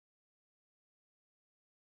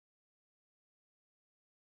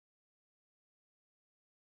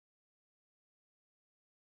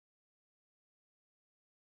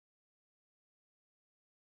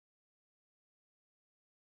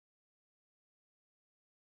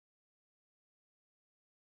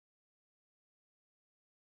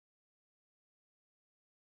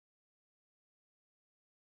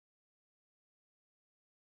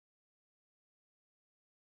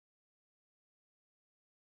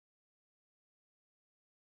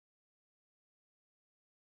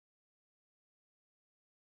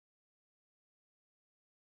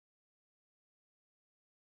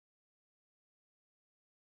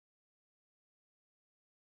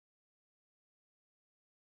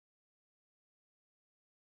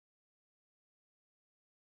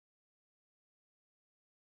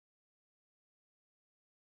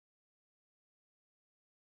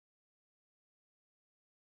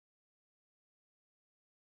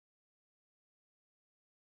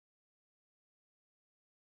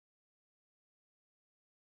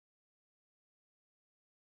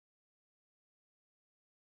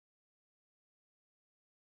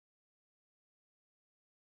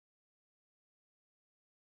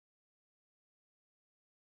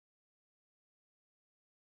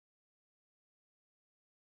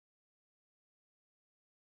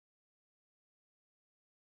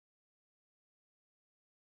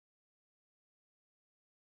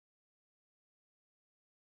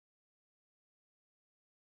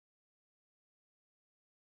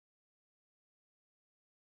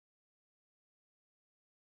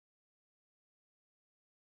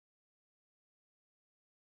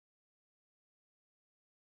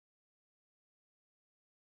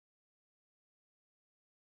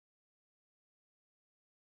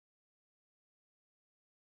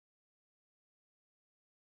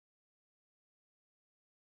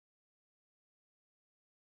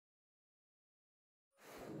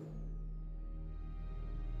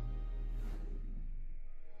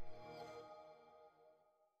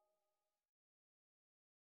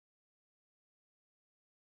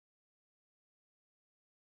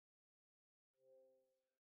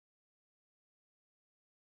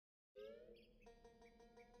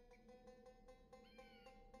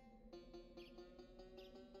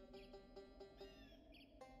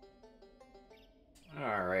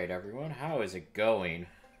Alright, everyone, how is it going?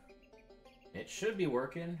 It should be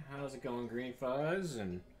working. How's it going, Green Fuzz?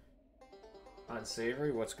 And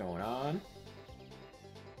Unsavory, what's going on?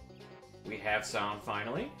 We have sound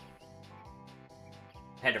finally.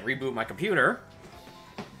 Had to reboot my computer,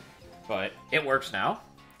 but it works now.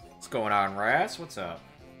 What's going on, Ras? What's up?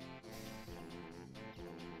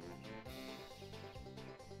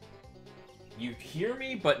 You hear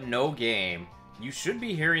me, but no game. You should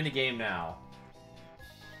be hearing the game now.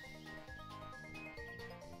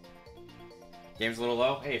 Game's a little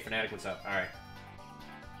low? Hey, Fnatic, what's up? Alright.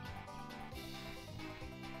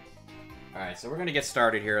 Alright, so we're gonna get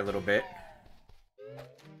started here a little bit.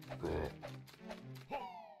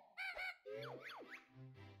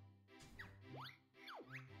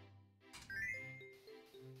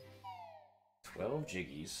 $12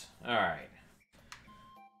 jiggies. Alright.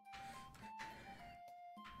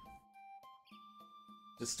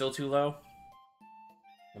 Is it still too low?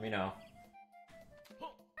 Let me know.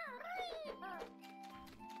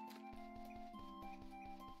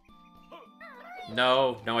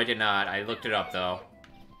 No, I did not. I looked it up, though.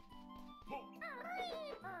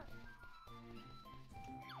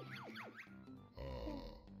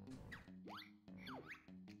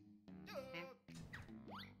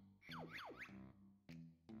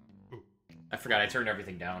 I forgot I turned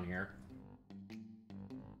everything down here.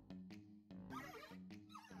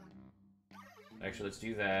 Actually, let's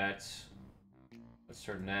do that. Let's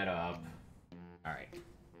turn that up. Alright.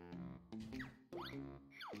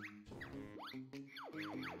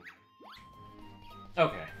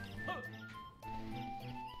 Okay.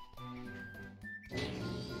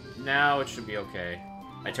 Now it should be okay.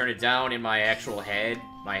 I turned it down in my actual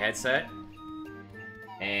headset.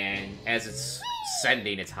 And as it's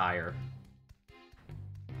sending, it's higher.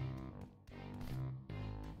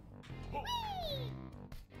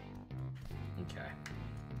 Okay.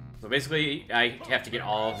 So basically, I have to get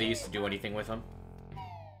all of these to do anything with them.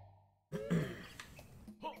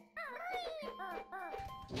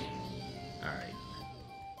 Alright.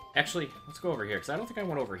 Actually, let's go over here, because I don't think I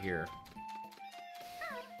went over here.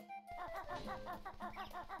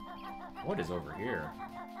 What is over here?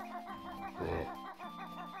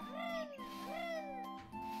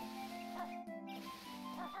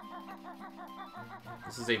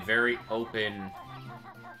 This is a very open,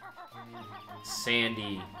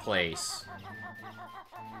 sandy place.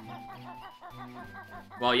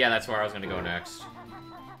 Well, yeah, that's where I was going to go next.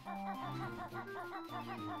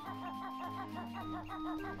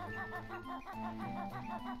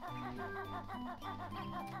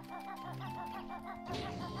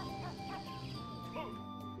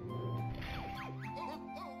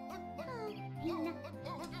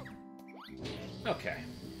 Okay.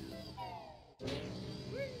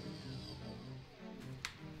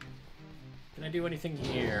 Can I do anything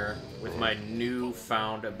here with my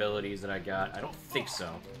newfound abilities that I got? I don't think so.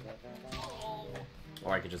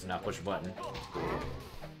 Or I could just not push a button.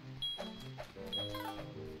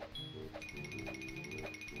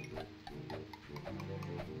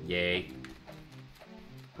 Yay.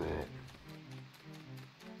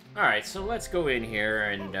 Alright, so let's go in here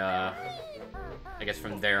and, I guess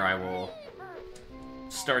from there I will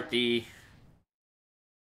start the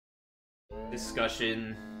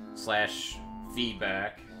discussion /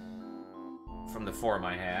 feedback from the forum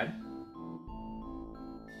I had.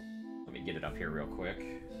 Let me get it up here real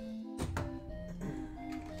quick.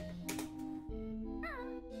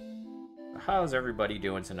 How's everybody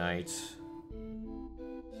doing tonight?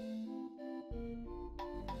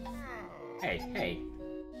 Hey.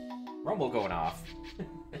 Rumble going off.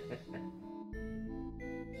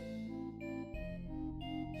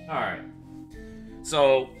 Alright.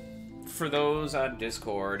 So, for those on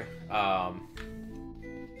Discord, no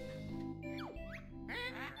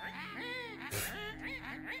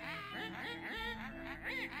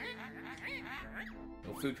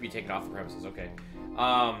food can be taken off the premises, okay.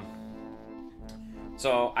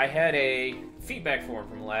 So, I had a feedback form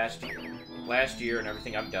from last year and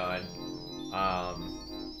everything I've done.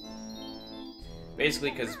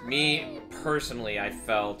 Basically, because me, personally, I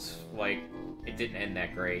felt like it didn't end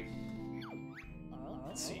that great.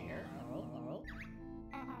 Let's see here.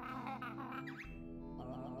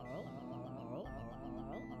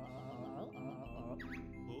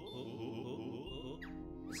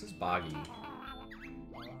 This is Boggy.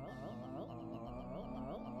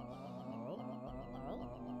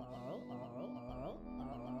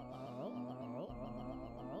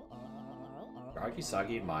 Boggy,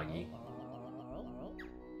 Soggy, and Moggy.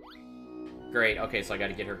 Great, okay, so I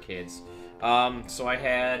gotta get her kids. So I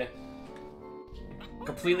had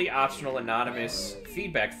completely optional anonymous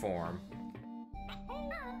feedback form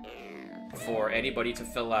for anybody to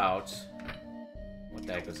fill out. What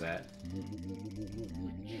the heck was that?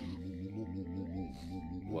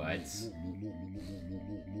 What?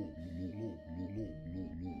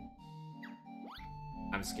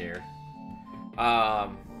 I'm scared.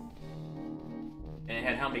 And it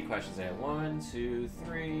had how many questions I had? 1, 2,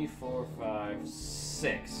 3, 4, 5,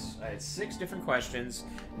 6. I had 6 different questions.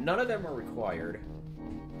 None of them were required.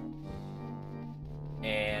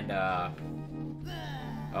 And,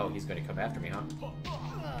 oh, he's gonna come after me, huh?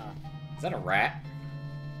 Is that a rat?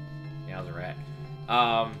 Yeah, it was a rat.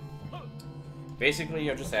 Basically,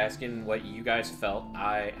 I'm just asking what you guys felt,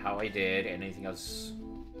 how I did, and anything else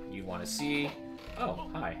you want to see. Oh,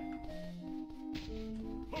 hi.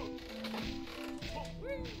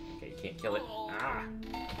 Okay, you can't kill it. Ah.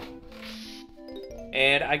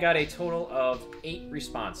 And I got a total of 8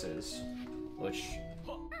 responses, which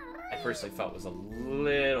I personally felt was a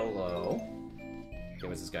little low. Okay,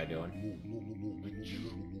 what's this guy doing?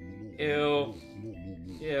 Ew.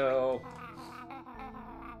 Ew.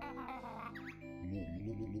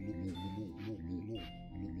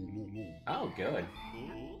 Oh, good.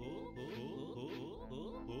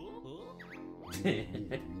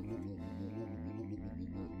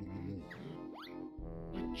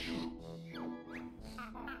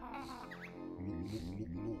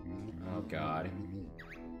 Oh, God.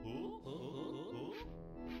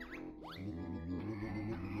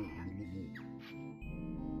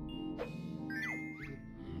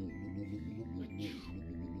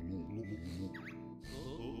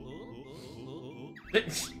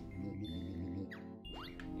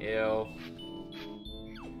 Ew.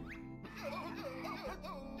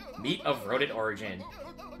 Meat of rodent origin.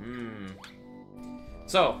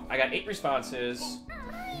 So, I got 8 responses,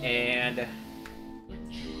 and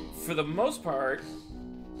for the most part,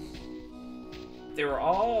 they were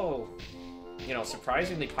all, you know,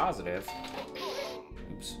 surprisingly positive.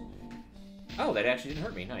 Oops. Oh, that actually didn't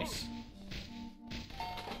hurt me. Nice.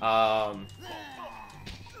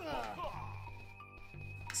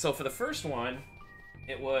 So for the first one,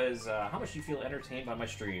 it was, how much do you feel entertained by my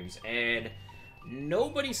streams? And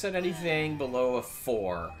nobody said anything below a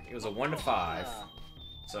 4. It was a 1 to 5.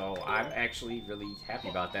 So I'm actually really happy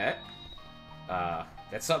about that.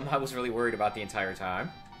 That's something I was really worried about the entire time.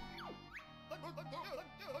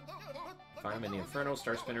 Find them in the Inferno,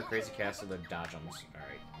 Star Spinner, Crazy Castle, the Dodgems.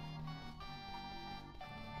 Alright.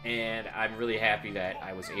 And I'm really happy that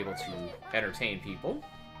I was able to entertain people.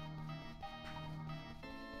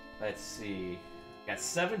 Let's see. Got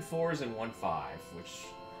 7 4s and 1 5, which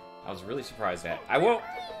I was really surprised at. I won't...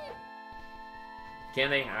 Can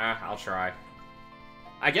they? I'll try.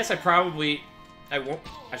 I guess I probably... I won't...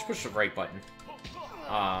 I should push the right button.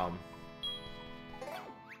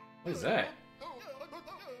 What is that?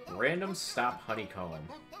 Random stop honeycomb.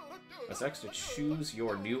 Press X to choose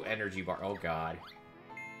your new energy bar. Oh, God.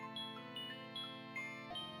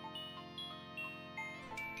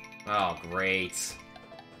 Oh, great.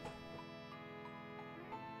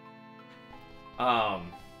 I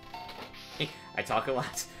talk a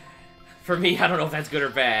lot. For me, I don't know if that's good or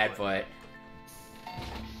bad, but...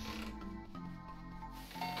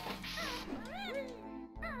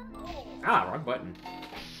 Ah, wrong button.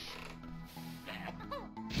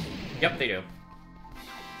 Yep, they do.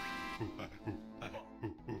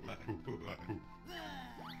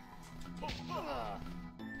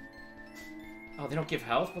 Oh, they don't give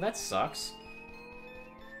health? Well, that sucks.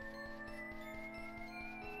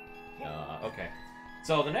 Okay.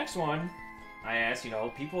 So, the next one, I asked, you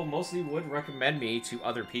know, people mostly would recommend me to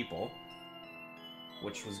other people.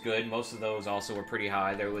 Which was good. Most of those also were pretty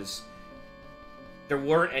high. There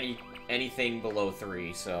weren't anything below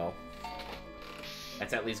 3, so...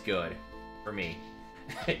 That's at least good. For me.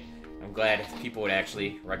 I'm glad people would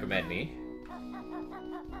actually recommend me.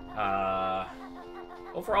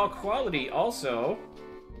 Overall quality also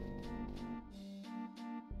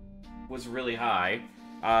was really high.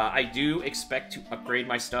 I do expect to upgrade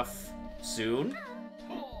my stuff soon.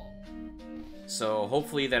 So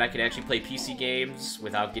hopefully that I can actually play PC games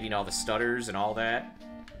without getting all the stutters and all that.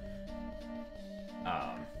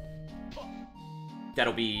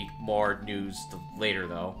 That'll be more news later,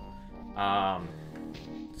 though.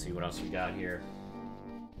 Let's see what else we got here.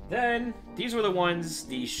 Then, these were the ones,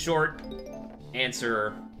 the short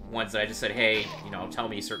answer ones that I just said, hey, you know, tell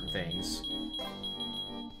me certain things.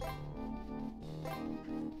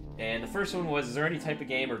 And the first one was, is there any type of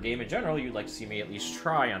game or game in general you'd like to see me at least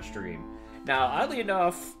try on stream? Now, oddly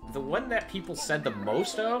enough, the one that people said the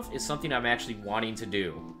most of is something I'm actually wanting to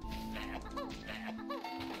do.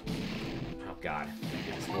 Oh, God.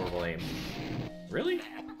 It's horrible aim. Really? There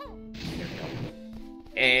we go.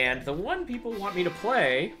 And the one people want me to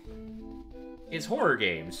play is horror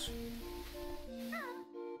games.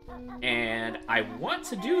 And I want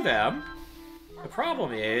to do them. The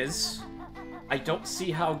problem is, I don't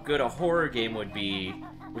see how good a horror game would be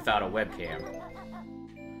without a webcam.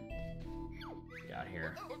 Got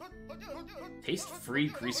here. Taste-free,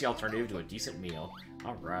 greasy alternative to a decent meal.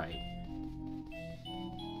 Alright.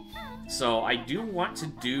 So, I do want to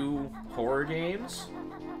do horror games,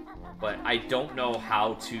 but I don't know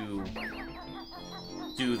how to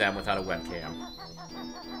do them without a webcam.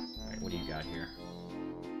 Alright, what do you got here?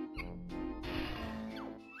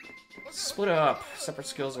 Split up. Separate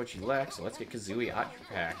skills are what you lack, so let's get Kazooie out your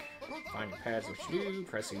pack. Find your pads what you do.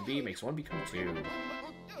 Pressing B makes one become two.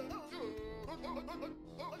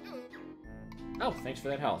 Oh, thanks for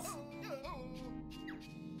that health.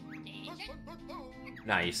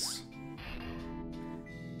 Nice.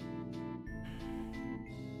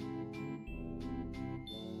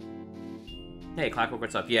 Hey, Clockwork,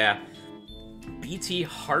 what's up? Yeah. BT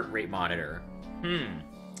heart rate monitor.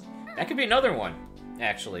 That could be another one,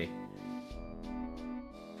 actually.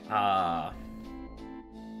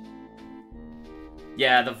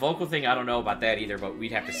 Yeah, the vocal thing, I don't know about that either, but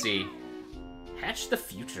we'd have to see. Hatch the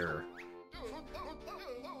future.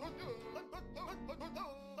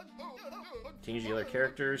 Change the other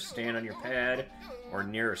characters, stand on your pad, or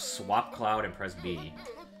near a swap cloud and press B.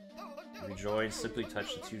 Rejoin, simply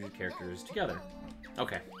touch the two characters together.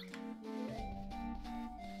 Okay.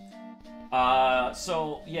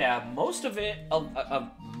 So, yeah, most of it,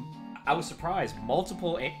 I was surprised.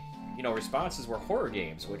 Multiple, responses were horror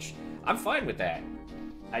games, which I'm fine with that.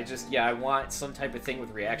 I want some type of thing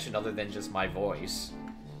with reaction other than just my voice.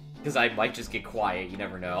 Because I might just get quiet, you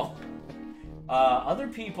never know. Other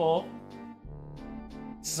people,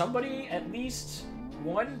 at least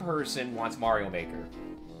one person wants Mario Maker.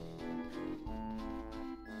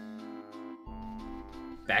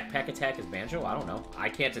 Backpack attack as Banjo? I don't know. I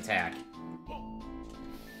can't attack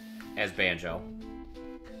as Banjo.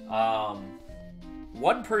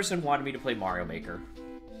 One person wanted me to play Mario Maker.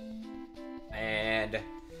 And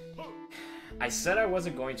I said I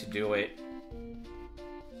wasn't going to do it.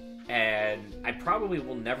 And I probably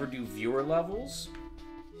will never do viewer levels.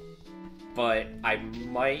 But I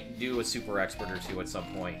might do a super expert or two at some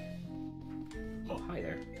point. Oh, hi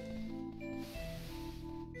there.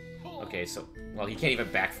 Okay, so... Well, he can't even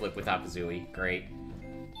backflip without Kazooie. Great.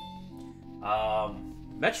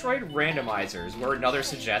 Metroid randomizers were another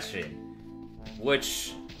suggestion.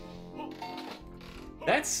 Which...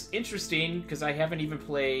 That's interesting, because I haven't even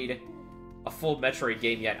played a full Metroid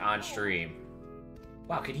game yet on stream.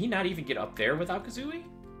 Wow, can he not even get up there without Kazooie?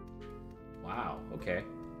 Wow, okay.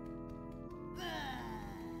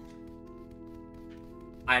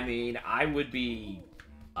 I mean, I would be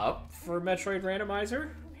up for Metroid Randomizer.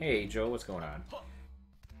 Hey, Joe, what's going on?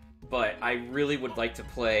 But I really would like to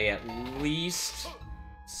play at least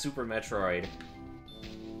Super Metroid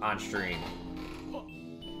on stream.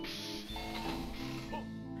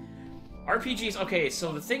 RPGs, okay,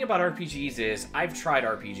 so the thing about RPGs is, I've tried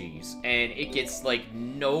RPGs, and it gets, like,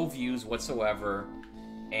 no views whatsoever,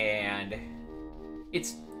 and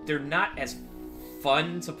they're not as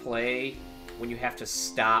fun to play when you have to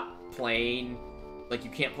stop playing, like,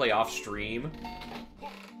 you can't play off stream.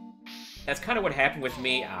 That's kind of what happened with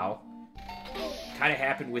me, kind of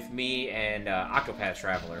happened with me and Octopath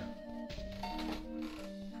Traveler.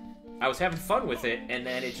 I was having fun with it, and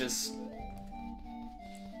then it just...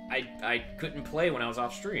 I couldn't play when I was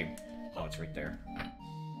off stream. Oh, it's right there.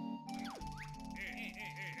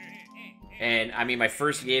 And, I mean, my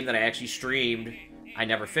first game that I actually streamed, I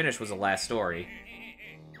never finished, was The Last Story.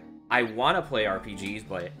 I want to play RPGs,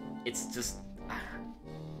 but it's just...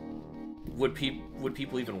 Would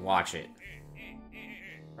people even watch it?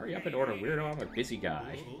 Hurry up and order Weirdo, I'm a busy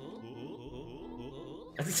guy.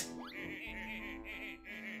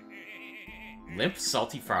 Limp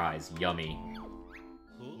salty fries, yummy.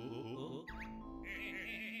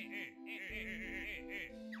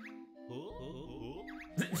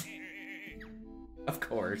 Of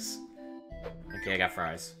course. Okay, I got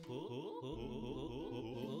fries.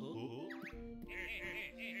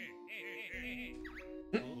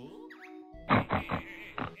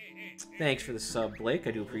 Thanks for the sub, Blake.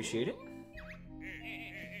 I do appreciate it.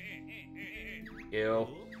 Ew.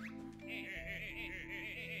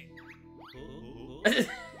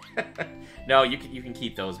 No, you can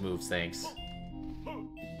keep those moves, thanks.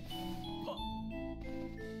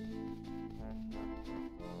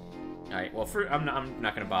 Alright, well, I'm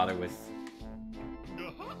not gonna bother with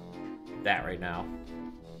that right now.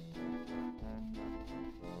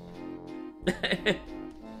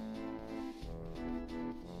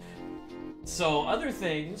 So, other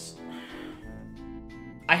things...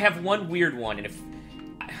 I have one weird one, and if...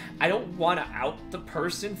 I don't want to out the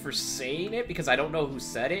person for saying it, because I don't know who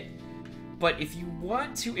said it. But if you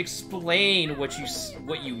want to explain what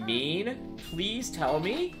you mean, please tell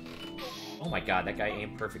me. Oh my god, that guy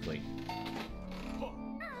aimed perfectly.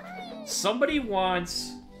 Somebody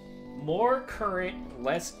wants more current,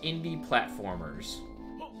 less indie platformers.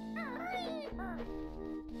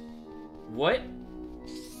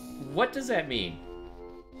 What does that mean?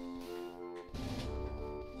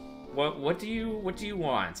 What do you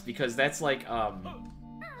want? Because that's like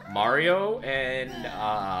Mario and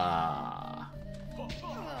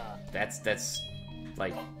that's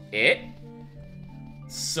like it.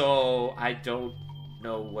 So I don't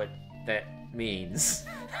know what that means.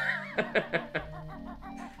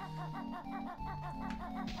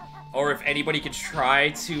 Or if anybody could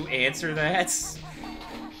try to answer that.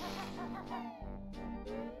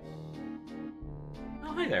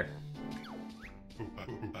 Oh, hi there.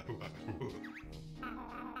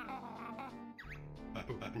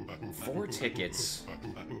 Four tickets.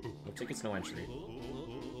 No tickets, no entry.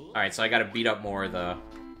 Alright, so I gotta beat up more of the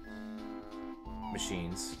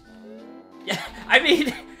machines. Yeah, I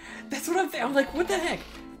mean, that's what I'm thinking. I'm like, what the heck?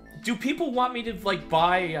 Do people want me to, like,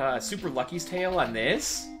 buy Super Lucky's Tale on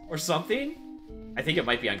this? Or something? I think it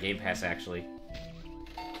might be on Game Pass, actually.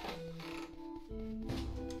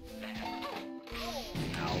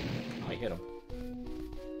 Ow. Oh, I hit him.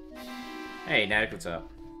 Hey, Natic, what's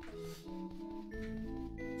up?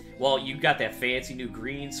 Well, you got that fancy new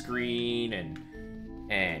green screen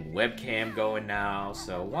and webcam going now,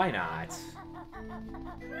 so why not?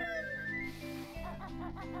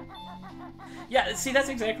 Yeah, see, that's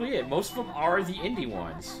exactly it. Most of them are the indie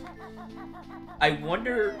ones. I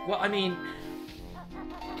wonder... Well, I mean...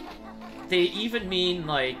 They even mean,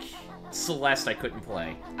 like, Celeste I couldn't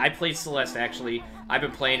play. I played Celeste, actually. I've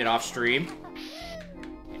been playing it off-stream.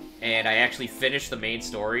 And I actually finished the main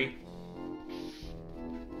story.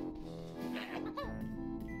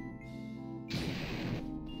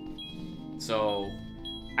 So,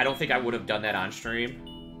 I don't think I would have done that on stream.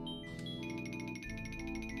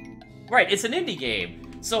 Right, it's an indie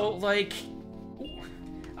game. So, like...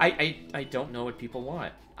 I don't know what people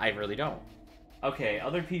want. I really don't. Okay,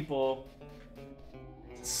 other people...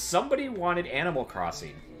 Somebody wanted Animal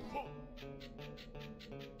Crossing.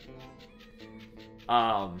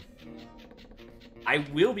 I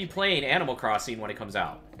will be playing Animal Crossing when it comes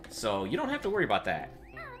out. So, you don't have to worry about that.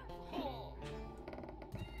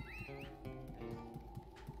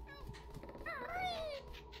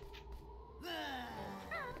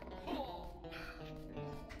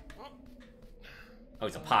 Oh,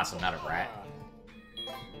 it's a possum, not a rat.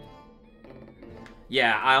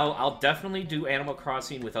 Yeah, I'll definitely do Animal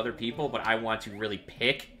Crossing with other people, but I want to really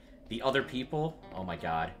pick the other people. Oh my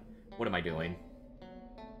god. What am I doing?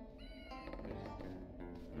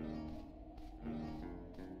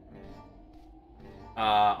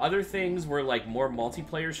 Other things were like more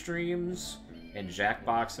multiplayer streams and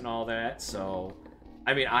Jackbox and all that, so...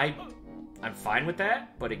 I mean, I'm fine with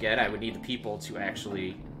that, but again, I would need the people to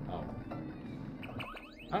actually...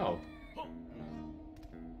 Oh.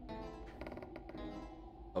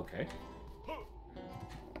 Okay.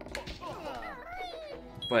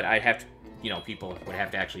 But I'd have to, you know, people would have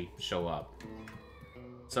to actually show up.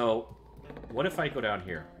 So, what if I go down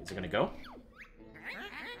here? Is it gonna go?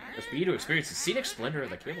 Press B to experience the scenic splendor of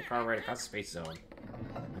the cable car ride across the space zone.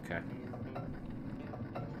 Okay.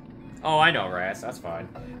 Oh, I know, Ras. That's fine.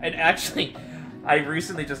 And actually, I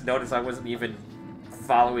recently just noticed I wasn't even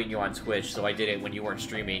following you on Twitch, so I did it when you weren't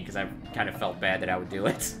streaming, because I kind of felt bad that I would do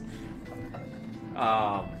it.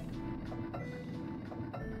 I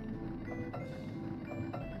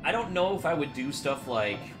don't know if I would do stuff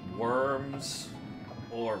like Worms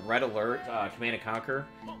or Red Alert, Command & Conquer.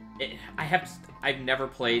 I've never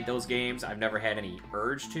played those games. I've never had any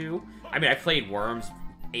urge to. I mean, I played Worms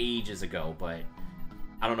ages ago, but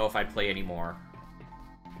I don't know if I'd play anymore.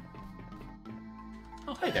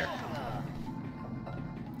 Oh, hi there.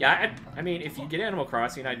 Yeah, I mean, if you get Animal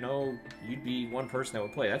Crossing, I know you'd be one person that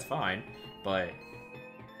would play. That's fine, but...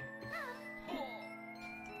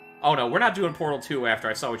 Oh, no, we're not doing Portal 2 after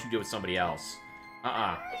I saw what you did with somebody else.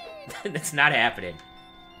 That's not happening.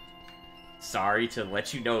 Sorry to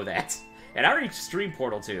let you know that. And I already streamed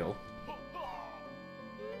Portal 2.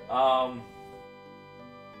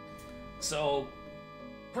 So,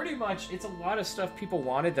 pretty much, it's a lot of stuff people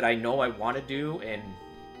wanted that I know I want to do, and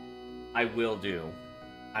I will do.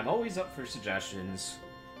 I'm always up for suggestions,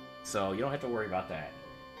 so you don't have to worry about that.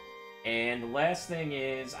 And the last thing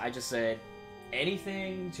is, I just said,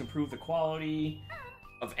 anything to improve the quality,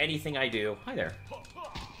 of anything I do. Hi there.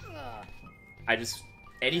 I just...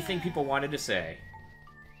 anything people wanted to say.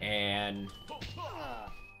 And...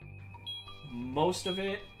 most of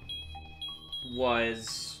it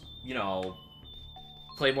was, you know,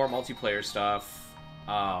 play more multiplayer stuff.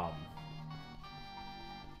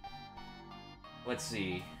 Let's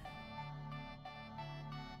see.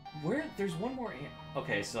 There's one more...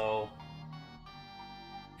 okay, so...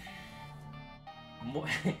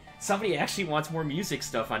 somebody actually wants more music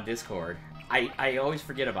stuff on Discord. I always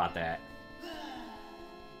forget about that.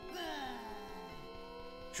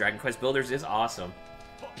 Dragon Quest Builders is awesome.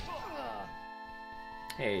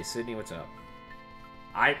 Hey, Sydney, what's up?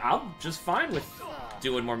 I'm just fine with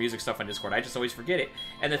doing more music stuff on Discord. I just always forget it.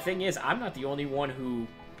 And the thing is, I'm not the only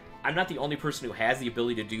person who has the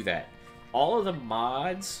ability to do that. All of the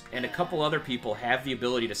mods and a couple other people have the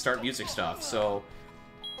ability to start music stuff. So,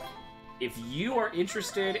 if you are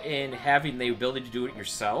interested in having the ability to do it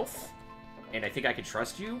yourself, and I think I can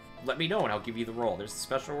trust you, let me know and I'll give you the role. There's a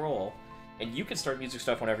special role, and you can start music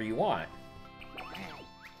stuff whenever you want.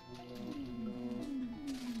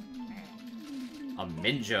 A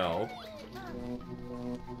Minjo.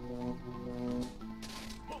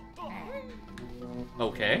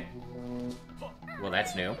 Okay. Well,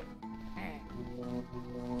 that's new.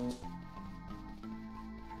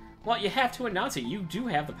 Well, you have to announce it. You do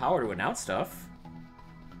have the power to announce stuff.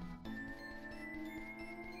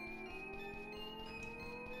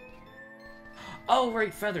 Oh,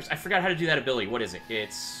 right, feathers. I forgot how to do that ability. What is it?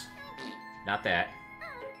 It's... not that.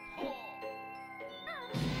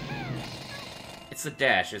 It's the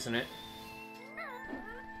dash, isn't it?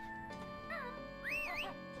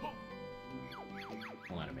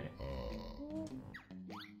 Hold on a minute.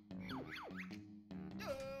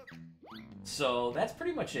 So, that's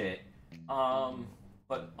pretty much it.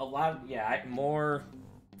 But a lot, yeah, more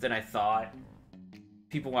than I thought.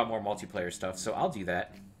 People want more multiplayer stuff, so I'll do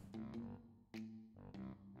that.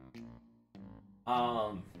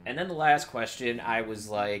 And then the last question, I was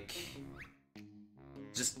like,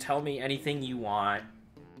 just tell me anything you want.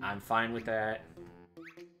 I'm fine with that.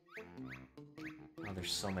 Oh,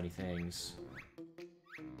 there's so many things.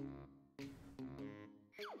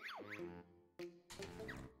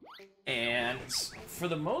 And for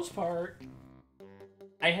the most part,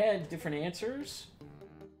 I had different answers.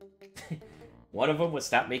 One of them was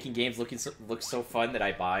stop making games look so fun that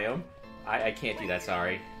I buy them. I can't do that,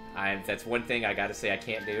 sorry. That's one thing I gotta say I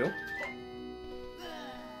can't do.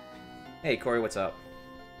 Hey, Corey, what's up?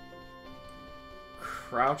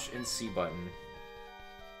 Crouch and C button.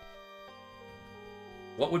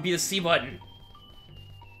 What would be the C button?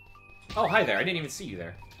 Oh, hi there. I didn't even see you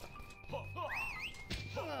there.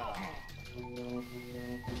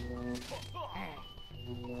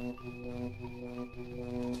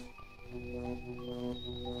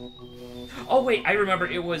 Oh, wait, I remember.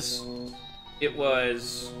 It was... there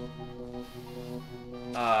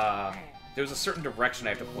was a certain direction I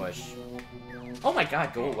have to push. Oh my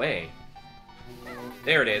god, go away.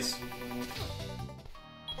 There it is.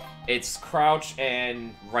 It's crouch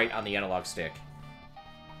and right on the analog stick.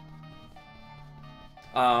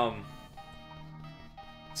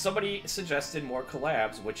 Somebody suggested more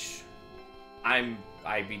collabs, which I'd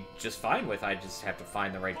be just fine with. I just have to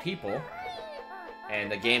find the right people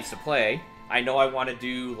and the games to play. I know I want to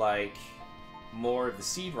do, like, more of the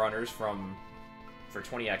seed runners for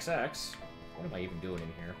 20XX. What am I even doing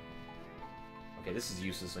in here? Okay, this is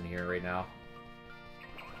useless in here right now.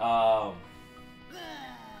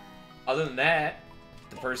 Other than that,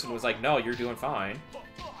 the person was like, no, you're doing fine.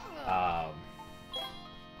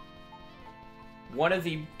 One of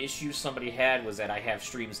the issues somebody had was that I have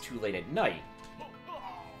streams too late at night.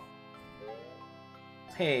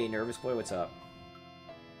 Hey, Nervous Boy, what's up?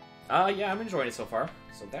 Yeah, I'm enjoying it so far.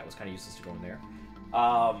 So that was kind of useless to go in there.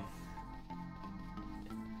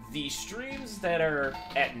 The streams that are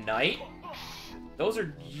at night, those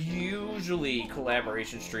are usually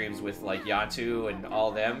collaboration streams with, like, Yantu and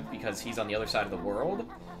all them, because he's on the other side of the world.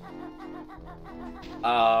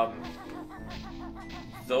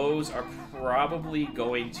 Those are probably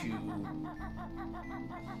going to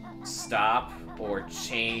stop or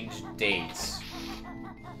change dates,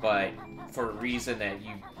 but for a reason that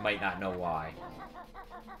you might not know why.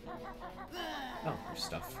 Oh, there's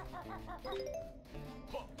stuff.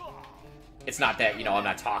 It's not that, you know, I'm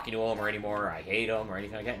not talking to him or anymore, or I hate him or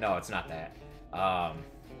anything like that. No, it's not that.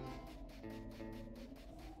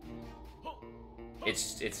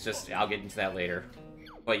 It's just, I'll get into that later.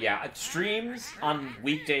 But yeah, streams on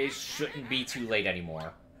weekdays shouldn't be too late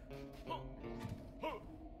anymore.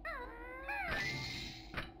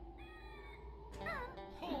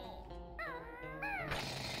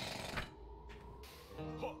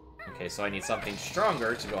 Okay, so I need something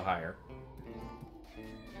stronger to go higher.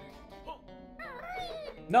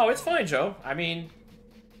 No, it's fine, Joe. I mean,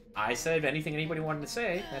 I said anything anybody wanted to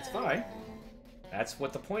say. That's fine. That's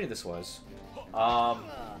what the point of this was.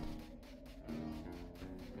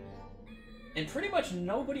 And pretty much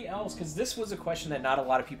nobody else, because this was a question that not a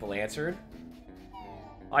lot of people answered.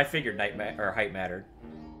 I figured height mattered.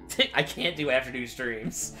 I can't do afternoon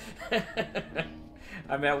streams.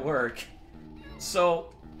 I'm at work.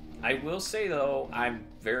 So, I will say, though, I'm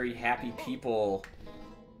very happy people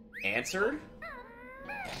answered.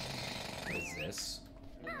 What is this?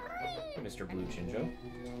 Mr. Blue Chinjo.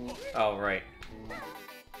 Oh, right.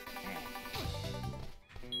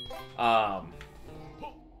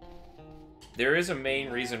 There is a main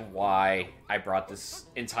reason why I brought this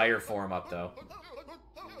entire forum up, though.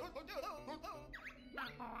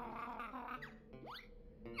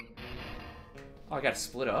 Oh, I gotta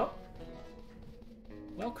split up?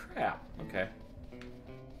 Well, crap. Okay.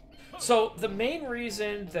 So, the main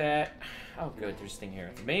reason that... Oh, good, there's a thing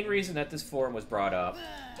here. The main reason that this forum was brought up,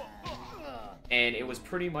 and it was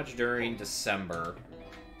pretty much during December,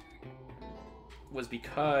 was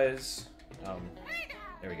because...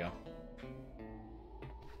 there we go.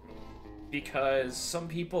 Because some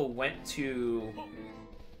people went to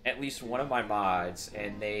at least one of my mods,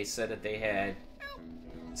 and they said that they had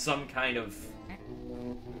some kind of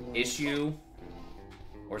issue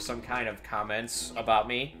or some kind of comments about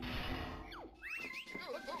me.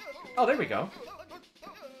 Oh, there we go.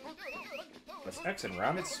 Press X and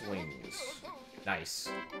round it swings. Nice.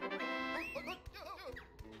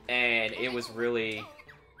 And it was really...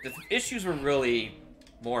 The issues were really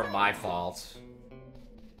more my fault.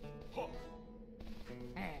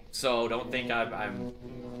 So don't think I'm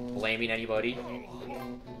blaming anybody.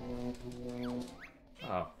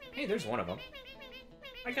 Oh, hey, there's one of them.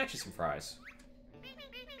 I got you some fries.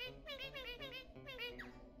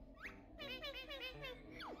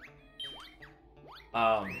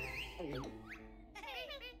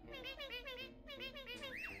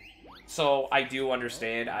 So I do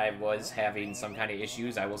understand I was having some kind of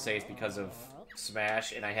issues. I will say it's because of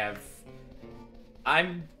Smash, and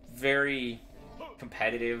I'm very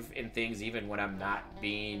competitive in things even when I'm not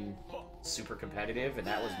being super competitive, and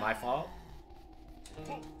that was my fault.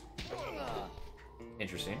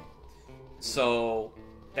 Interesting. So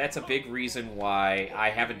that's a big reason why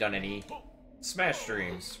I haven't done any Smash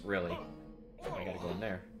streams, really. Oh, I gotta go in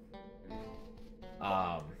there.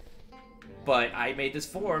 But I made this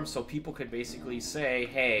forum so people could basically say,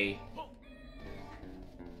 hey,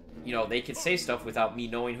 you know, they could say stuff without me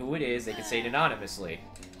knowing who it is. They could say it anonymously.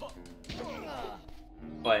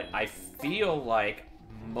 But I feel like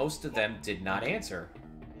most of them did not answer.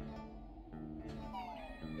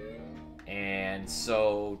 And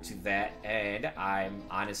so, to that end, I'm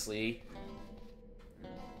honestly...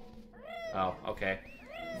 Oh, okay.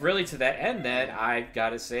 Really, to that end, then, I've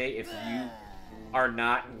got to say, if you are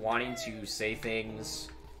not wanting to say things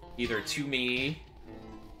either to me...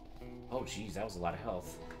 Oh, jeez, that was a lot of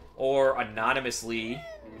health. Or anonymously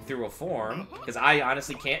through a form, because I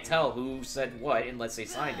honestly can't tell who said what unless they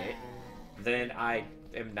signed it, then I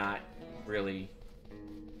am not really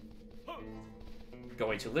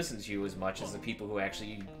going to listen to you as much as the people who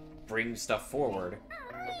actually bring stuff forward.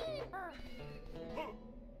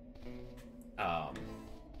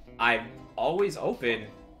 I'm always open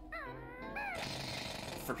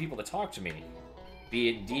for people to talk to me, be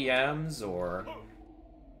it DMs or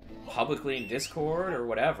publicly in Discord or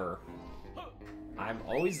whatever. I'm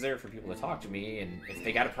always there for people to talk to me, and if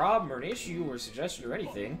they got a problem or an issue or a suggestion or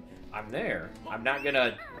anything, I'm there. I'm not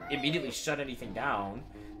gonna immediately shut anything down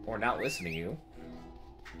or not listen to you.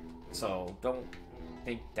 So don't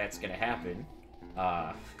think that's gonna happen.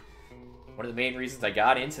 One of the main reasons I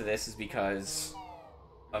got into this is because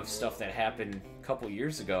of stuff that happened a couple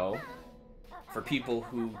years ago for people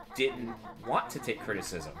who didn't want to take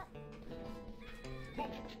criticism.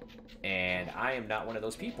 And I am not one of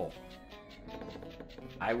those people.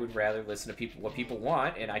 I would rather listen to what people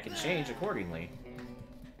want, and I can change accordingly.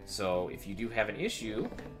 So if you do have an issue,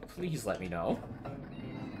 please let me know.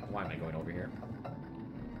 Why am I going over here?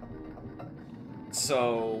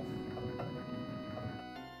 So,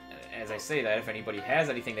 as I say that, if anybody has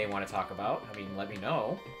anything they want to talk about, I mean, let me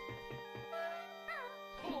know.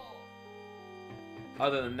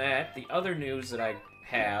 Other than that, the other news that I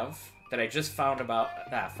have, that I just found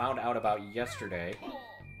out about yesterday...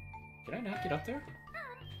 Did I not get up there?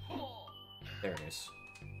 There it is.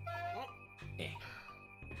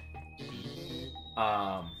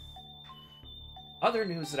 Other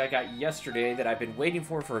news that I got yesterday that I've been waiting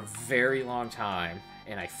for a very long time,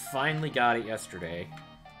 and I finally got it yesterday,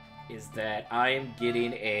 is that I am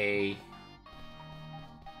getting a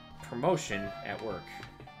promotion at work.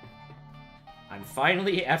 I'm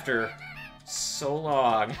finally, after so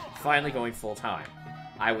long, finally going full-time.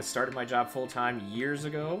 I was started my job full-time years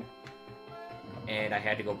ago, and I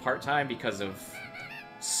had to go part-time because of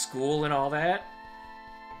school and all that.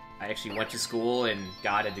 I actually went to school and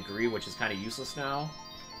got a degree, which is kind of useless now.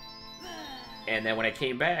 And then when I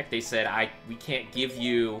came back, they said, we can't give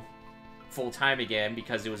you full-time again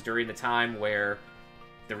because it was during the time where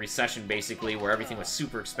the recession, basically, where everything was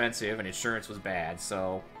super expensive and insurance was bad.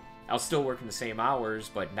 So I was still working the same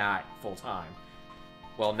hours, but not full-time.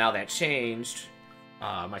 Well, now that changed.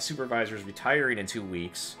 My supervisor is retiring in 2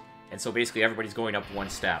 weeks, and so basically everybody's going up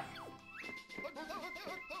one step.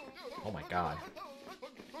 Oh my god.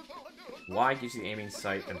 Y gives you the aiming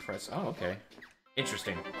sight and press... Oh, okay.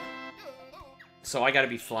 Interesting. So I gotta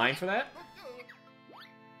be flying for that?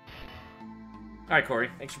 Alright, Corey.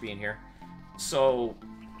 Thanks for being here. So,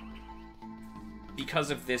 because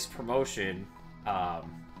of this promotion,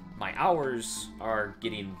 my hours are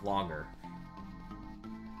getting longer.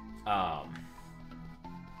 I'll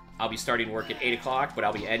be starting work at 8 o'clock, but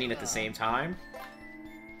I'll be ending at the same time.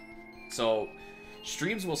 So,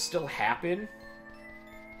 streams will still happen.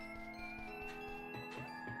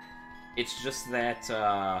 It's just that,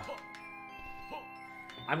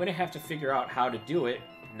 I'm gonna have to figure out how to do it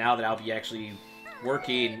now that I'll be actually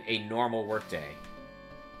working a normal workday.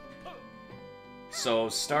 So,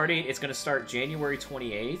 it's gonna start January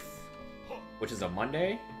 28th, which is a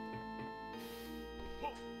Monday.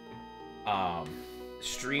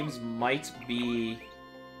 Streams might be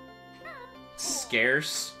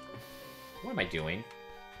scarce. What am I doing?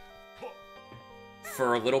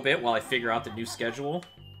 For a little bit while I figure out the new schedule.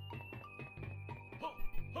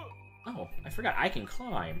 Oh, I forgot I can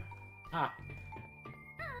climb. Ah.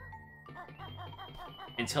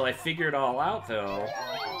 Until I figure it all out, though,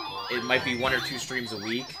 it might be 1 or 2 streams a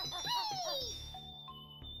week.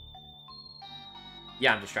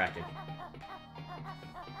 Yeah, I'm distracted.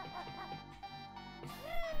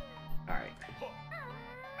 Alright.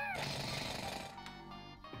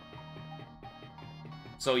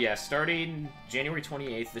 So yeah, starting January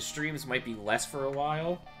 28th, the streams might be less for a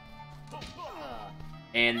while.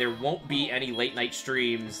 And there won't be any late-night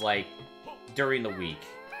streams, like, during the week.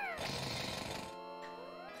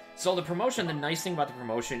 So the promotion, the nice thing about the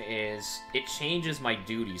promotion is it changes my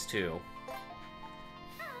duties, too.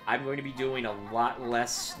 I'm going to be doing a lot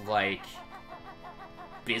less, like,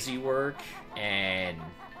 busy work and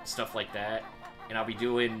stuff like that. And I'll be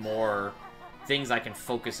doing more things I can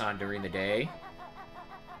focus on during the day.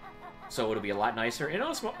 So it'll be a lot nicer. And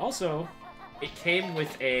also it came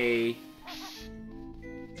with a...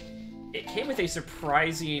 It came with a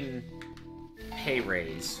surprising pay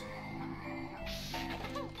raise.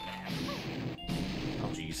 Oh,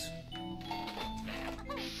 jeez.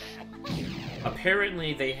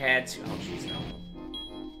 Apparently they had to... Oh, jeez, no.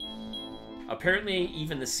 Apparently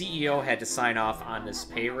even the CEO had to sign off on this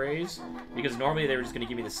pay raise, because normally they were just going to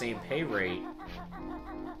give me the same pay rate.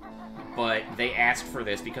 But they asked for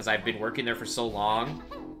this because I've been working there for so long,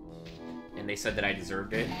 and they said that I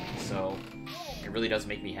deserved it, so... It really does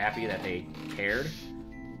make me happy that they cared.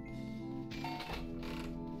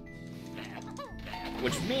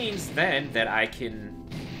 Which means, then, that I can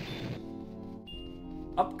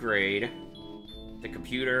upgrade the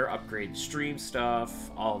computer, upgrade stream stuff,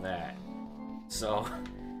 all that. So,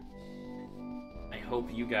 I hope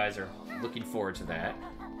you guys are looking forward to that.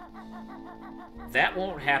 That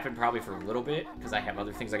won't happen probably for a little bit, because I have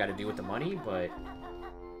other things I gotta do with the money, but...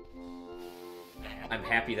 I'm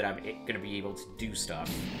happy that I'm gonna be able to do stuff.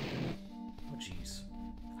 Oh, jeez.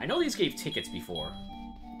 I know these gave tickets before.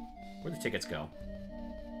 Where'd the tickets go?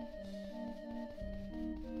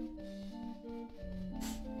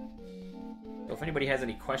 So if anybody has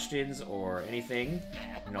any questions or anything,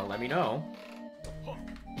 you know, let me know.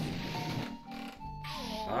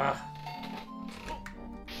 Ah.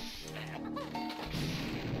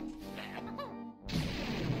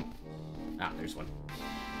 Ah, there's one.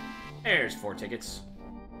 There's 4 tickets.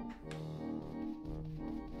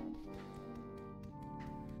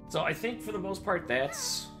 So I think for the most part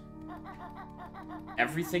that's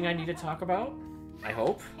everything I need to talk about. I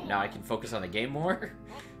hope. Now I can focus on the game more.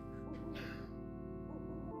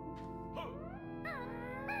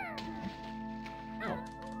 Oh.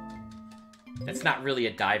 That's not really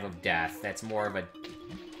a dive of death. That's more of a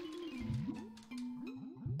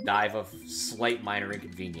dive of slight minor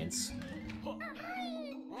inconvenience.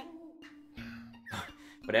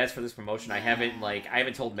 But as for this promotion, I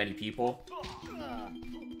haven't told many people.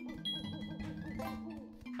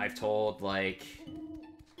 I've told, like...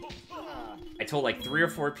 I told, like, 3 or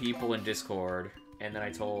 4 people in Discord, and then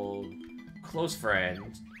I told close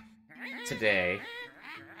friend today.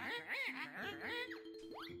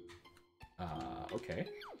 Okay.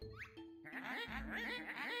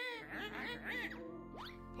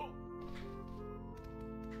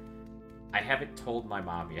 I haven't told my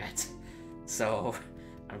mom yet, so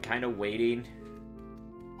I'm kind of waiting.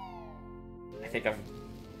 I think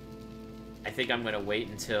I'm gonna wait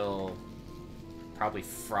until probably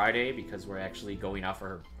Friday because we're actually going out for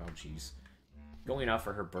her. Oh, jeez, going out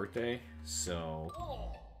for her birthday. So,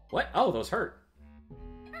 what? Oh, those hurt.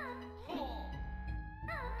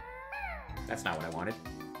 That's not what I wanted.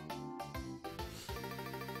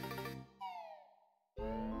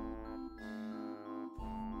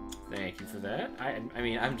 Thank you for that. I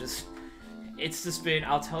mean, I'm just... It's just been...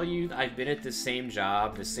 I'll tell you, I've been at the same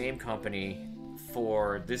job, the same company,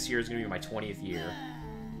 for... This year is going to be my 20th year.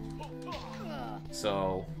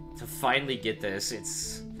 So, to finally get this,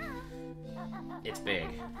 it's big.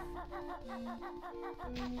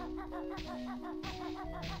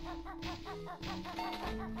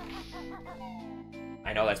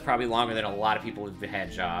 I know that's probably longer than a lot of people who've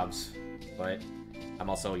had jobs, but I'm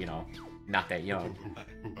also, you know, not that young.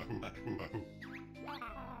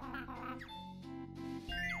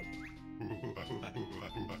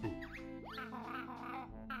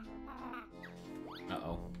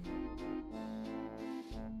 Uh-oh.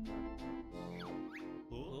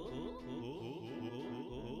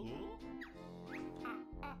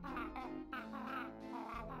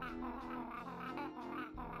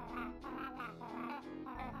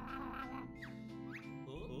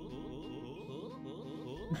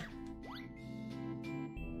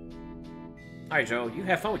 Alright, Joe, you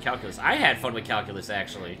have fun with calculus. I had fun with calculus,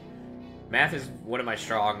 actually. Math is one of my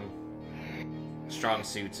strong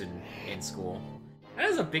suits in school. That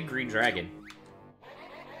is a big green dragon.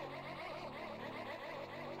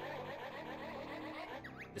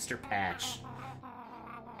 Mr. Patch.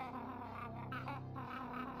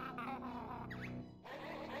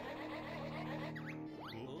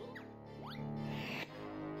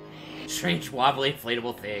 Strange wobbly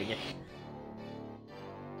inflatable thing.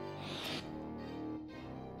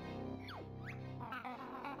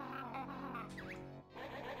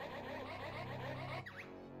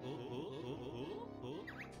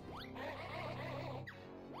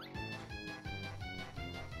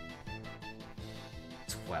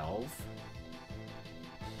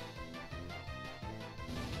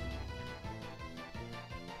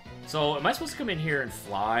 So, am I supposed to come in here and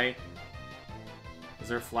fly? Is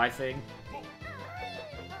there a fly thing?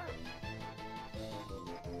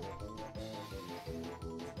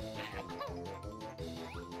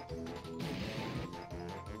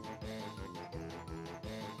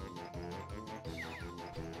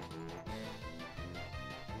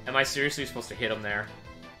 Am I seriously supposed to hit him there?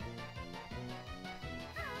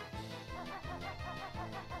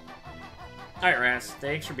 Alright, Ras.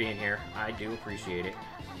 Thanks for being here. I do appreciate it.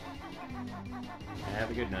 Have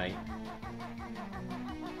a good night.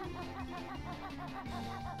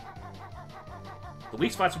 The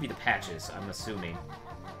weak spots would be the patches, I'm assuming.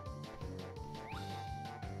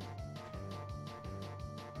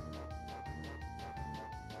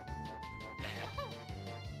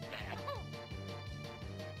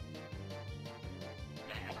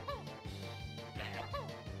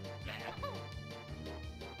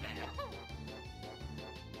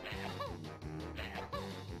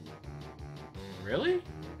 Really?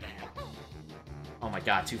 Oh my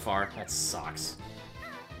god, too far. That sucks.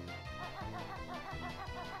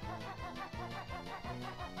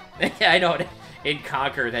 Yeah, I know. In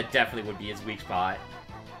Conquer, that definitely would be his weak spot.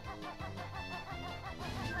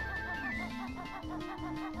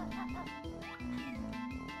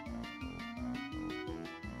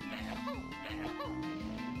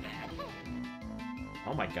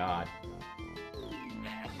 Oh my god.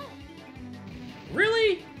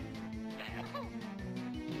 Really?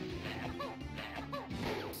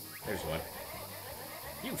 There's one.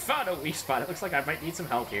 You found a weak spot. It looks like I might need some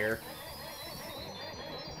help here.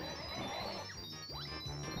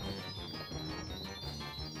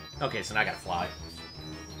 Okay, so now I gotta fly.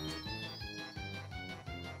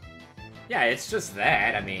 Yeah, it's just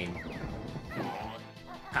that, I mean...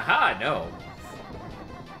 Haha, no.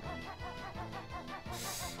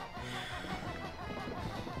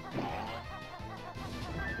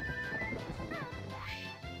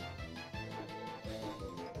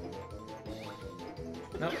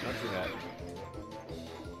 Nope, don't do that.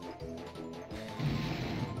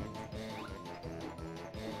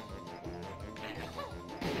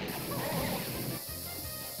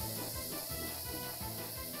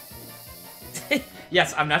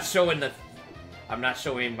 Yes, I'm not showing the... I'm not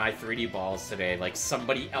showing my 3D balls today like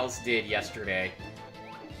somebody else did yesterday.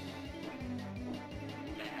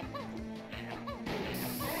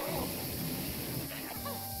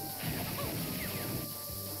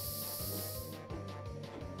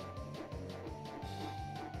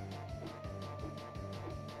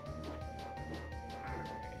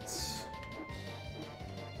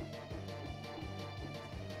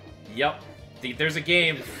 Yep. There's a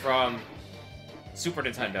game from Super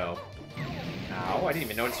Nintendo. Ow, I didn't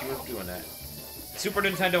even notice you were doing that. Super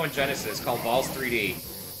Nintendo and Genesis called Balls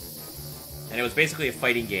 3D. And it was basically a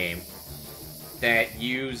fighting game that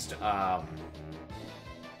used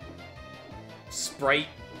sprite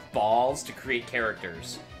balls to create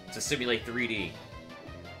characters to simulate 3D.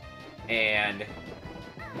 And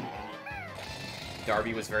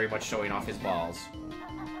Darby was very much showing off his balls.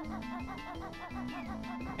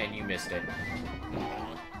 And you missed it.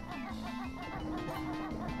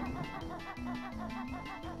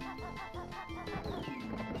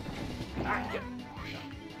 Ah, yeah.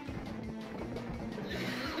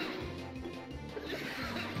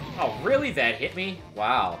 Oh, really? That hit me?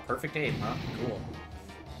 Wow. Perfect aim, huh? Cool.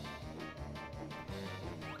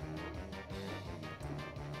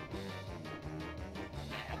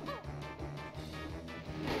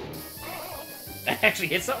 That actually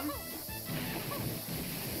hit something?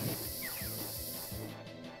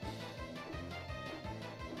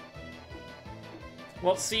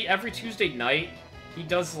 Well, see, every Tuesday night, he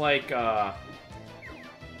does, like,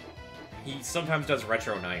 he sometimes does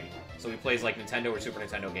retro night. So he plays, like, Nintendo or Super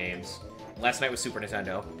Nintendo games. Last night was Super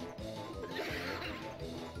Nintendo.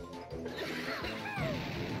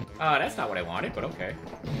 That's not what I wanted, but okay.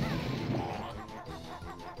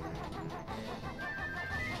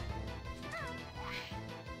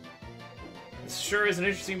 This sure is an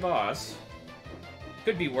interesting boss.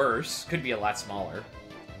 Could be worse. Could be a lot smaller.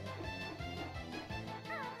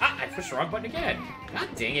 Ah, I pushed the wrong button again. God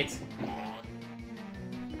dang it.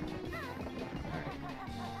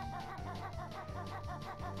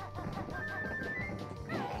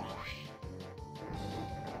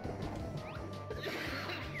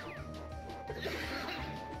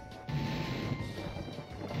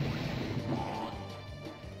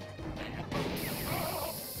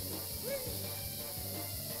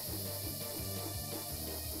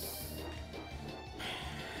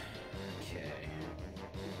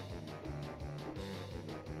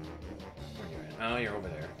 Oh, you're over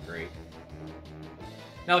there. Great.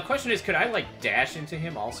 Now the question is, could I, like, dash into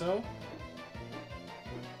him also?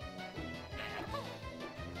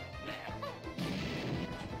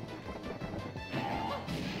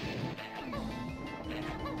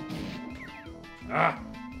 Ah!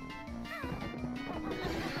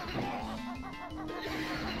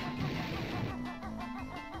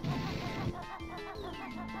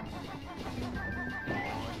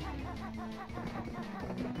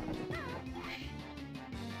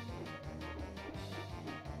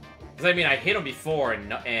 Because, I mean, I hit him before,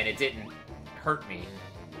 and it didn't hurt me.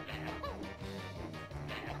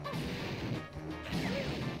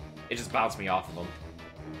 It just bounced me off of him.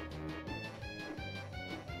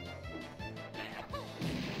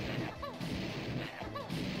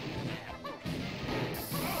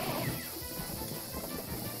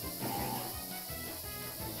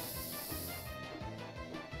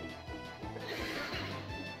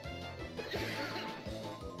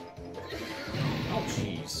 Oh,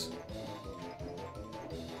 jeez.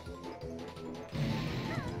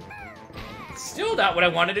 Still not what I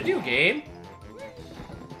wanted to do, game.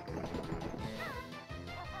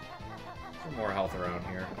 Some more health around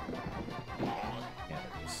here. Yeah,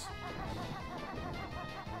 there is.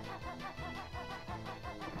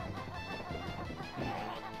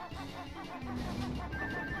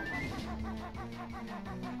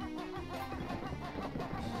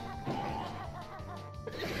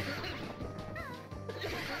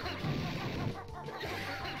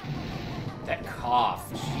 That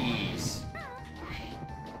cough, jeez.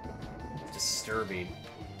 Disturbing.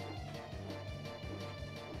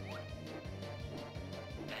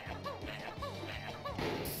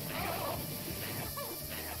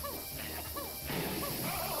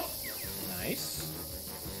 Nice.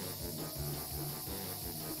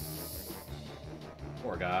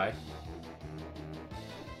 Poor guy.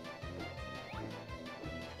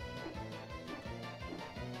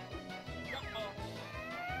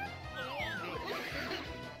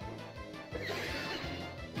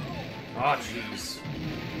 Oh, jeez.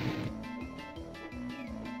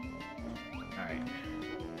 Alright.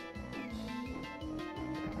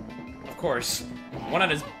 Of course, one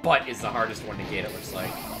on his butt is the hardest one to get, it looks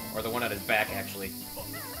like. Or the one on his back, actually.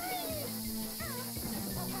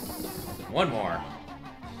 One more.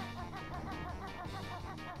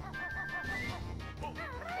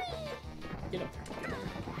 Get up there.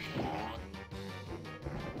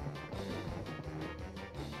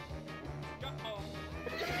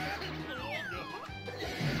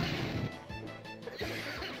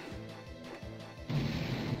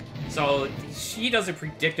 So, she doesn't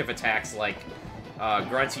predictive attacks like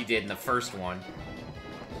Grunty did in the first one.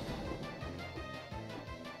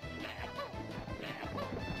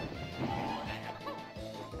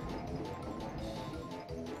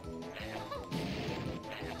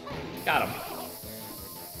 Got him.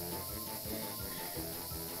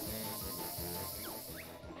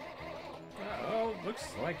 Oh, looks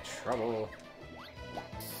like trouble.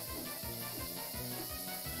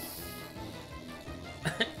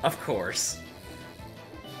 Of course.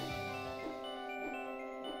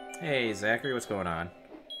 Hey, Zachary, what's going on?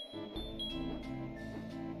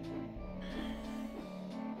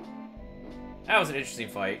 That was an interesting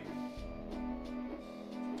fight.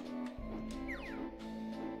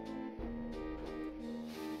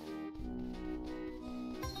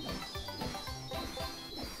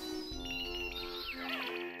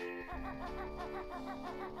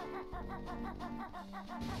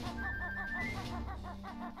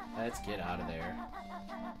 Let's get out of there.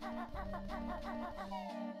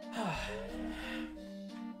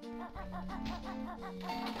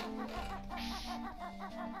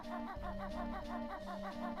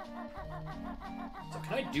 So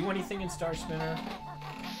can I do anything in Star Spinner?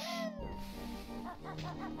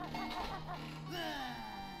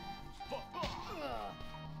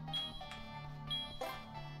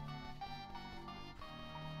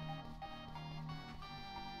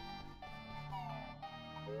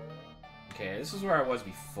 Okay, this is where I was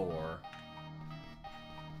before.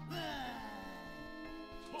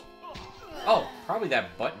 Oh, probably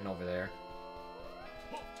that button over there.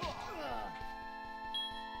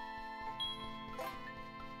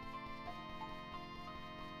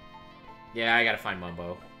 Yeah, I gotta find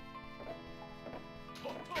Mumbo.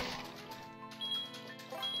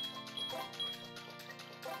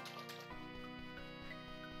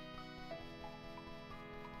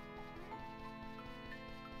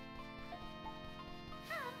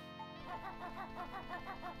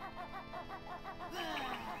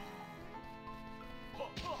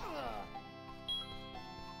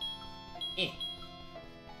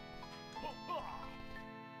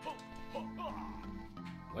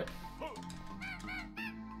 What?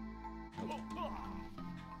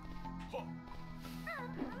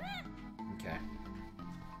 Okay.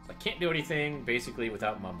 So I can't do anything, basically,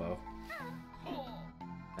 without Mumbo.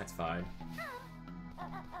 That's fine.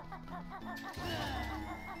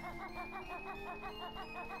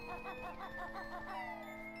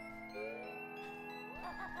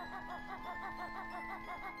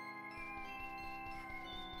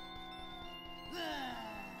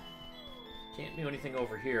 Can't do anything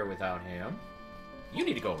over here without him. You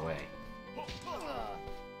need to go away.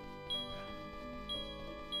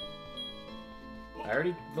 I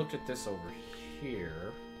already looked at this over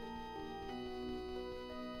here.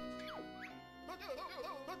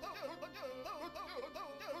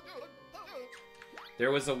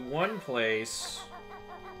 There was a one place,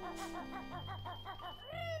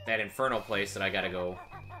 that Inferno place, that I gotta go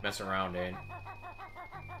mess around in.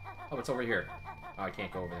 Oh, it's over here. Oh, I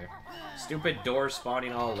can't go over there. Stupid doors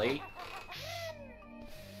spawning all late.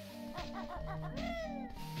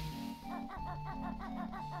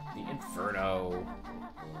 The Inferno.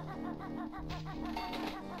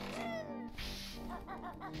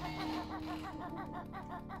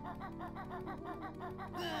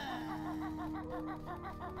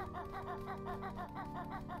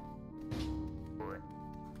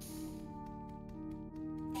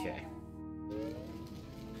 Okay.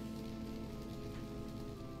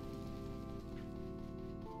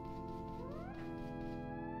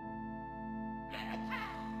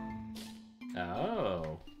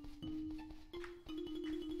 Oh.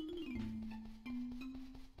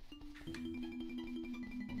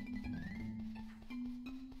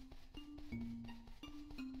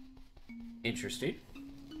 Interesting.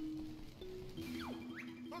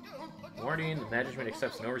 Warning, the management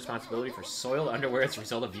accepts no responsibility for soiled underwear as a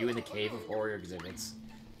result of viewing the Cave of Horror exhibits.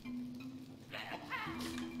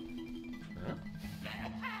 Huh?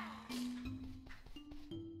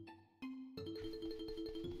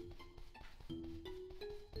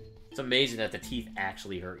 It's amazing that the teeth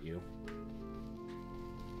actually hurt you.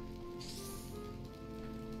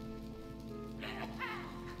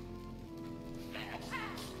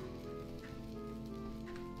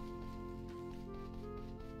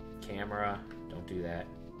 Camera, don't do that.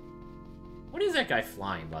 What What is that guy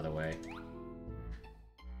flying, by the way?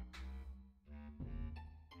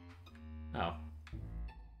 Oh.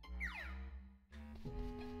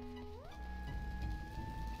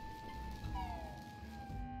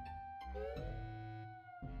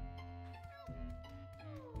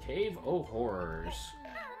 Cave o' Horrors.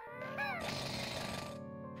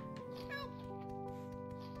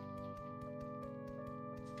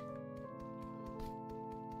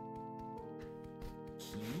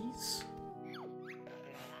 Keys?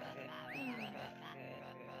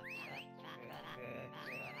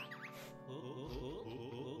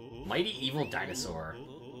 Mighty Evil Dinosaur.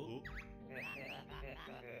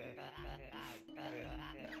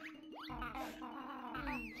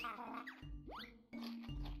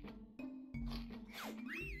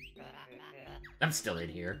 I'm still in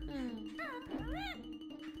here.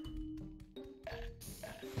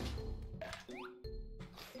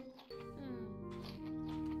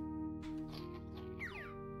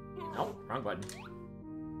 Oh, wrong button.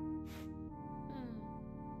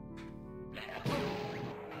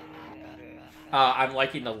 I'm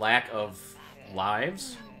liking the lack of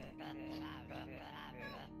lives.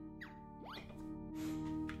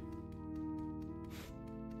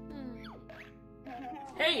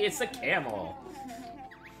 Hey, it's a camel!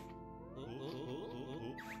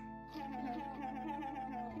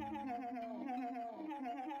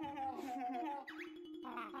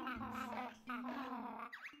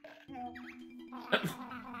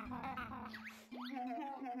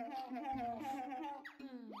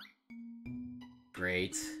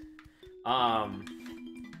 Great.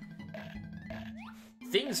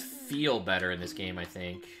 Things feel better in this game, I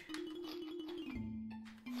think.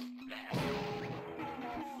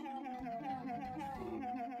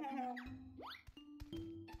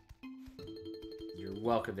 You're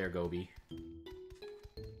welcome there, Gobi.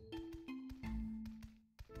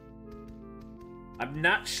 I'm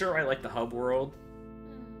not sure I like the hub world.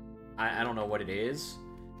 I don't know what it is.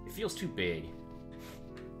 It feels too big.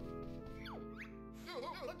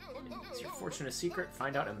 It's your fortunate secret.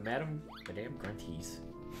 Find out in Madame Grunty's.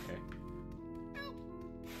 Okay.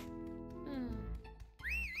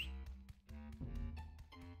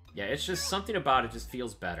 Yeah, it's just something about it just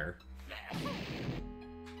feels better.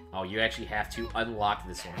 Oh, you actually have to unlock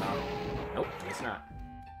this one. Huh? Nope, it's not.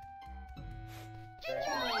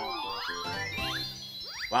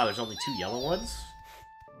 Wow, there's only 2 yellow ones?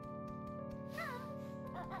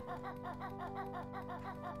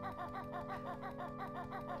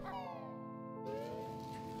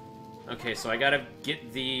 Okay, so I gotta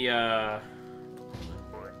get the, I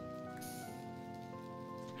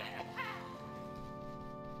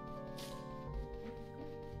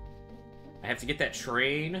have to get that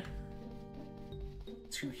train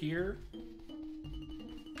to here.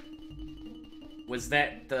 Was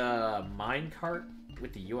that the minecart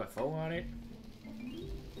with the UFO on it?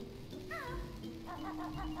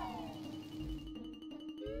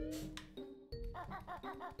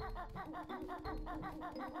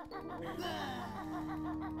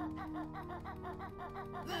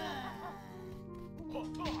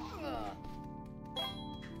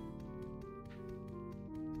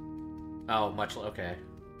 Oh, okay.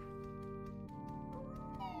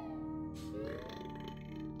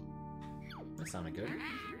 That sounded good.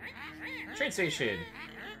 Train station!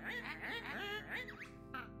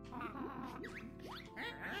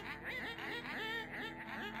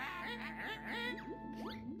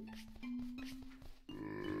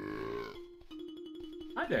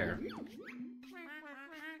 Hi there.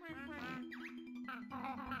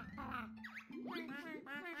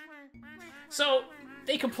 So,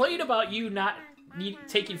 they complain about you not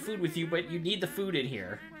taking food with you, but you need the food in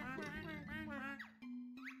here.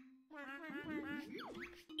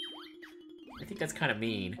 I think that's kind of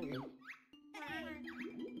mean.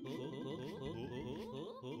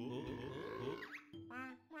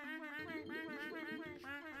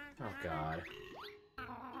 Oh, God.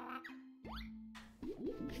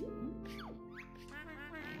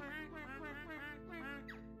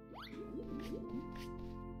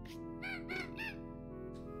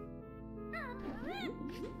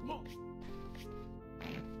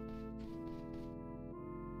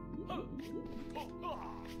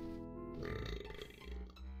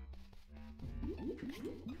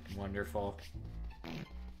 Wonderful.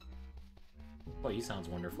 Oh, he sounds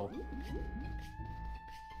wonderful.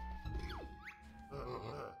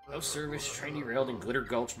 No service, train derailed in Glitter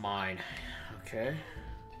Gulch Mine. Okay.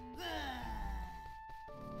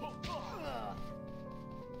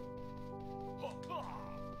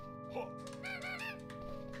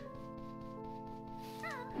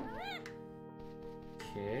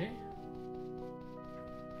 Okay.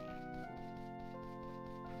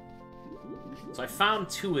 So I found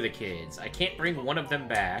 2 of the kids. I can't bring one of them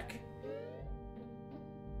back.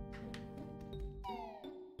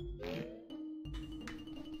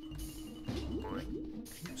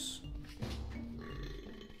 Oops.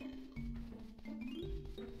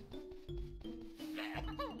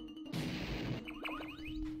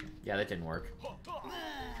 Yeah, that didn't work.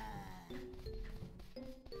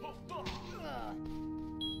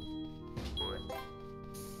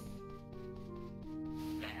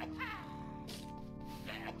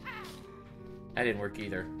 That didn't work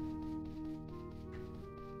either.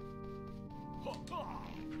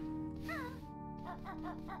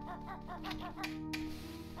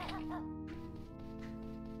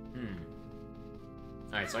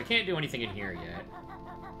 Alright, so I can't do anything in here yet.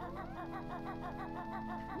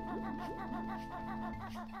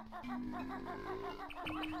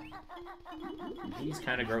 He's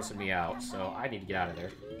kind of grossing me out, so I need to get out of there.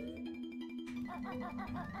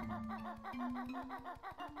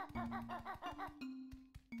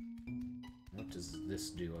 What does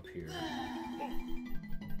this do up here?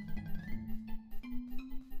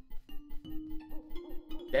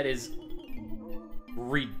 That is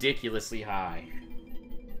ridiculously high.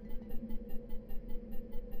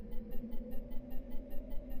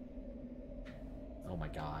 Oh my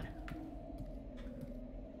god.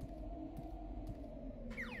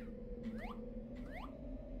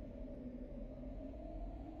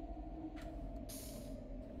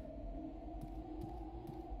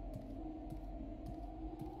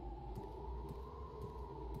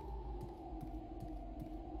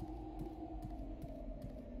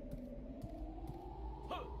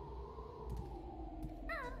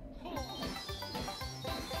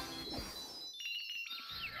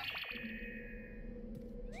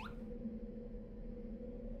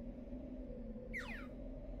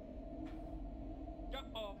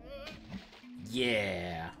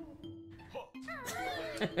 Yeah.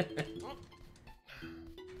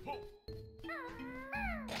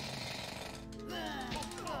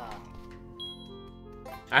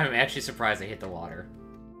 I'm actually surprised I hit the water.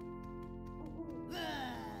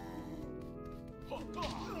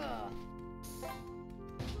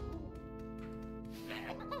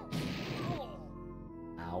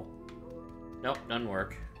 Ow. Nope, doesn't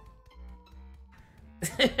work.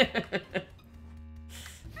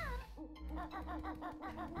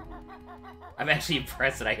 I'm actually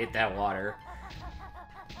impressed that I hit that water.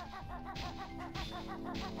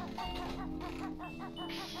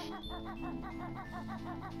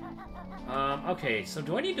 Okay, so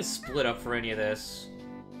do I need to split up for any of this?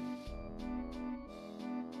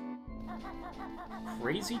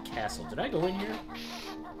 Crazy Castle. Did I go in here?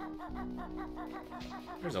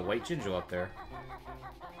 There's a white Jinjo up there.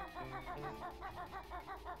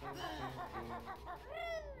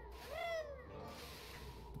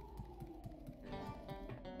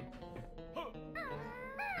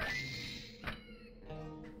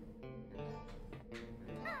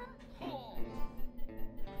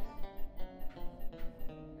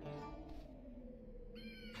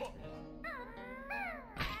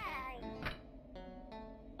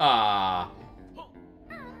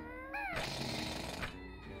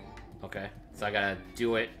 Okay, so I gotta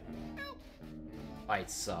do it by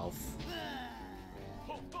itself.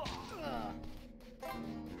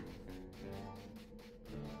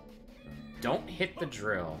 Don't hit the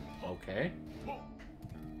drill. Okay.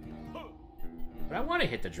 But I want to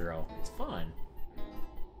hit the drill. It's fun.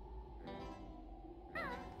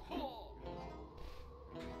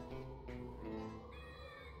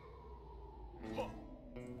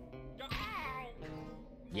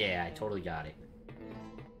 Yeah, I totally got it.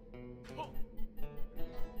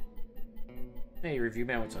 Hey, review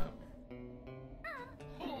man, what's up?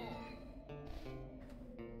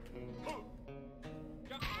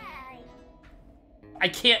 I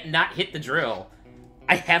can't not hit the drill.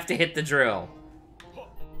 I have to hit the drill.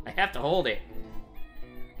 I have to hold it.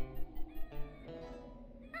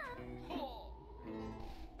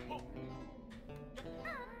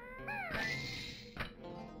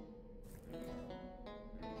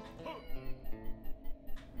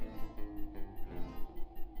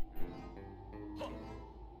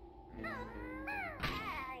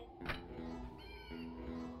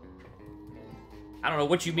 I don't know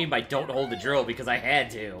what you mean by don't hold the drill, because I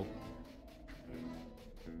had to.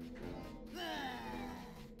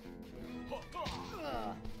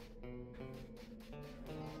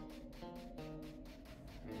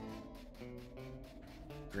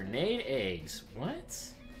 Grenade eggs. What?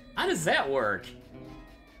 How does that work?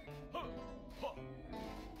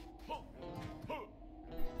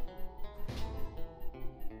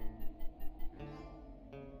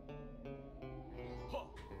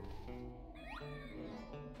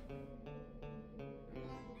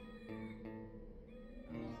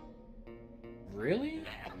 Really?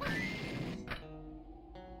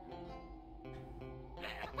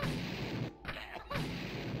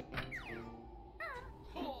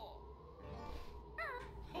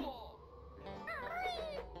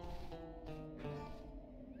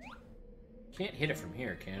 Can't hit it from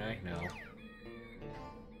here, can I? No.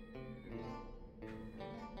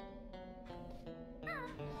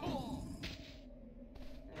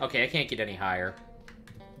 Okay, I can't get any higher.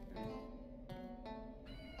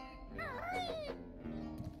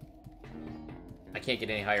 I can't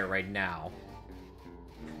get any higher right now.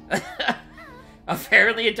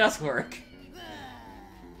 Apparently it does work.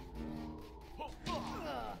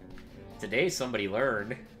 Today somebody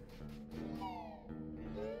learned.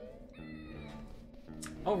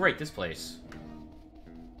 Oh, right, this place.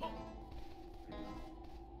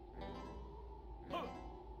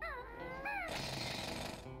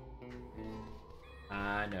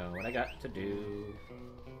 I know what I got to do.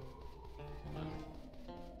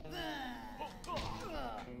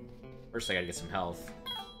 First, I gotta get some health.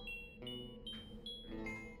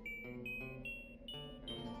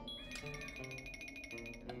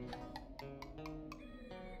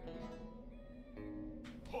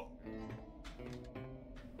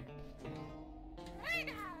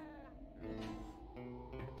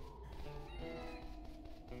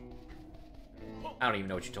 I don't even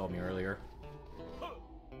know what you told me earlier.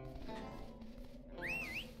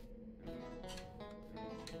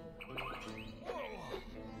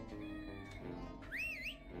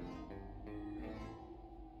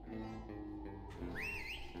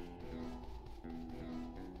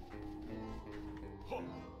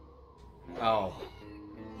 Oh.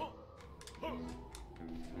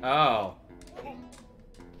 Oh.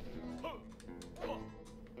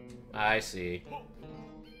 I see.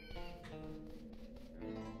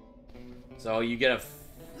 So you get a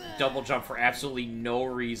double jump for absolutely no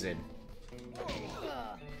reason.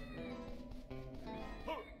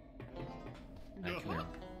 Right, come here.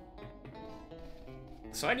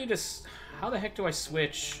 So I need to... How the heck do I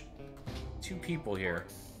switch two people here?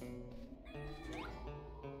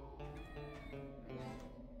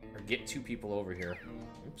 Or get two people over here.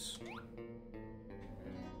 Oops.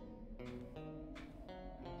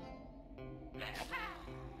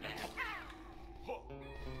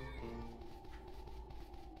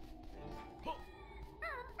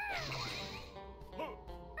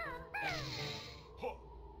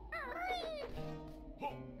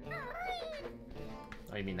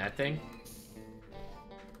 Oh, you mean that thing?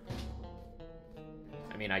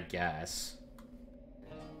 I mean, I guess.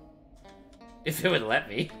 If it would let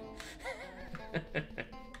me.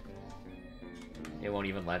 It won't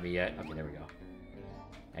even let me yet. Okay, there we go.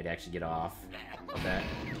 I'd actually get off of that.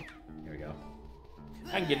 There we go.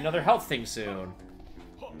 I can get another health thing soon.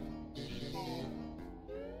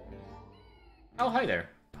 Oh, hi there.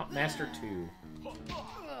 Pump Master 2.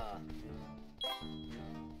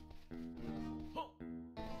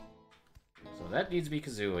 So that needs to be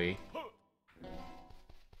Kazooie.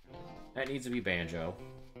 That needs to be Banjo.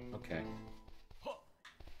 Okay.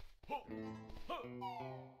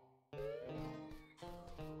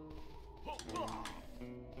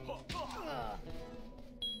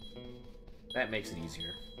 That makes it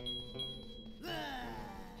easier.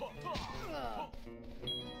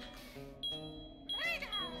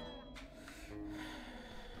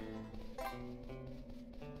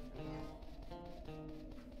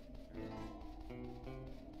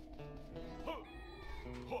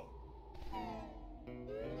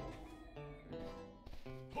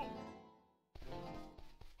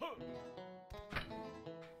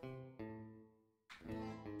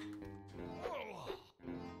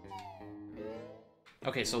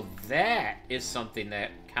 Okay, so that is something that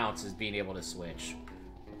counts as being able to switch.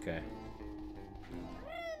 Okay.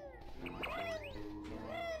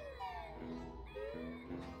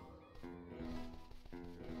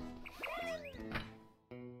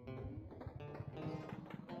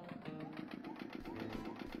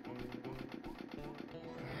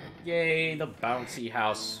 Yay, the bouncy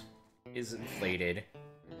house is inflated.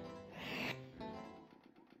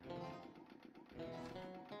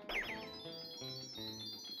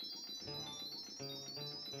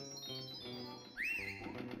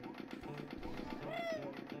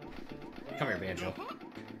 Come here, Banjo.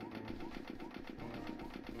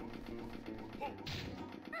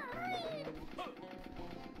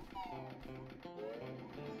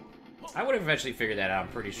 I would have eventually figured that out,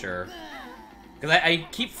 I'm pretty sure. Because I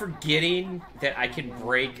keep forgetting that I can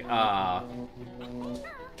break, Oh,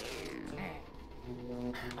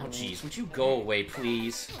 jeez. Would you go away,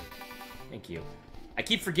 please? Thank you. I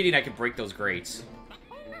keep forgetting I can break those grates.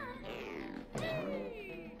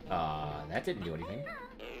 That didn't do anything.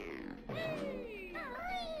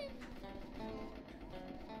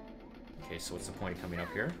 Okay, so what's the point of coming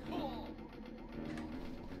up here?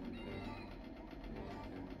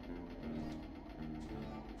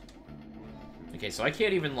 Okay, so I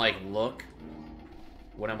can't even, like, look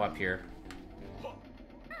when I'm up here.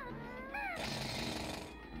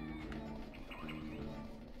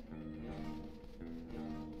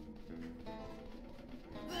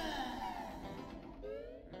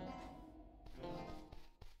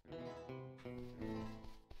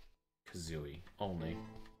 Kazooie, only.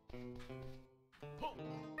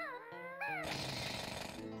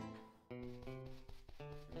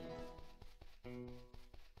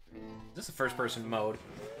 Is this a first-person mode?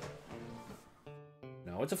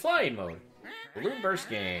 No, it's a flying mode. Balloon Burst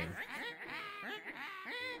game.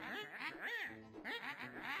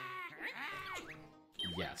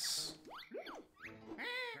 Yes.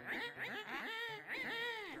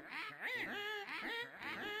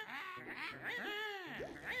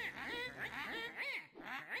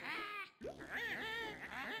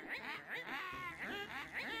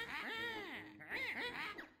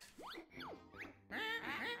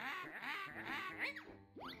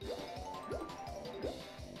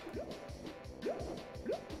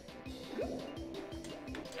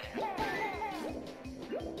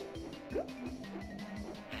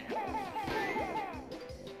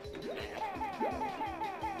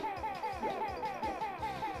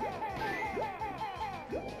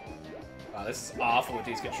 Wow, this is awful with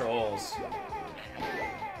these controls.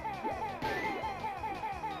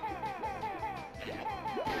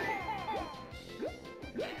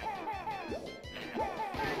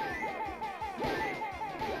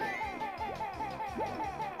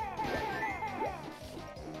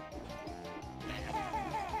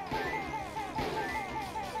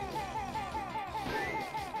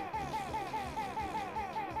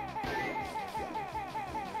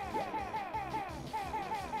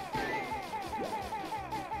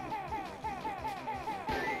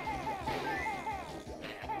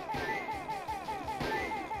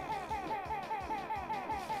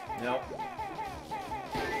 Nope.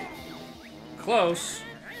 Close.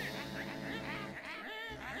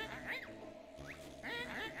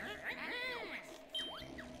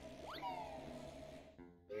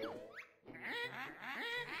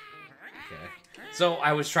 Okay. So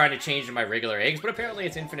I was trying to change to my regular eggs, but apparently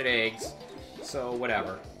it's infinite eggs. So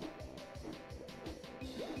whatever.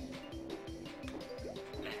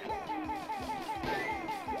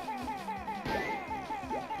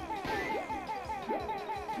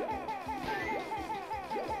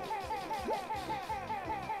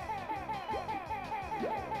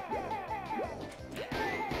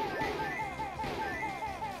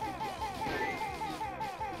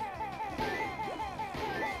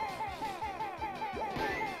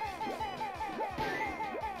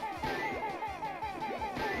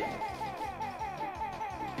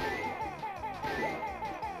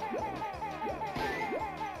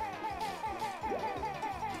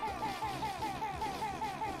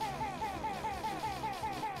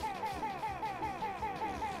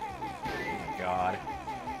 God.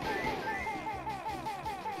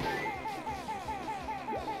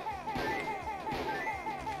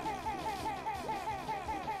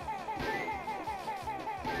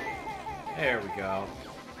 There we go.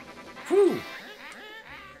 Whew!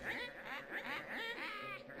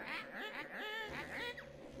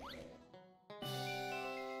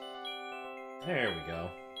 There we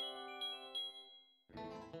go.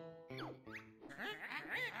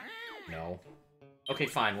 No. Okay,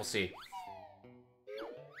 fine, we'll see.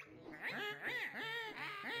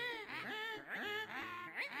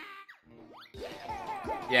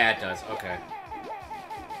 Yeah, it does. Okay.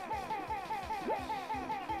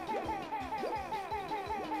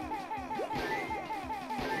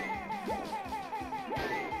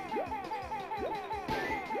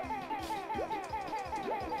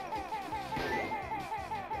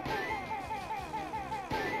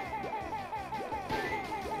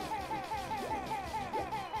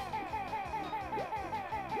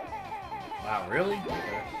 Wow, really?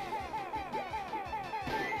 Okay.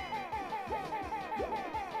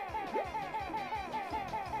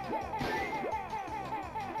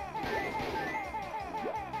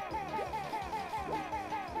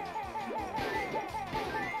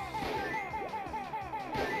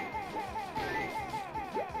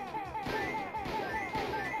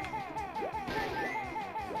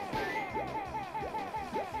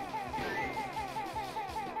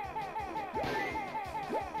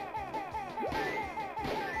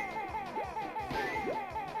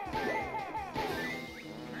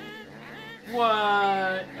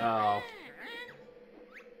 What? Oh.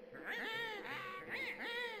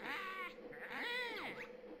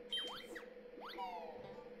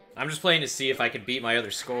 I'm just playing to see if I can beat my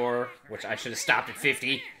other score, which I should have stopped at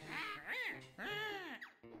 50.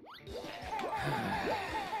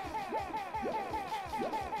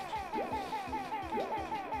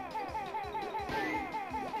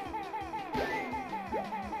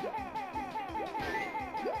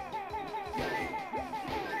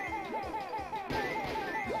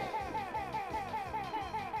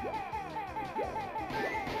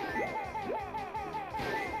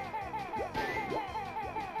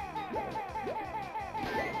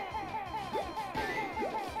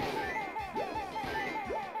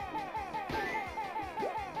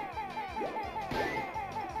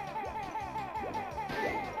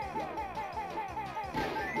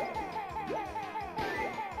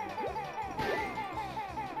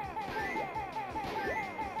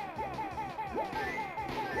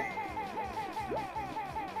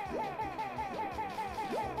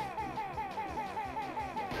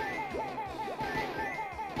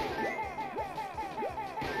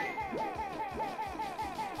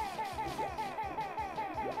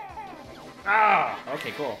 Ah!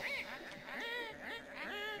 Okay, cool.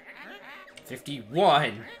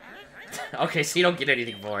 51. Okay, so you don't get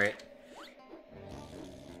anything for it.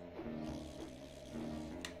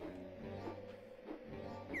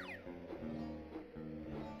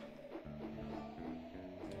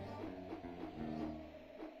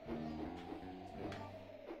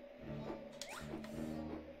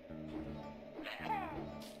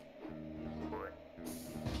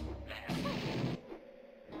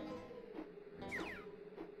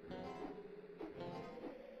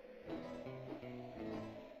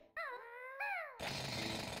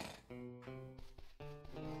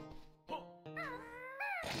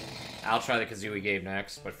 I'll try the Kazooie game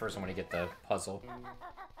next, but first I want to get the puzzle.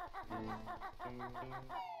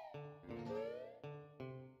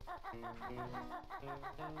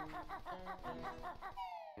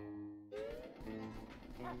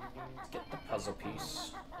 Let's get the puzzle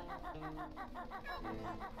piece.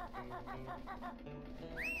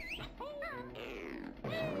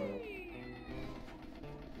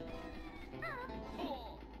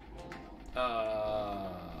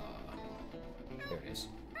 There it is.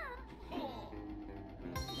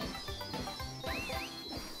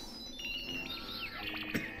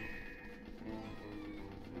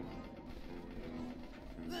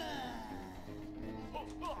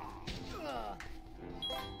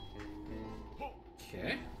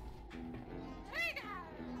 Okay.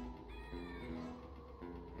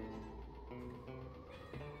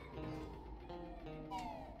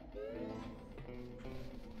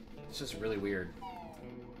 It's just really weird.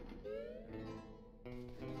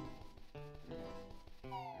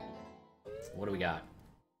 What do we got?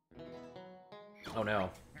 Oh no.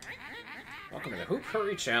 Welcome to the Hoop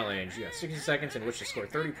Hurry Challenge. You got 60 seconds in which to score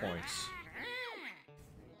 30 points.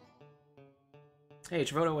 Hey,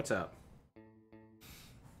 Chavoto, what's up?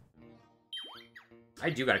 I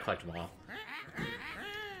do gotta collect them all.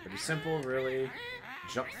 Pretty simple, really.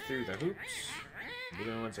 Jump through the hoops.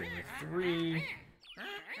 Blue ones are with 3.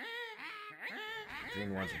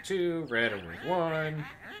 Green ones are 2. Red are with 1.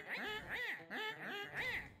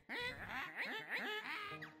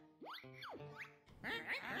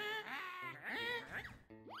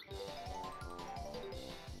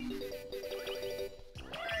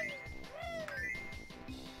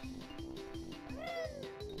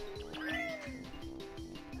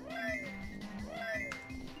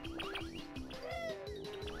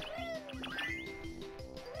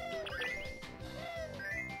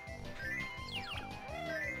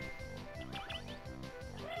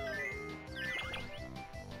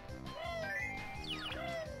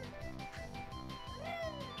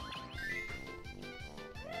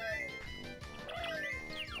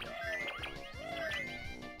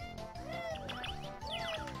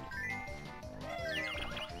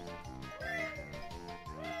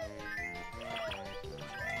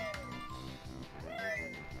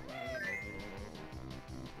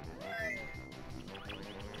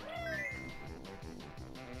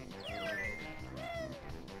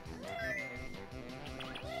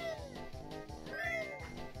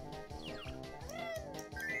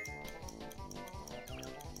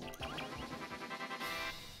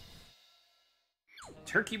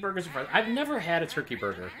 Turkey burgers are fun. I've never had a turkey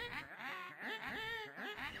burger.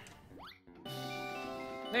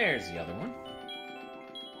 There's the other one.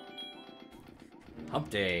 Hump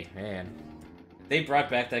Day, man. They brought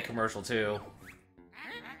back that commercial too.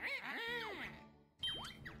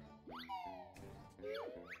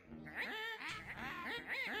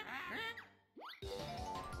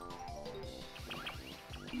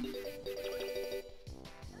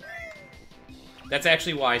 That's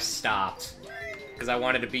actually why I stopped. Because I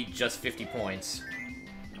wanted to beat just 50 points.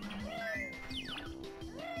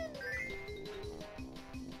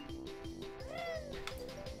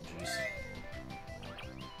 Jeez.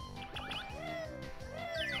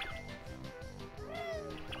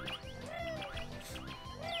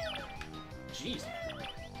 Jeez.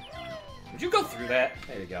 Would you go through that?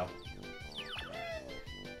 There you go.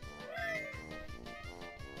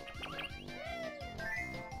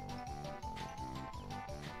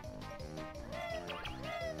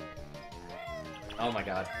 Oh my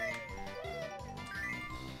god.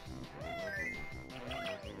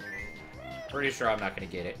 Pretty sure I'm not gonna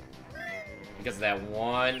get it. Because of that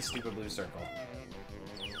one stupid blue circle.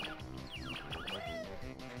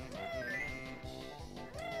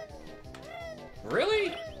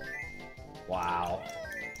 Really? Wow.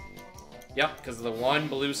 Yep, because of the one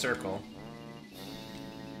blue circle.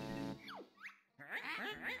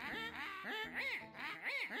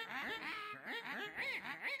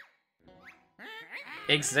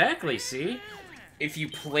 Exactly, see? If you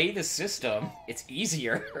play the system, it's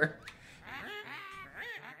easier.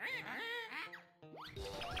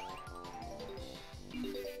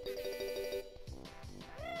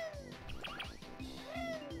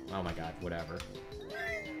 Oh my god, whatever.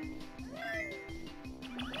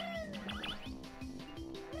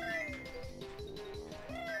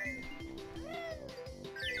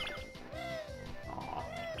 Aw.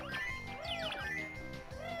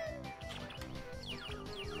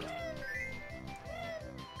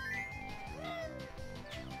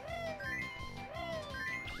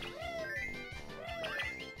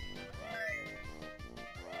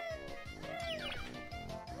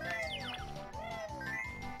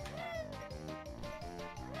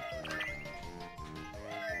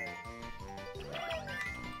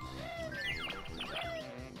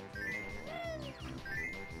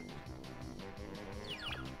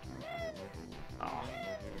 Aw.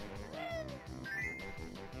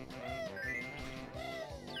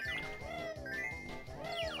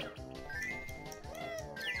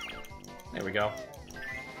 There we go.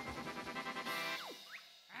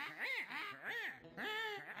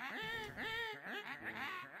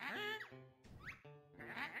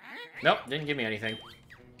 Nope, didn't give me anything.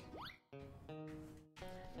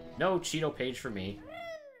 No Cheeto page for me.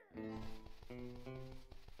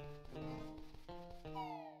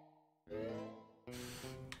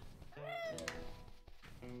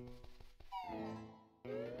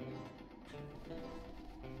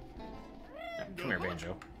 Come here,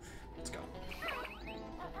 Banjo. Let's go.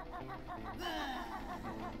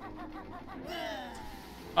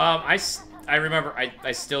 I remember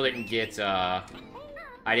I still didn't get, I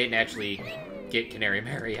didn't actually get Canary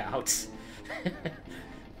Mary out.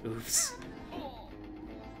 Oops.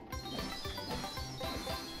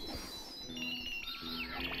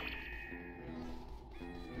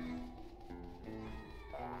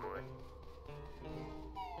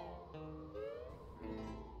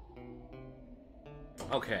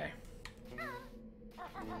 Okay.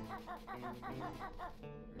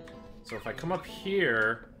 So if I come up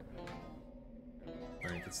here, I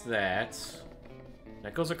think it's that.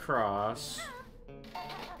 That goes across.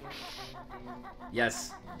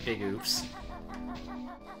 Yes, big oops.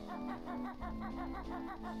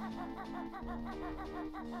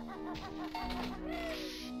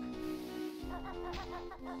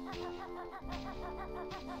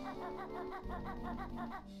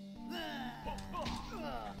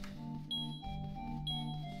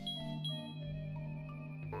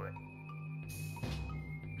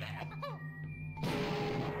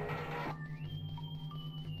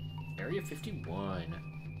 Area 51.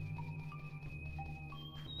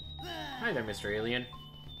 Hi there, Mr. Alien.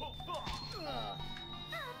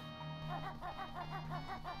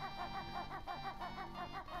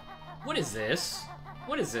 What is this?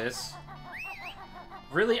 What is this?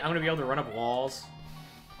 Really? I'm gonna be able to run up walls?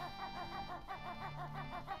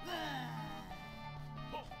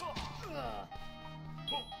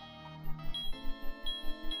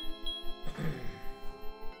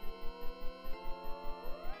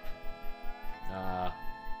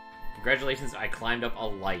 Congratulations, I climbed up a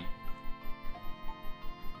light.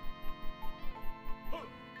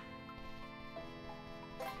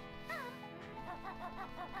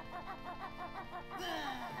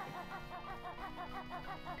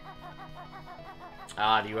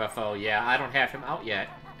 Ah, the UFO. Yeah, I don't have him out yet.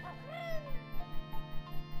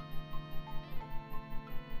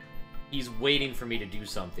 He's waiting for me to do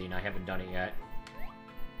something. I haven't done it yet.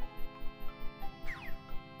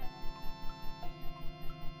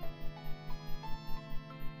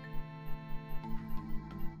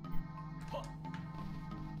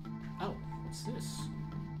 Oh, what's this?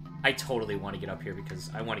 I totally want to get up here because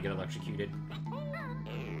I want to get electrocuted.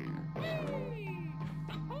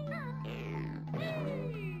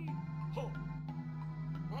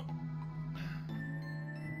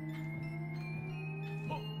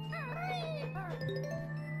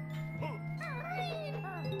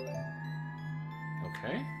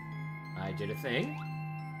 Okay. I did a thing.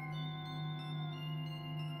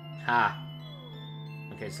 Ha!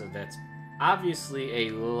 Okay, so that's obviously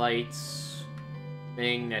a light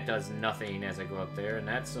thing that does nothing as I go up there, and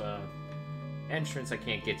that's a entrance I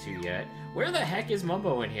can't get to yet. Where the heck is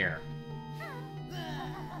Mumbo in here?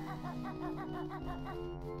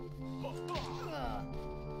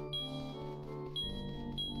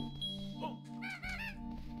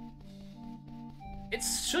 It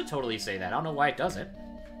should totally say that. I don't know why it doesn't.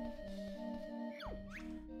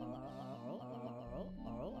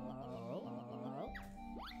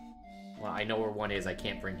 Well, I know where one is. I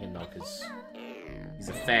can't bring him, though, because he's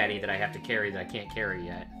a fatty that I have to carry that I can't carry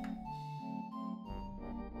yet.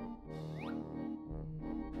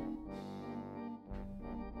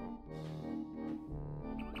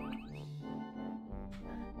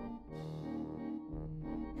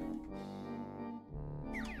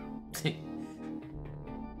 Can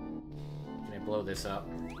I blow this up?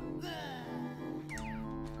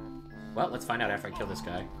 Well, let's find out after I kill this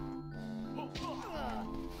guy.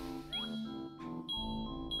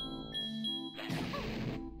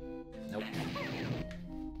 Nope.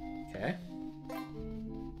 Okay.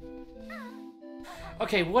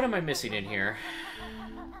 Okay, what am I missing in here?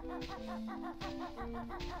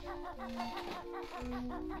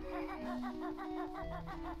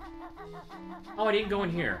 Oh, I didn't go in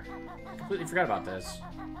here. I completely forgot about this.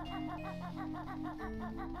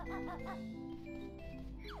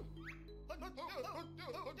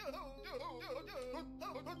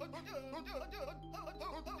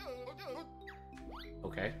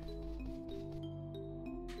 Okay.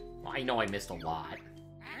 Well, I know I missed a lot.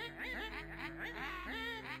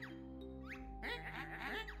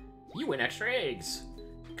 You win extra eggs!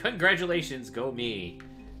 Congratulations, go me!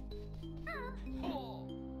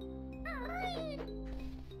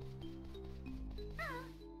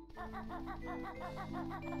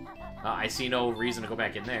 I see no reason to go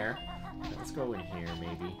back in there. Let's go in here,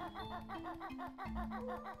 maybe.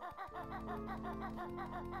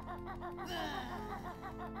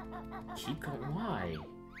 Keep going. Why?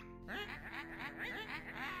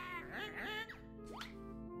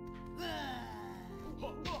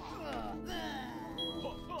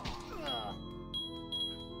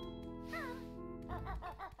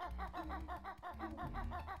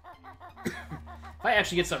 If I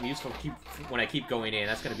actually get something useful when I keep going in,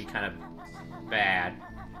 that's gonna be kind of bad.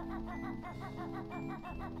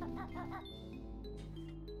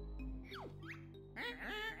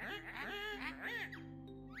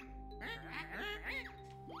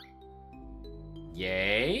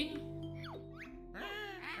 Yay?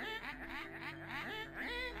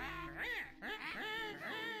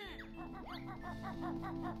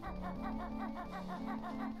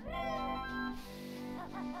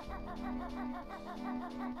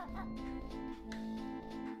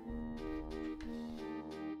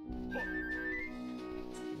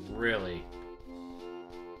 Really?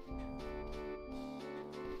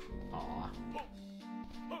 Aw.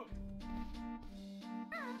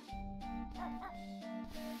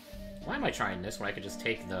 Why am I trying this when I could just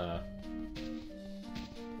take the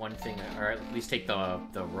one thing, or at least take the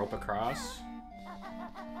rope across?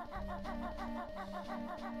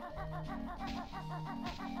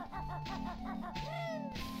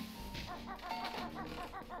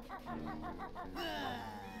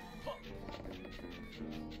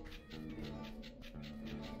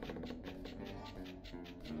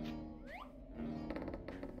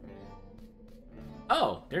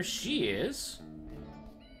 Oh, there she is.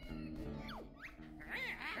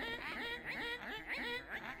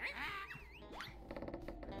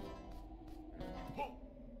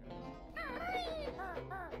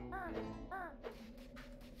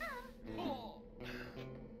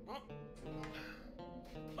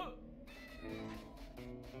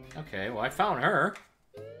 Okay, well, I found her.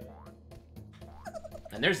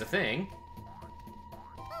 And there's the thing.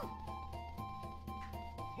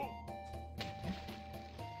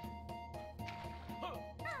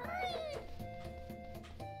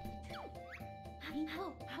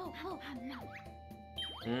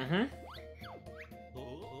 Mm-hmm.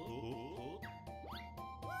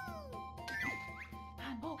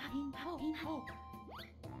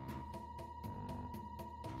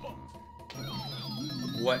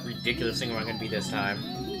 What ridiculous thing am I going to be this time?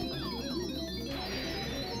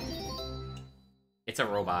 It's a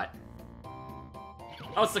robot.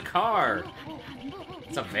 Oh, it's the car!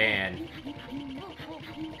 It's a van.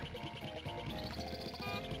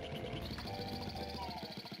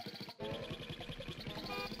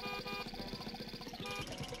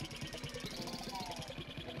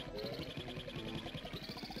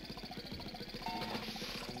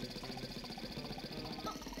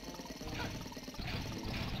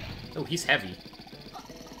 Oh, he's heavy.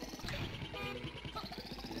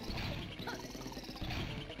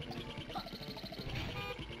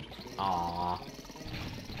 Aww.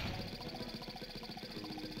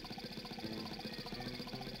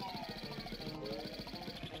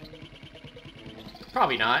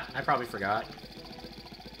 Probably not. I probably forgot.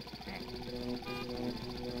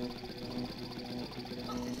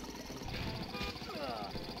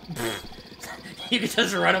 You can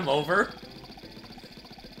just run him over?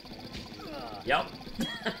 Yep.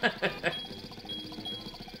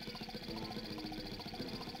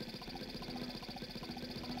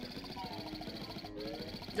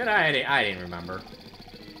 I didn't remember.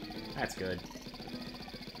 That's good.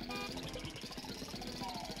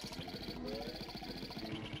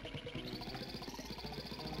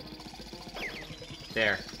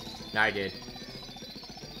 There. Now I did.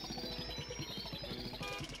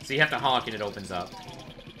 So you have to honk and it opens up.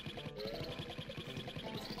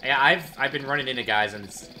 Yeah, I've been running into guys and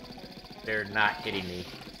they're not hitting me.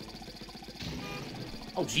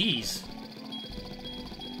 Oh, jeez.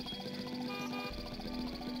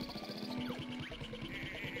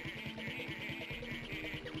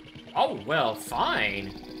 Oh, well,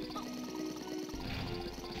 fine.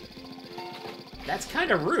 That's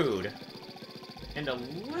kind of rude. And a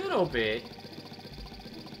little bit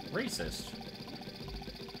racist.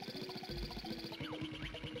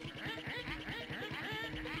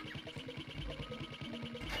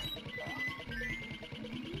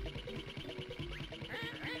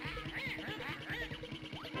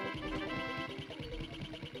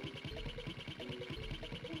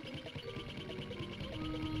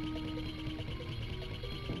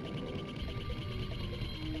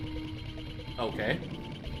 Okay.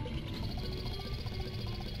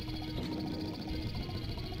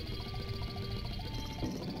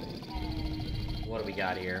 What do we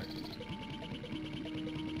got here?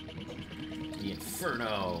 The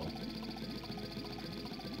Inferno.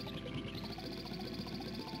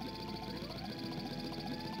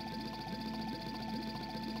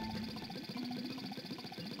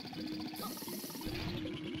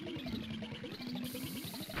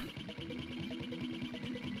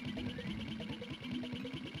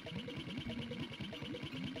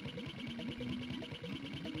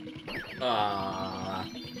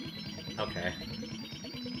 Okay.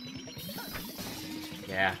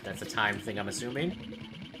 Yeah, that's a time thing, I'm assuming.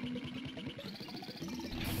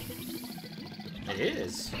 It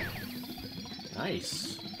is.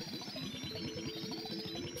 Nice.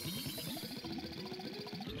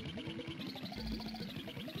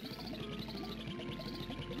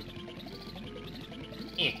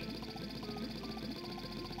 Eh.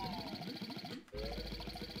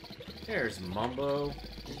 There's Mumbo.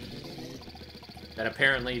 That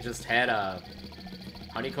apparently just had a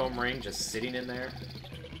honeycomb ring just sitting in there.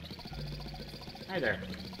 Hi there.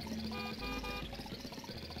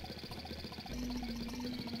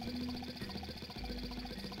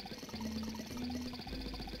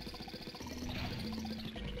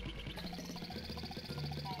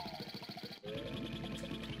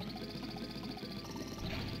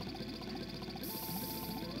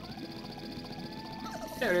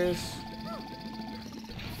 There it is.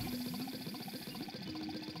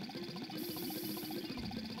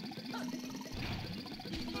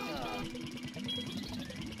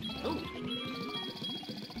 Ooh.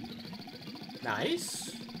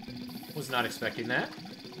 Nice. Was not expecting that.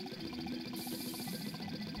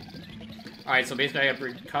 Alright, so basically I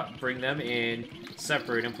gotta bring them in,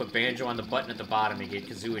 separate, and put Banjo on the button at the bottom and get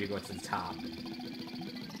Kazooie to go to the top.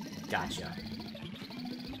 Gotcha.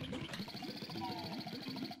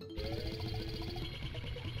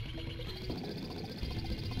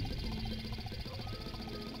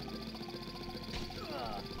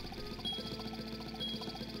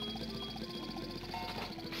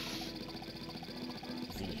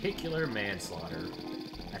 Vehicular manslaughter.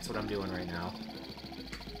 That's what I'm doing right now.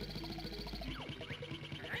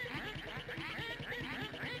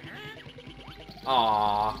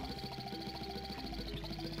 Aww.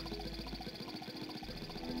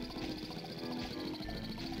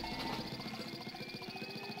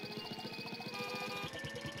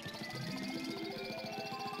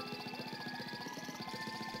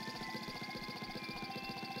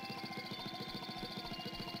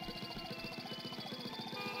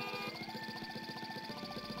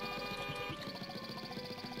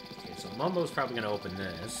 Mumbo's probably gonna open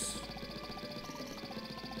this.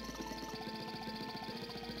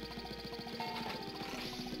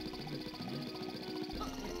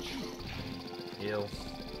 Ew.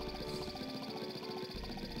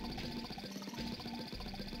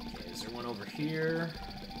 Okay, is there one over here?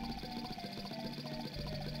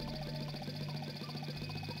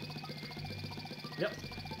 Yep.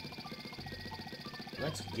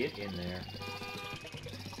 Let's get in there.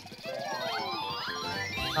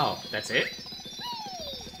 Oh, that's it?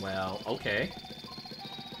 Well, okay.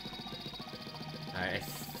 I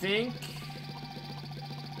think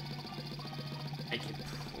I could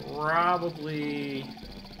probably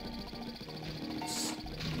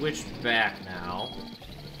switch back now.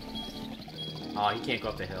 Oh, he can't go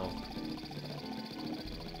up the hill.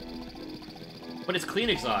 But it's clean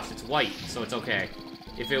exhaust. It's white, so it's okay.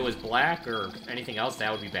 If it was black or anything else, that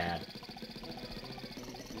would be bad.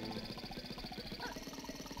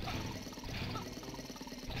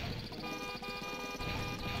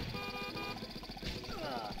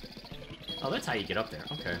 Oh, that's how you get up there.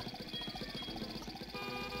 Okay.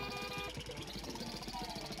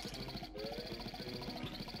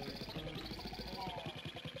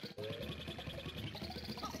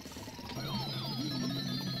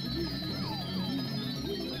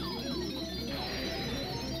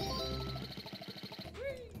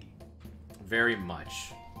 Very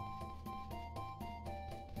much.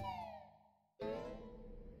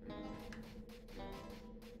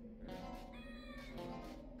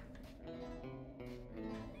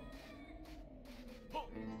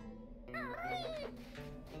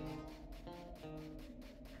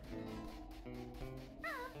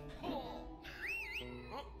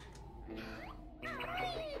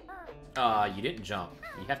 You didn't jump.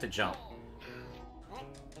 You have to jump. There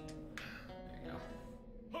you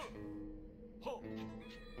go.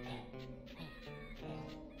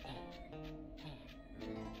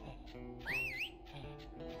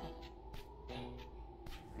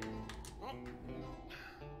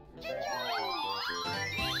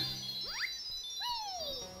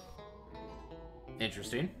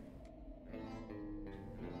 Interesting.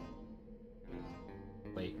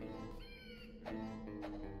 Wait.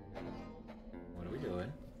 What are we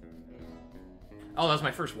doing? Oh, that was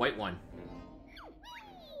my first white one.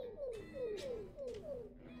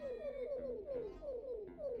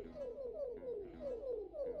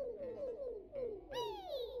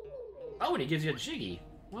 Oh, and he gives you a Jiggy.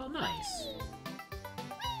 Well, nice.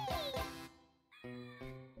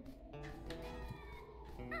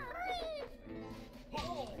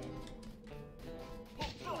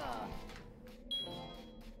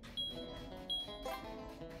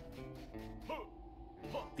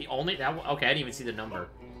 The only that okay, I didn't even see the number.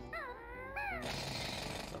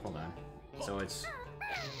 So, hold on. So it's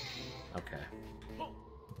okay.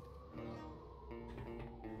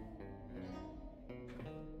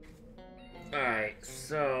 All right,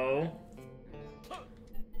 so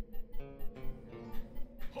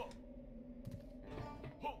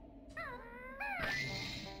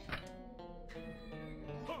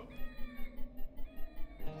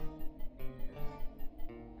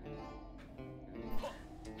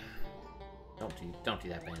don't do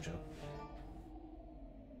that, Banjo.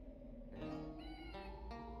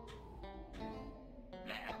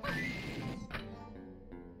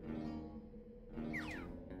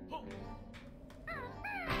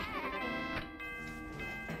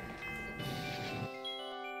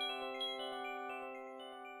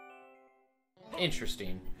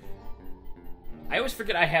 Interesting. I always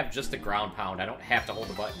forget I have just the ground pound. I don't have to hold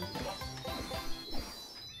the button.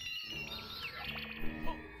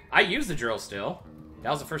 I use the drill still. That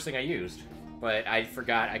was the first thing I used. But I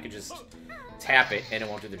forgot I could just tap it and it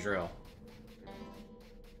won't do the drill.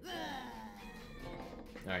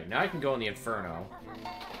 Alright, now I can go in the Inferno.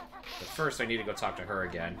 But first I need to go talk to her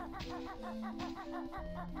again.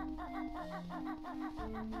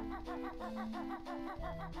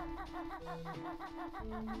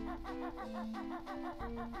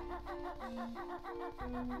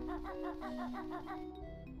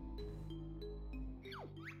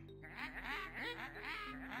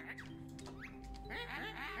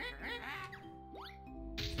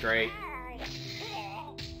 Great.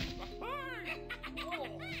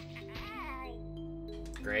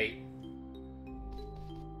 Great.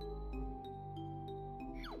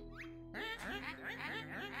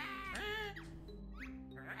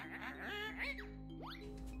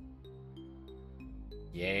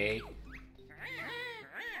 Yay.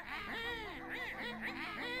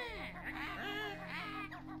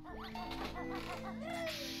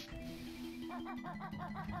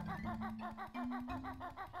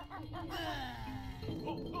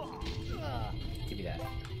 Give me that.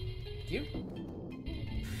 Thank you.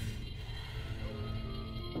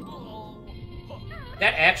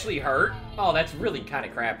 That actually hurt? Oh, that's really kind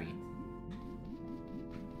of crappy.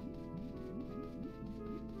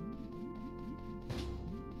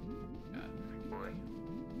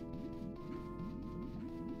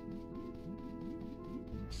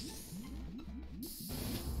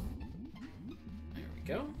 There we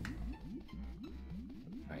go.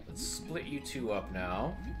 Alright, let's split you two up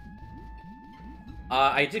now.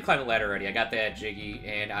 I did climb the ladder already. I got that jiggy,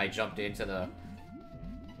 and I jumped into the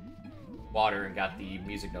water and got the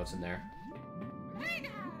music notes in there.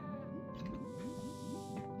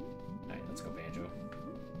 Alright, let's go, Banjo.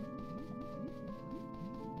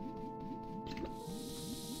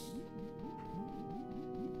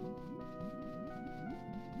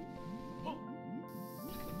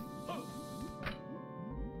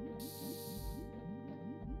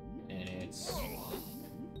 And it's...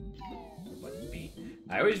 button B.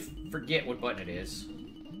 I always forget what button it is.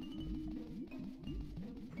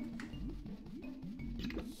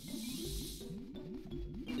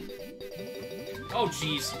 Oh,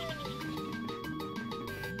 jeez.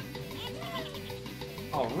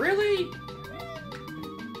 Oh, really?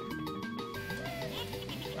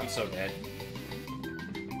 I'm so dead.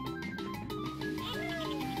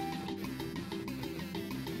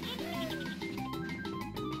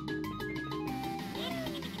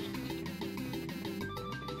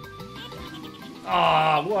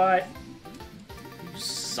 Ah, what? You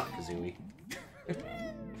suck, Kazooie.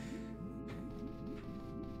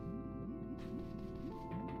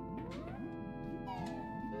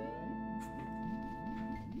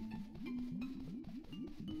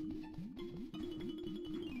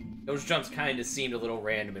 Those jumps kind of seemed a little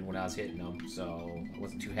random when I was hitting them, so I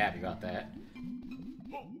wasn't too happy about that.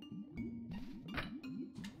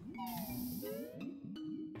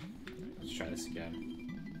 Let's try this again.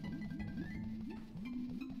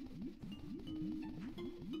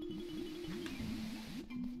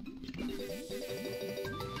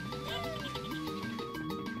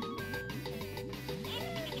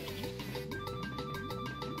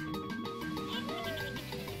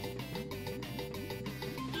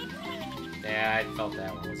 Yeah, I felt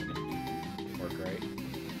that one wasn't going to work right.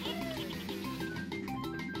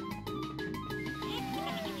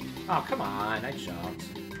 Oh, come on, I jumped.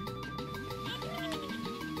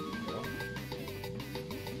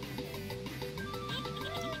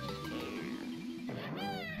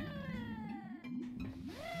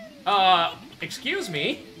 Excuse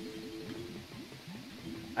me?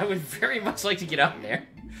 I would very much like to get up there.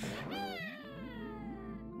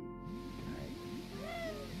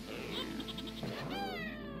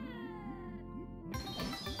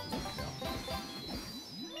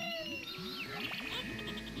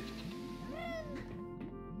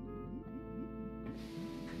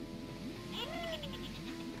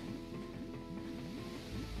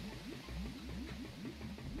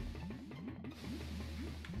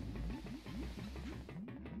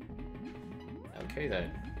 Okay,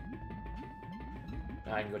 then.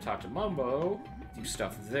 Now I can go talk to Mumbo, do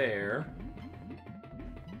stuff there.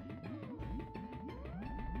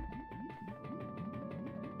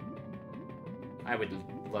 I would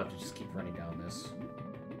love to just keep running down this.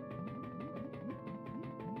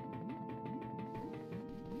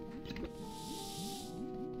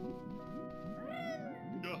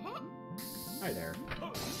 Hi there.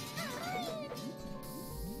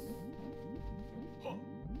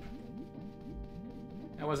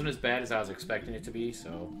 That wasn't as bad as I was expecting it to be,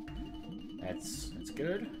 so that's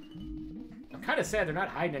good. I'm kind of sad they're not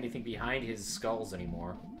hiding anything behind his skulls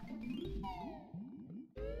anymore.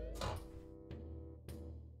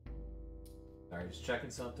 Alright, just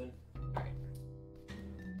checking something. Alright.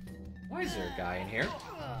 Why is there a guy in here?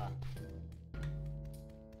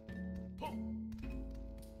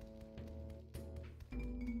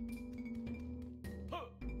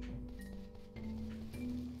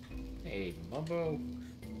 Hey, Mumbo.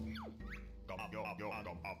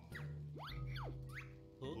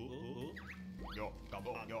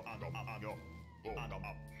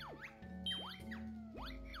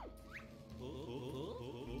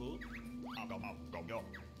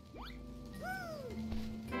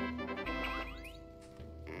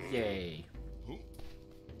 Yay.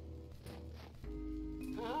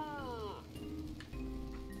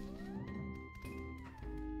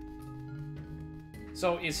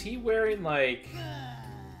 So is he wearing like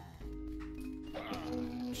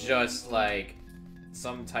just like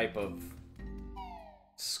some type of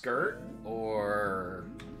skirt or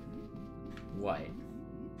what?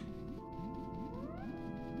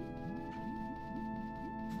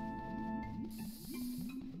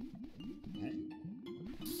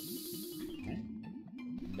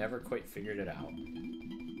 never quite figured it out.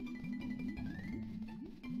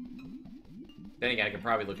 Then again, I could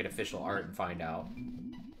probably look at official art and find out.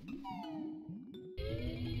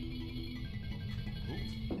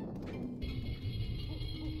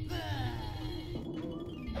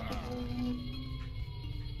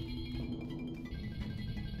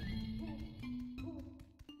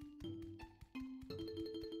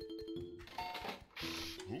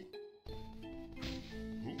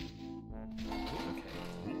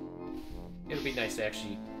 It'll be nice to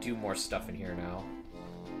actually do more stuff in here now.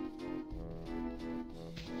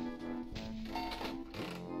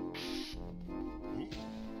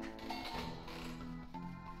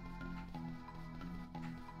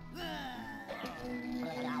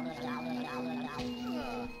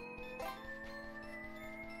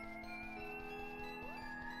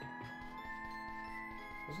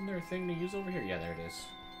 Wasn't there a thing to use over here? Yeah, there it is.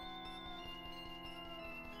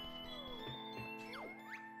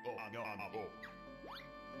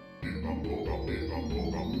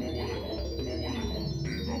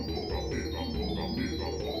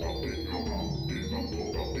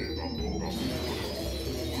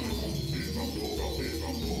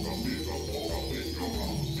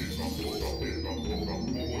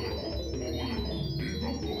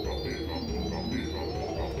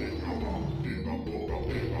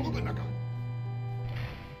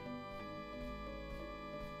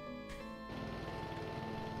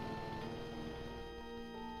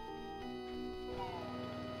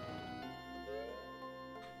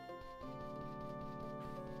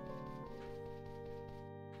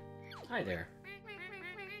 Hi there.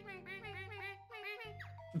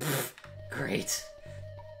 Great.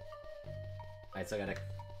 Alright, so I gotta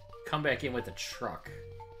come back in with the truck.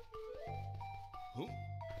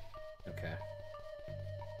 Okay.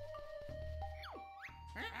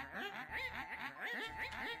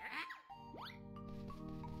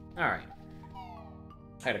 Alright.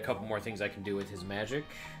 I had a couple more things I can do with his magic.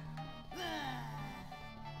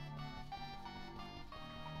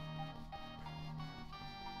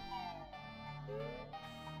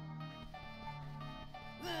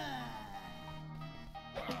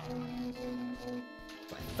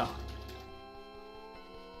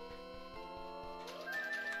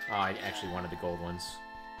 Oh, I actually wanted the gold ones.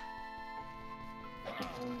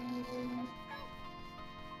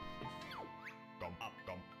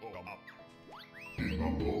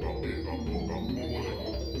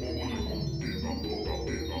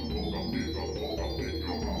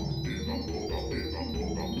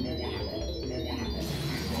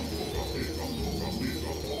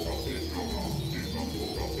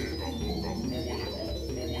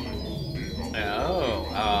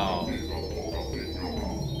 Oh.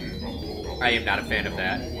 I am not a fan of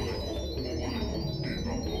that.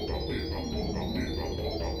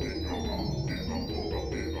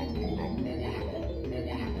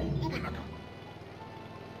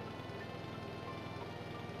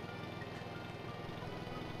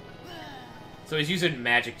 So he's using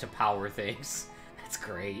magic to power things. That's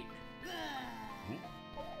great.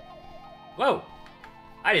 Whoa!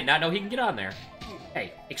 I did not know he can get on there.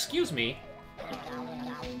 Hey, excuse me.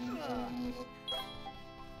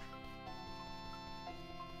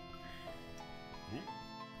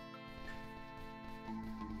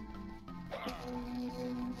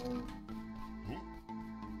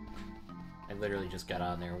 I literally just got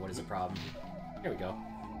on there. What is the problem? Here we go.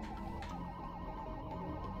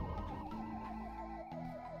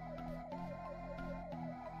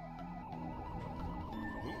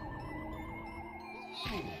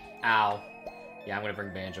 Ow. Yeah, I'm gonna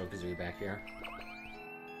bring Banjo-Tooie back here.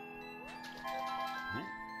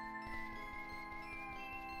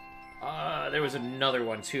 There was another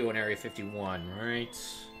one too in Area 51, right?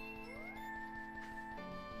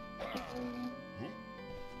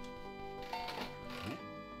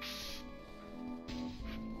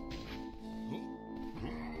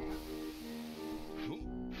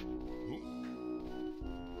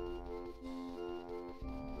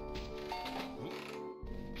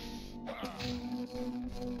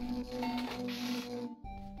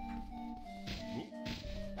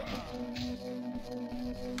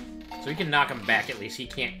 So we can knock him back at least. He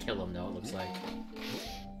can't kill him though, it looks like.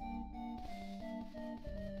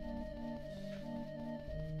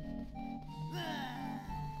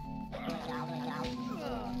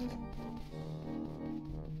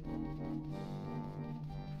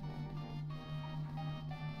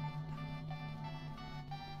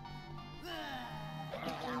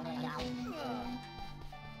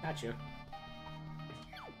 Got you.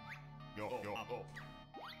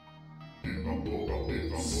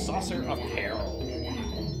 Saucer of Peril.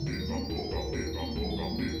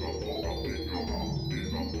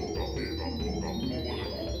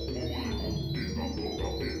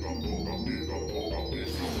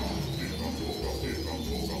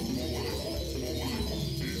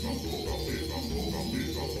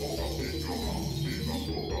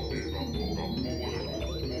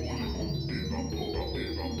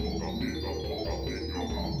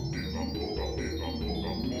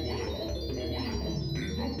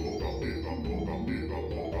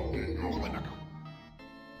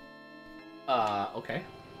 Okay.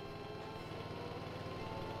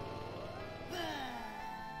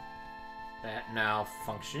 That now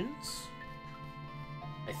functions.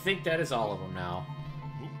 I think that is all of them now.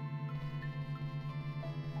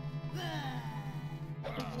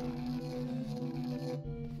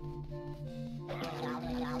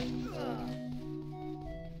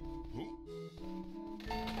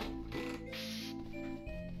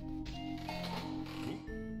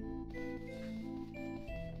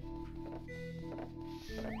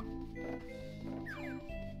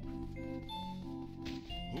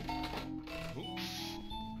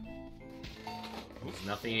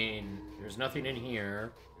 There's nothing in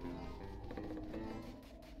here.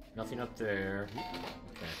 Nothing up there.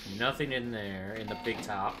 Okay. Nothing in there, in the big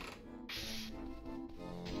top.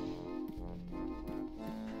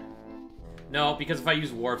 No, because if I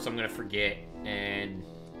use warps, I'm gonna forget, and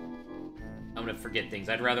I'm gonna forget things.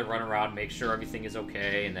 I'd rather run around, make sure everything is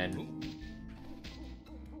okay, and then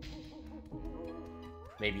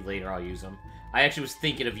maybe later I'll use them. I actually was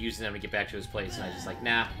thinking of using them to get back to his place, and I was just like,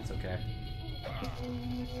 nah, it's okay.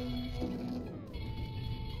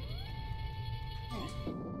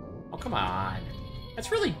 Oh, come on.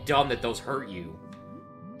 That's really dumb that those hurt you.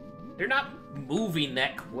 They're not moving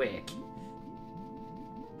that quick.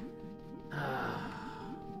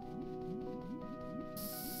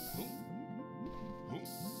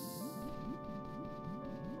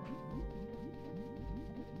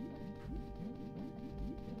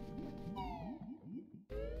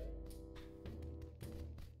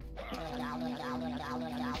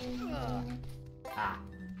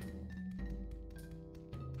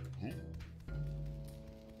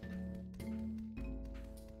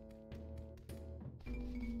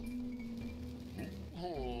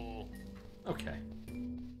 Okay.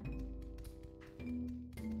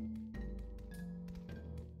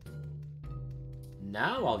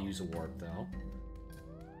 Now I'll use a warp, though.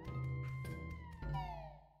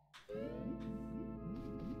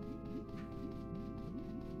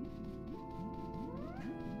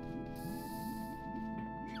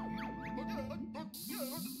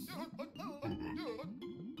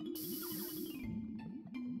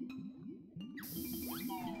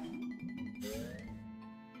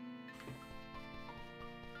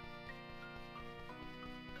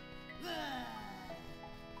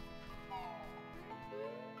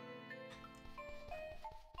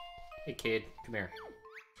 Hey, kid, come here.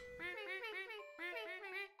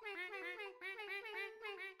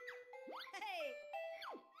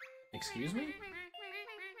 Excuse me?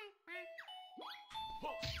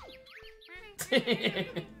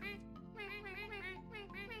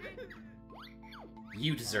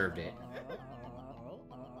 You deserved it.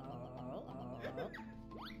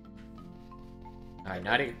 Alright,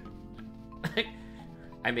 not even...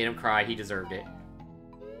 I made him cry, he deserved it.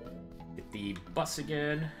 Get the bus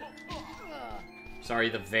again. Sorry,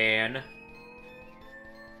 the van.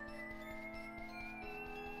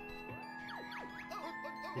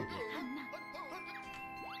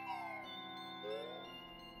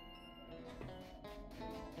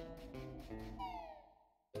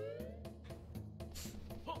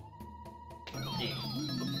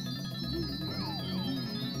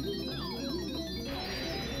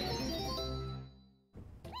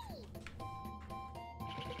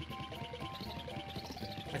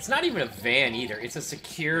 It's not even a van either, it's a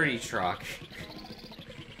security truck.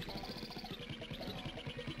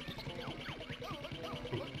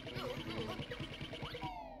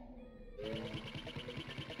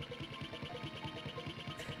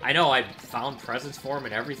 I know, I found presents for him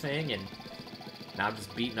and everything, and now I'm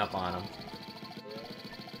just beating up on him.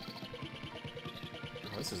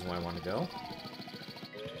 Oh, this isn't where I want to go.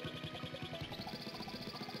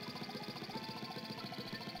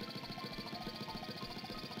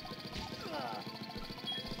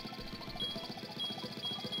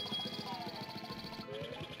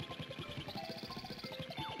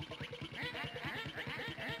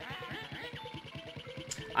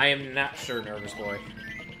 I am not sure, Nervous Boy.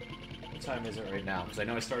 What time is it right now? Because I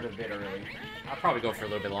know I started a bit early. I'll probably go for a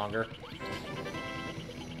little bit longer.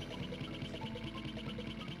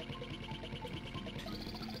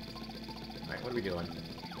 Alright, what are we doing?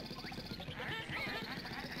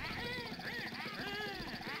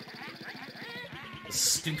 The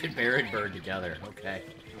stupid bear and bird together. Okay.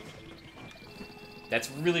 That's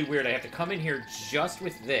really weird. I have to come in here just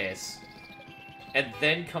with this, and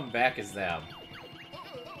then come back as them.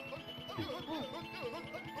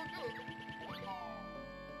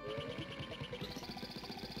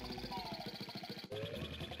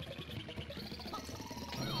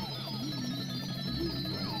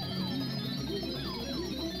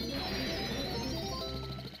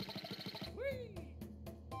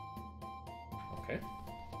 Okay.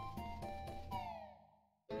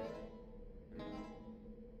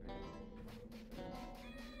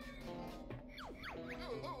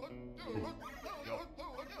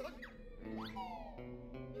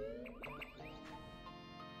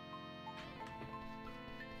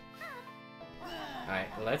 Alright,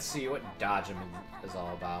 let's see what dodging is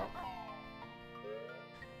all about.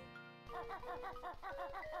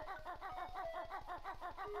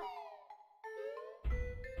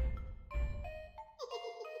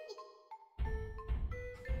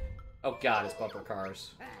 Oh god, it's bumper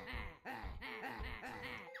cars.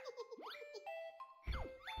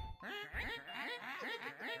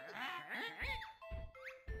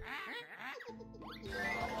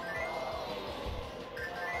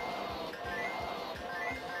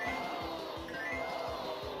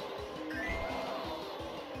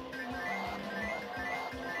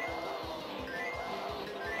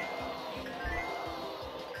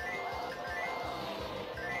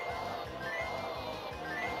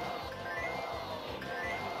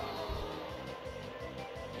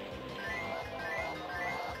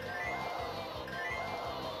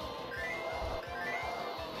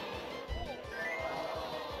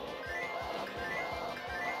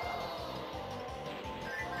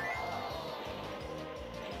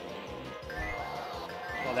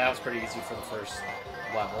 Well, that was pretty easy for the first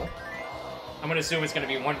level. I'm gonna assume it's gonna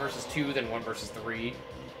be 1 versus 2, then 1 versus 3.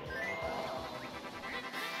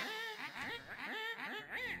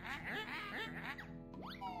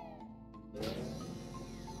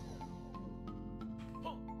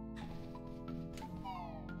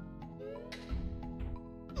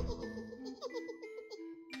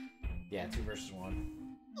 Yeah, 2 versus 1.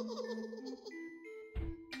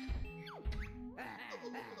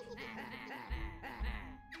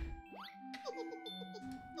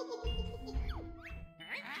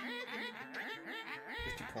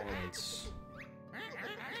 Points.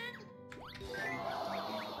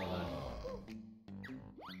 Hold on.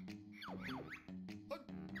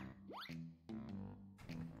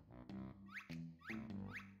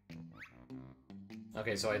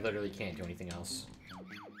 Okay, so I literally can't do anything else.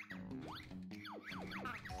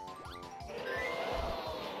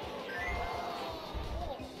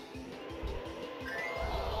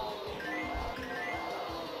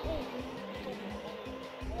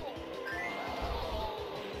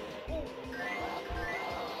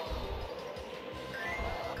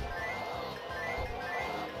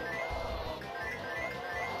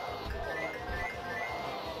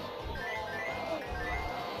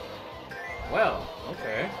 Well,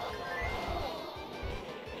 okay.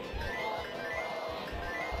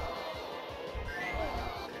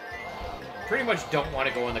 Pretty much don't want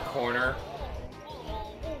to go in the corner.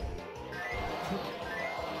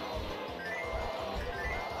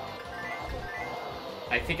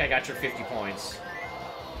 I think I got your 50 points.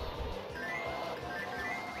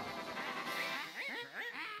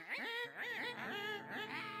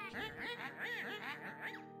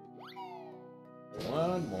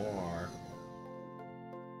 One more.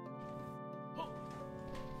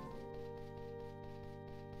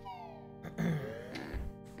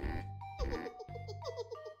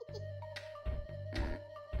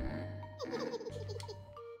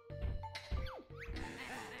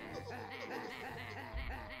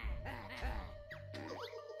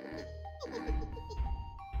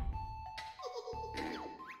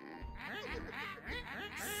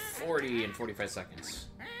 In 45 seconds.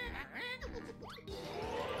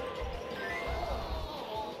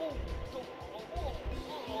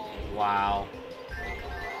 Wow.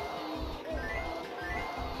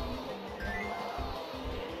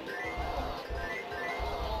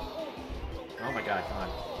 Oh my god, come on.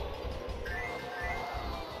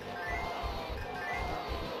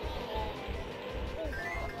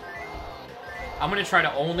 I'm gonna try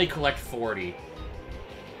to only collect 40.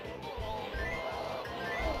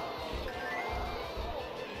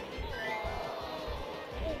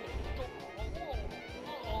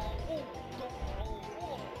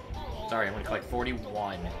 Sorry, I'm gonna collect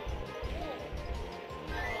 41.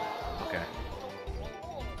 Okay.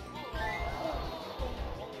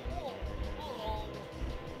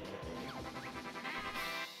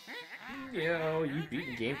 Yo, you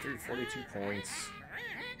beaten game 3 with 42 points.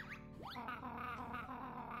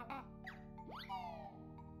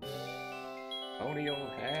 Pony old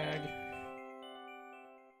hag.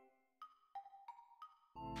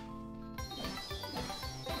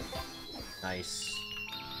 Nice.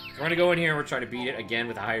 We're gonna go in here and we're trying to beat it again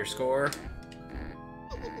with a higher score.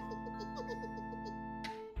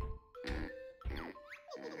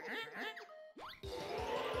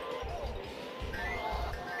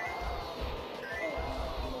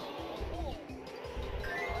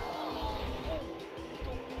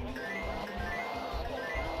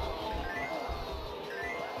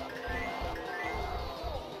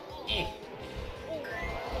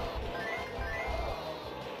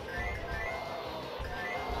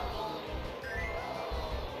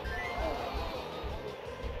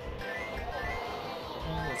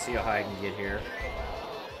 Let's see how high I can get here.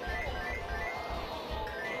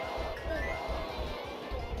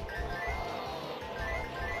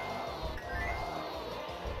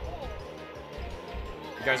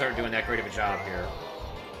 You guys aren't doing that great of a job here.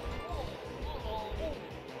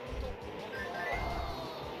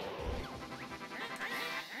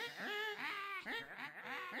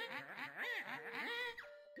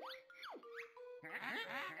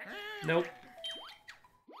 Nope.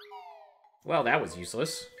 Well, that was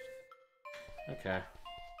useless. Okay.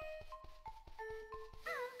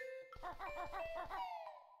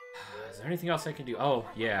 Is there anything else I can do? Oh,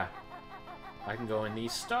 yeah. I can go in the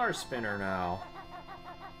Star Spinner now.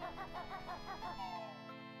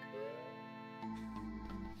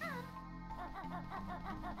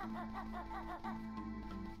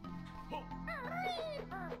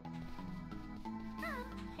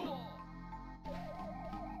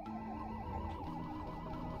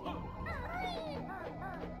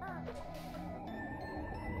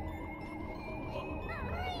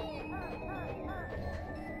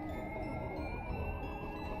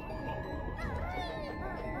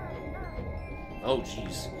 Oh,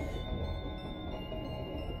 jeez.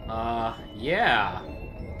 Yeah.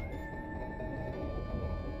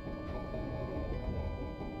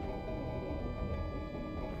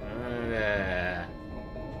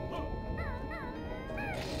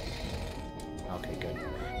 Okay, good.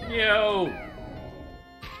 Yo!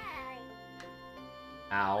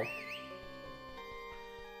 Ow.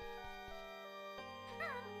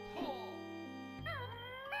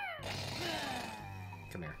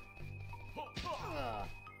 Come here.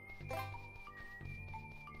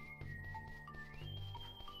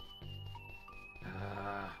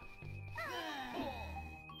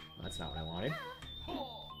 That's not what I wanted.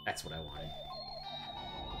 That's what I wanted.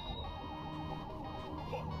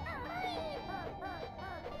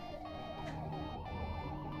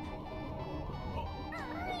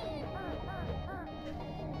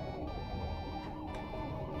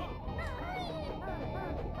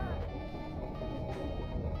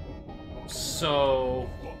 So...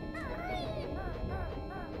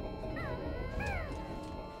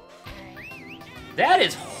 that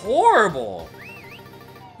is horrible!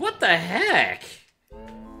 What the heck?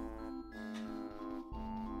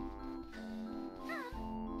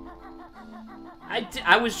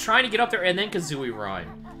 I was trying to get up there and then Kazooie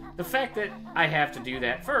run. The fact that I have to do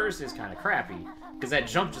that first is kind of crappy, because that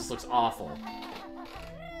jump just looks awful.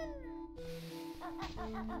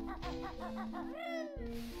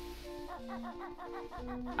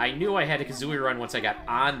 I knew I had to Kazooie run once I got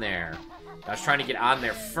on there. I was trying to get on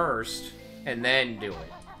there first, and then do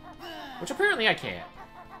it. Which apparently I can't.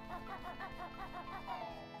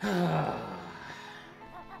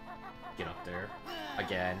 Get up there.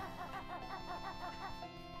 Again.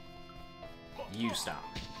 You stop.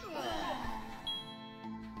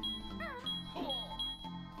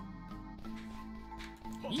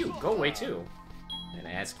 You, go away too. And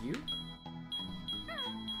ask you.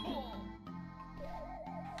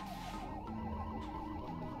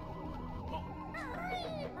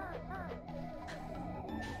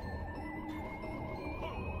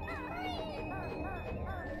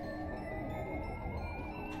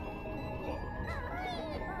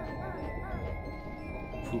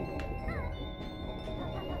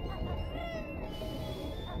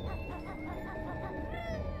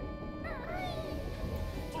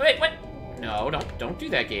 Wait, what? No, don't do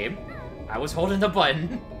that, game. I was holding the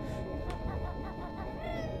button.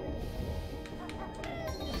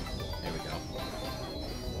 There we go.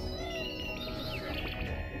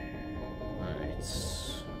 Alright.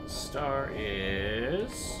 Star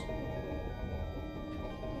is...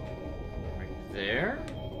 right there.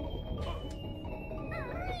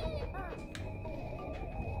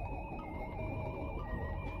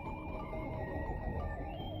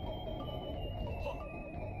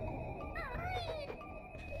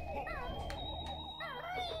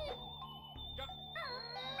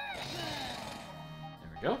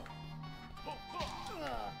 Go.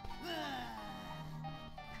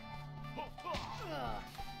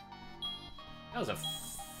 That was a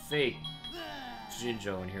fake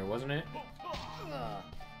Jinjo in here, wasn't it?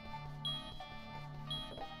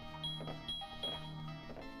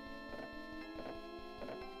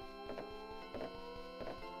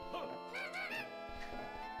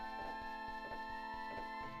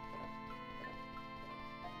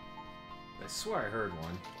 I swear I heard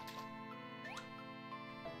one.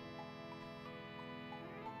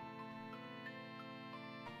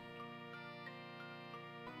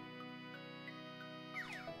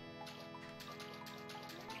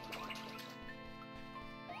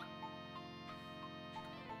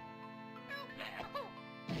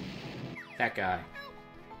 That guy.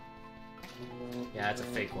 Yeah, that's a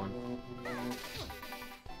fake one.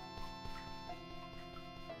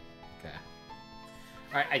 Okay.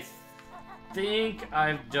 Alright, I think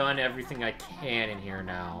I've done everything I can in here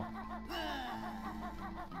now.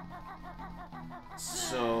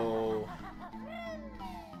 So...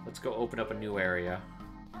 let's go open up a new area.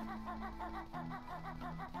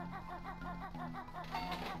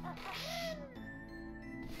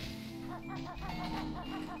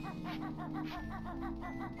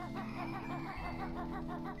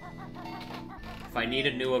 If I need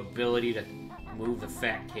a new ability to move the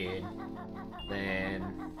fat kid, then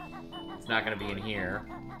it's not going to be in here.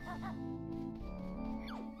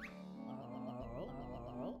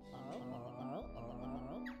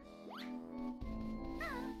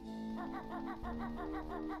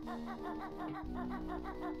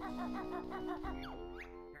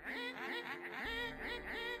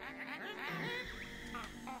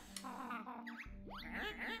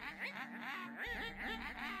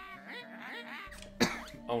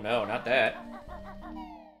 Oh no, not that.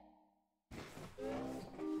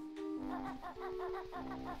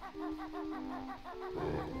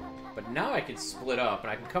 But now I can split up,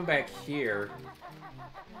 and I can come back here.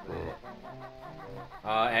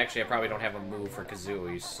 Actually, I probably don't have a move for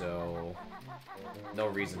Kazooie, so... no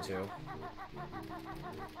reason to.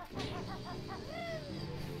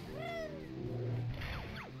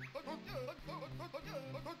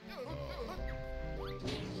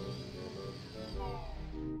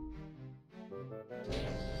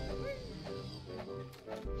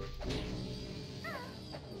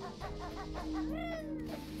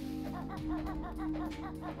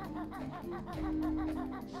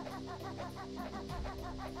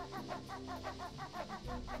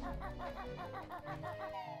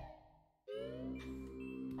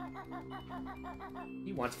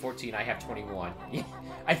 He wants 14, I have 21.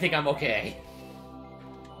 I think I'm okay.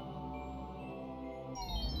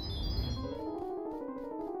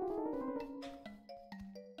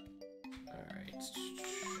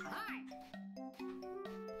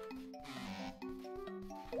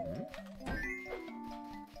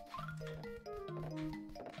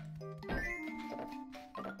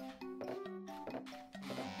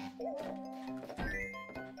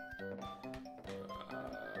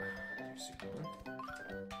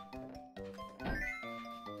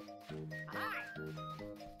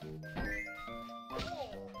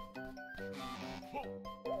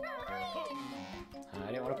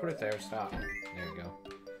 I didn't want to put it there. Stop. There you go.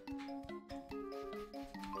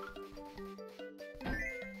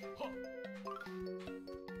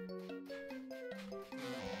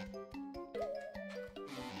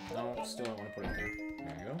 No, still don't want to put it there.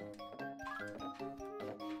 There you go.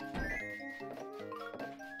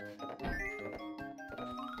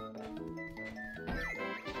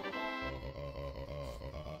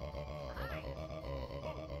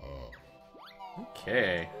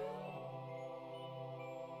 Okay.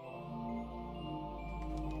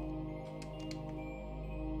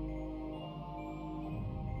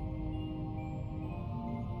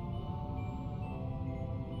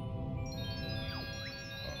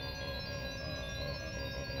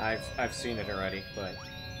 I've seen it already, but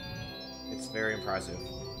it's very impressive.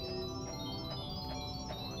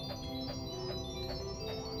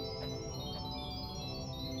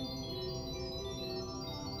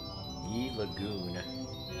 Ye Lagoon.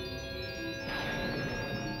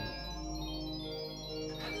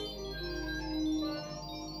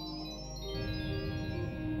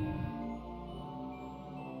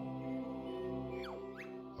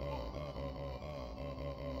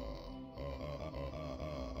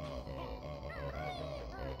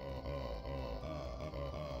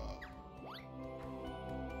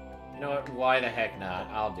 You know what? Why the heck not?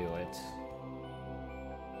 I'll do it.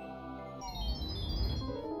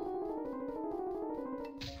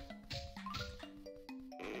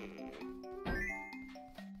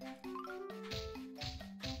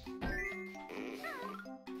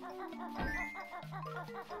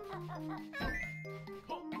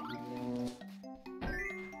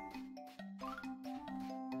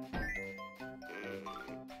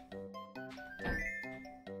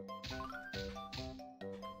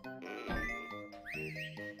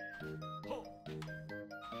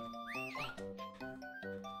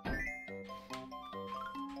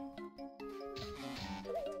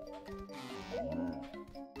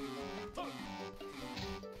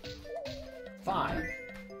 Fine.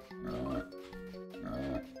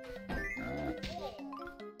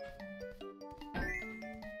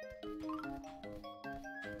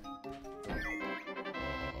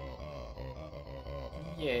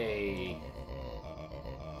 Yay.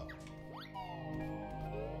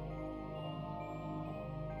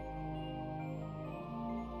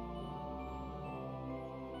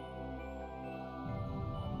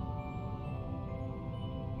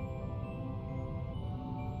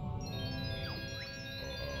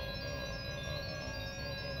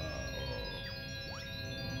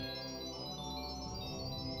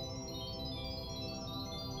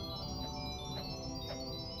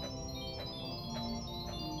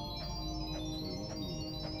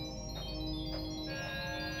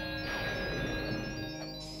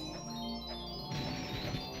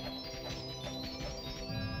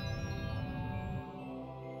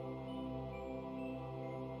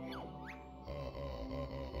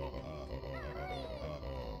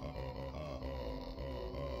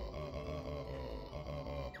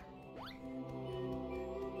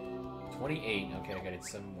 28. Okay, I gotta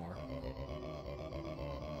 7 more.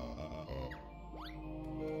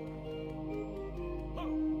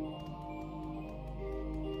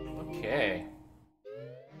 Okay.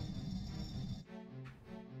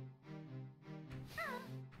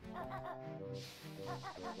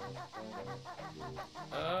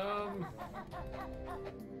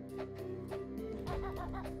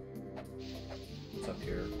 What's up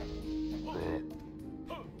here?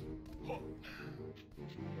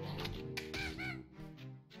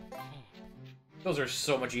 Those are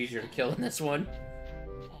so much easier to kill in this one.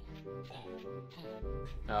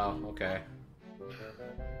 Oh, okay.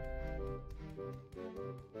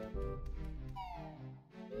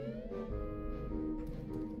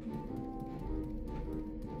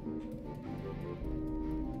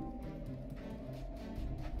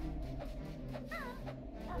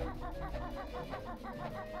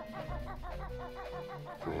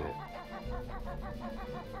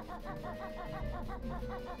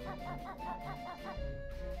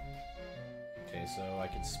 Okay, so I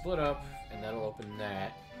can split up, and that'll open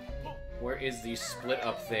that. Where is the split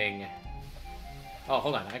up thing? Oh,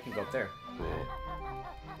 hold on, I can go up there.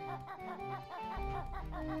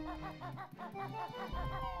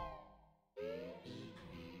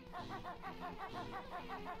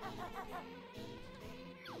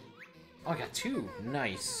 Oh, I got 2.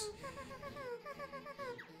 Nice.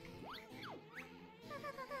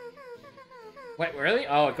 Wait, really?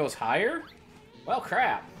 Oh, it goes higher? Well,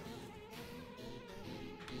 crap.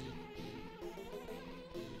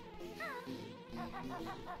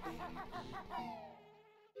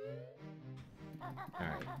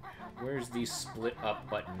 Alright. Where's the split up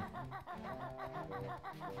button?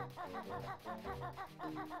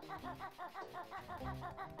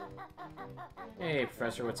 Hey,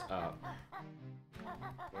 Professor, what's up?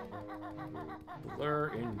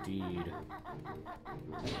 Blur indeed.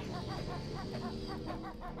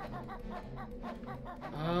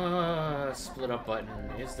 Split up button.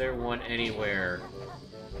 Is there one anywhere?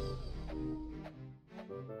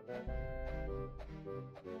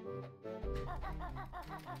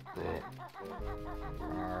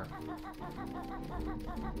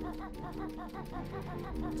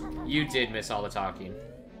 You did miss all the talking.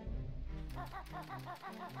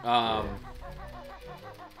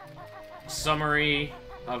 Summary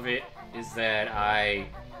of it is that I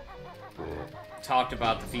talked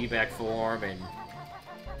about the feedback form and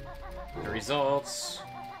the results.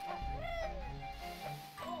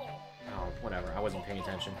 Oh, whatever. I wasn't paying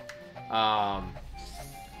attention. And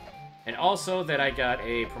also that I got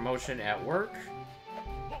a promotion at work,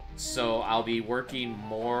 so I'll be working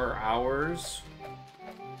more hours,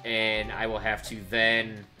 and I will have to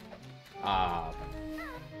then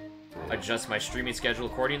adjust my streaming schedule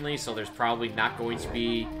accordingly, so there's probably not going to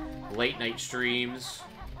be late night streams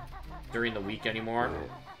during the week anymore.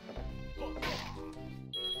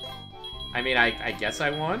 I mean, I guess I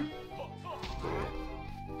won.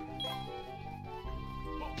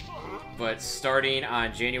 But starting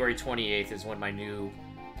on January 28th is when my new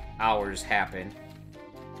hours happen.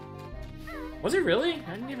 Was it really?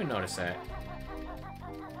 I didn't even notice that.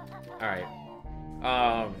 Alright.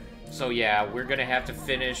 So yeah, we're gonna have to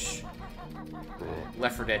finish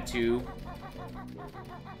Left 4 Dead 2.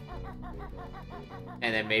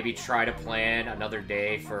 And then maybe try to plan another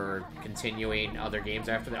day for continuing other games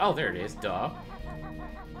after that. Oh, there it is. Duh.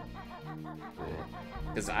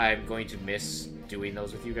 Because I'm going to miss doing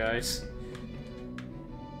those with you guys.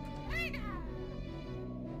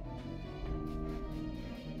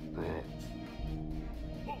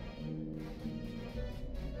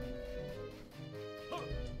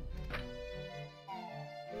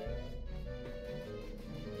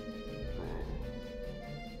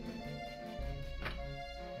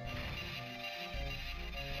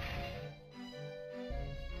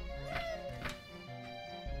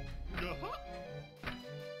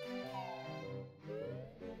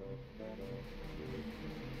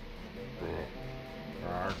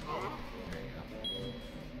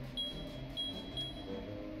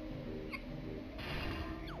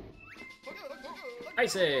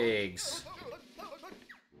 Ice eggs!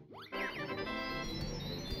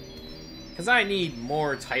 Because I need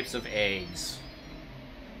more types of eggs.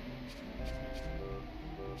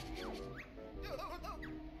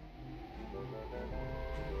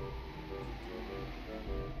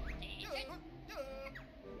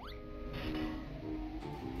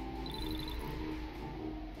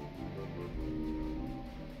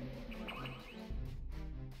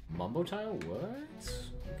 Mumbo tile? What?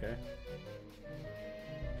 Okay.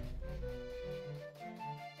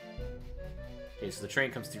 Okay, so the train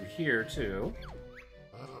comes through here, too.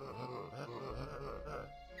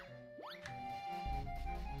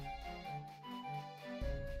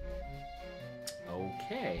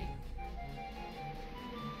 Okay.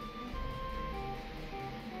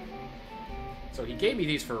 So he gave me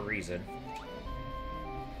these for a reason.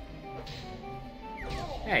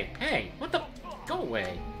 Hey, hey, what the? Go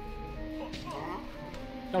away.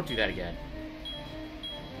 Don't do that again.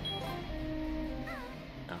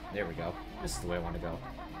 Oh, there we go. This is the way I want to go.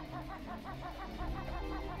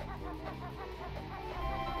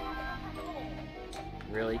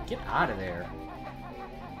 Really? Get out of there.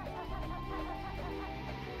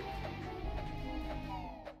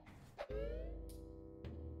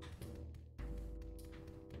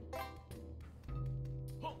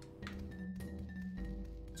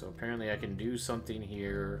 So apparently I can do something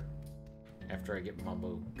here after I get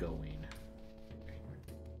Mumbo going.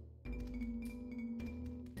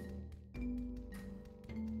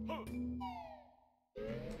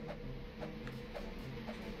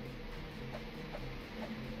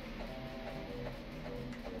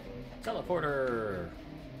 Teleporter!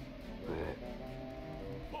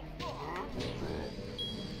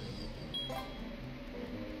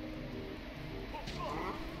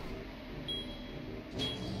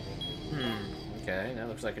 Okay, that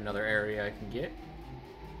looks like another area I can get.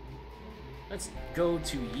 Let's go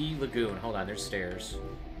to Yi Lagoon. Hold on, there's stairs.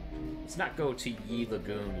 Let's not go to Yi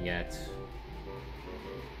Lagoon yet.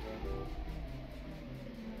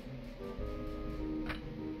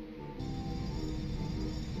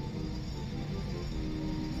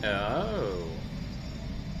 Oh.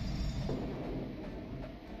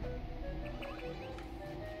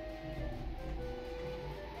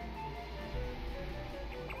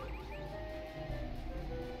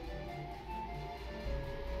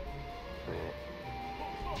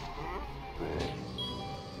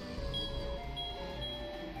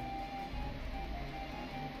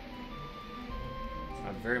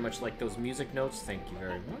 I very much like those music notes. Thank you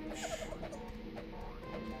very much.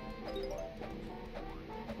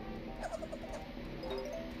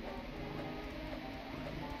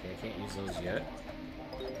 Okay, I can't use those yet.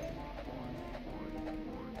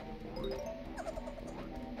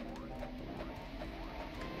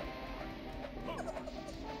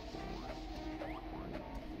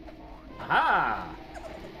 Aha!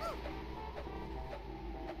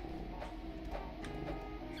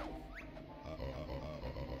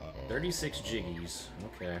 36 jiggies.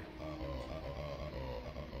 Okay.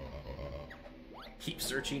 Keep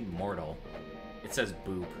searching mortal. It says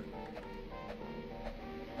boop.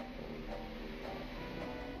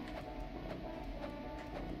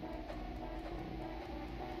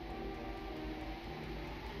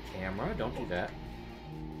 Camera, don't do that.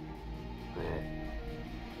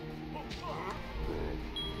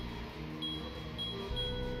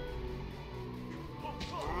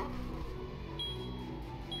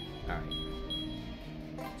 Alright.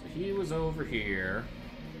 So he was over here.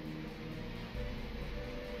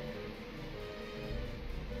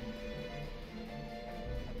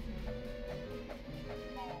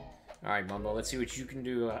 Alright, Mumbo, let's see what you can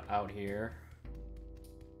do out here.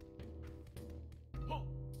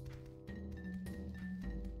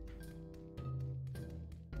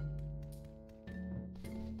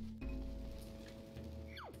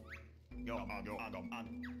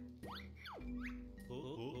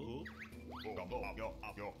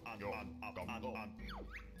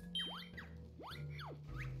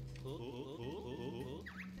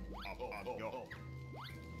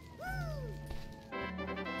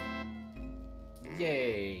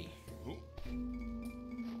 Yay!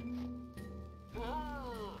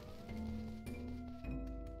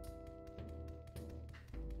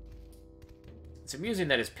 It's amusing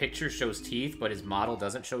that his picture shows teeth, but his model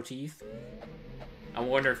doesn't show teeth. I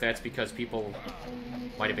wonder if that's because people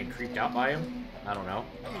might have been creeped out by him. I don't know.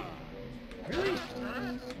 Really?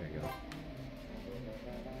 There you go.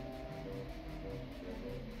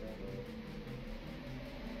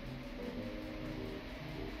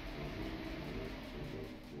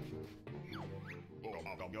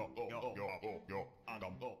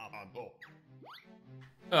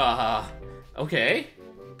 Okay.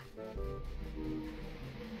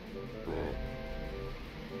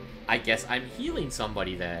 I guess I'm healing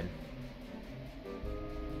somebody then.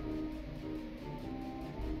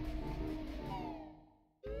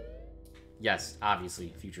 Yes,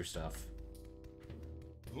 obviously, future stuff.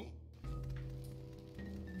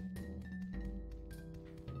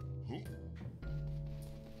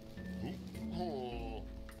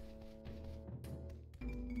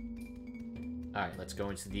 Alright, let's go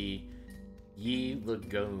into the Yi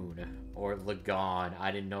Lagoon, or Lagoon. I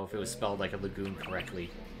didn't know if it was spelled like a lagoon correctly.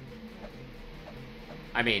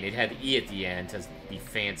 I mean, it had the E at the end to be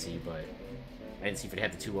fancy, but I didn't see if it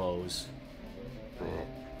had the two O's.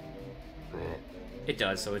 It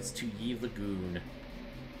does, so it's to Ye Lagoon.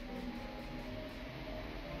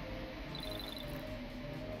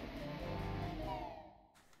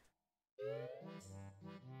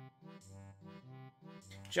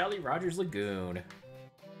 Jolly Roger's Lagoon.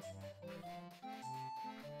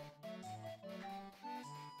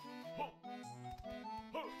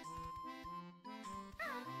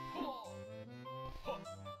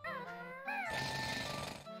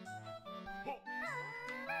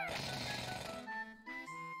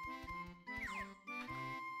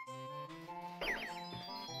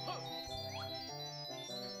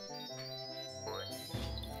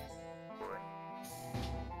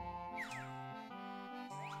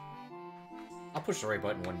 I'll push the right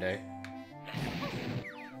button one day.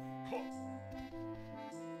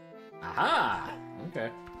 Aha! Okay.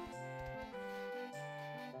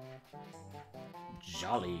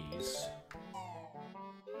 Jollies.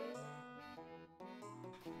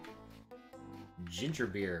 Ginger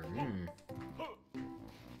beer. Mmm.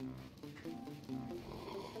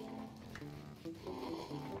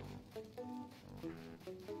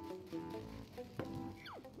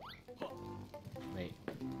 Wait.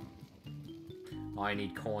 Oh, I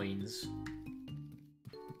need coins.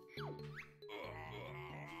 Oh,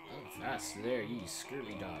 fast there, ye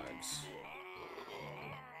scurvy dogs.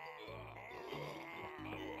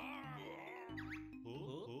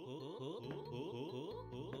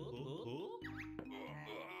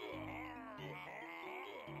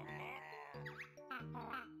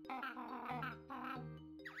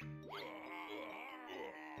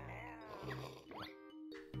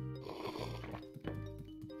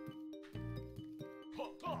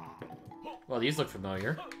 Well, these look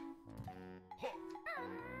familiar.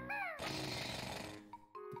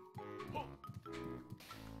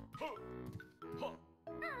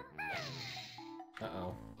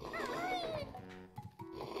 Uh-oh.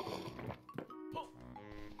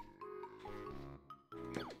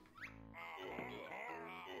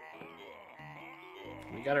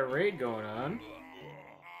 We got a raid going on.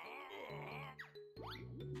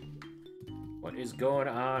 What is going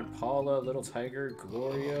on? Paula, Little Tiger,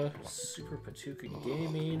 Gloria, Super Patuka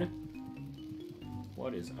Gaming.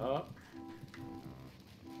 What is up?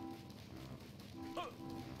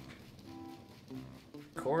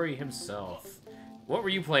 Corey himself. What were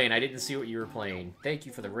you playing? I didn't see what you were playing. Thank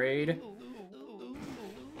you for the raid.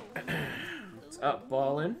 What's up,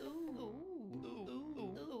 Ballin'?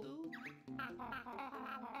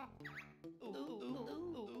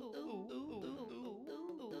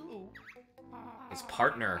 His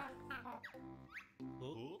partner.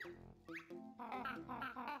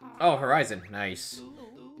 Oh, Horizon. Nice.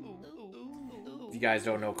 If you guys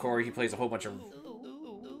don't know Corey, he plays a whole bunch of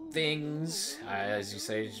things. As you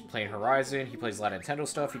say, he's playing Horizon. He plays a lot of Nintendo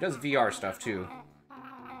stuff. He does VR stuff, too.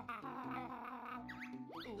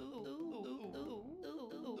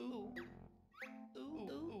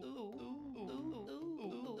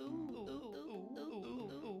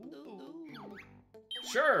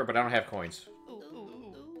 Sure, but I don't have coins.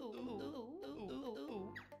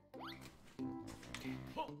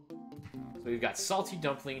 So we've got Salty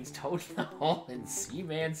Dumplings, Toad in the Hole, and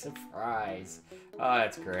Seaman Surprise. Oh,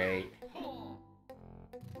 that's great.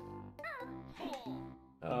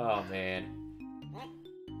 Oh, man.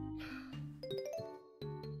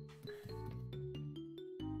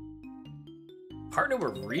 Partner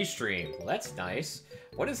with Restream. Well, that's nice.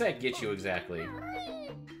 What does that get you exactly?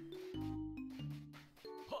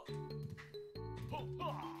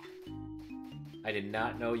 I did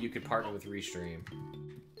not know you could partner with Restream.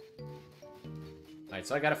 Alright,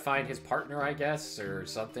 so I gotta find his partner, I guess, or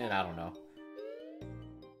something. I don't know.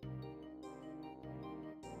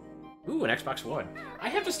 Ooh, an Xbox One. I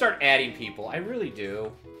have to start adding people. I really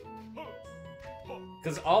do.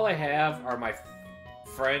 Because all I have are my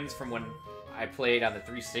friends from when I played on the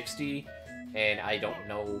 360, and I don't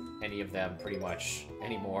know any of them pretty much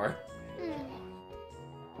anymore.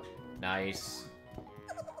 Nice.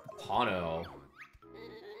 Pano.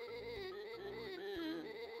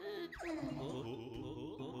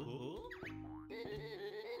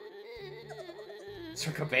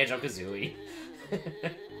 Circa Banjo-Kazooie.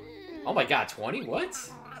 Oh my god, 20? What?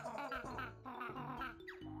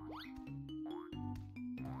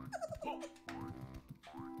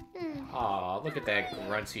 Aw, look at that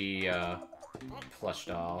grunty, plush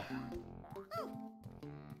doll.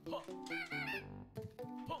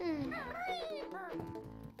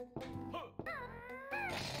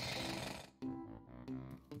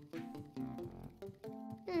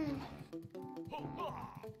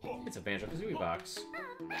 It's a Banjo-Kazooie box.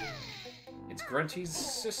 It's Grunty's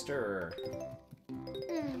sister.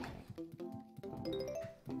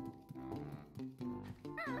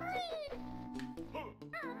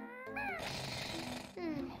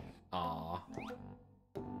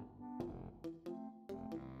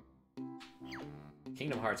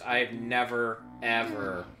 Kingdom Hearts. I've never,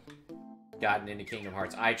 ever gotten into Kingdom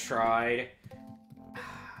Hearts. I tried.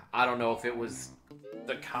 I don't know if it was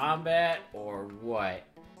the combat or what.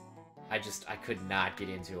 I could not get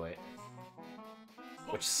into it.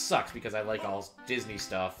 Which sucks because I like all Disney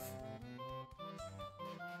stuff.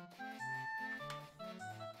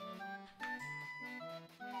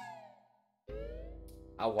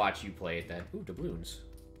 I'll watch you play it then. Ooh, doubloons.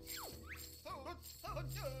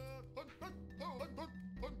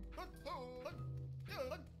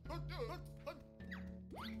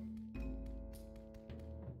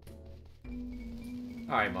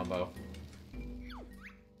 Alright, Mumbo.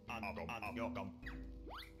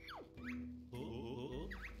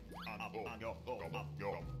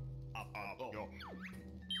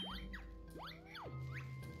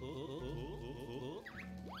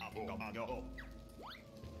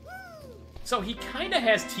 So he kind of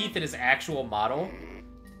has teeth in his actual model,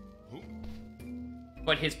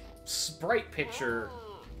 but his sprite picture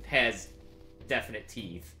has definite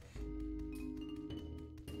teeth.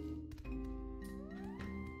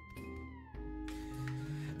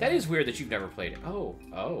 That is weird that you've never played it.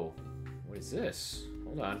 Oh, what is this?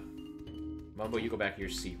 Hold on. Mumbo, you go back to your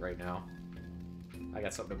seat right now. I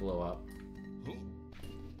got something to blow up.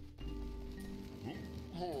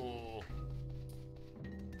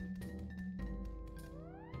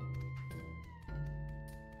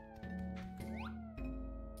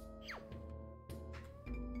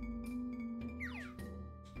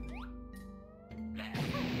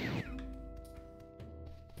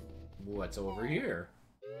 What's over here?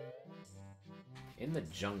 In the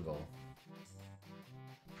jungle.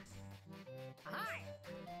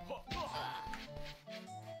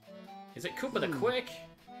 Is it Koopa the Quick?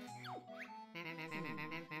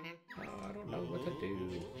 Oh, I don't know what to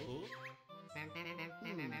do.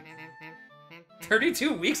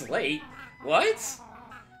 32 weeks late? What?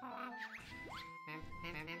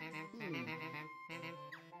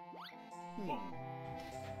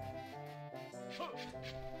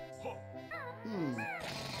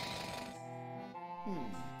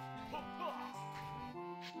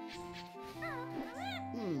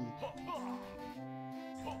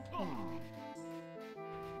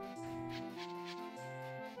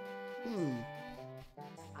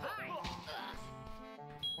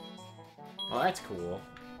 Well, that's cool.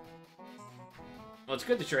 Well, it's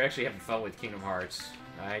good that you're actually having fun with Kingdom Hearts.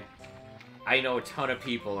 I know a ton of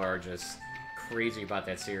people are just crazy about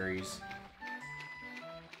that series.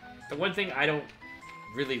 The one thing I don't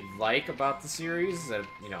really like about the series that,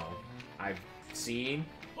 you know, I've seen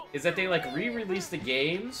is that they, like, re-release the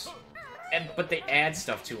games, but they add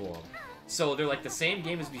stuff to them. So they're, like, the same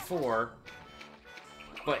game as before,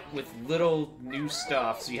 but with little new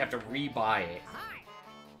stuff, so you have to re-buy it.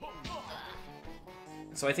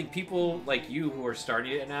 So I think people like you who are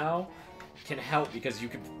starting it now can help because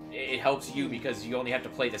it helps you because you only have to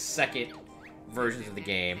play the second versions of the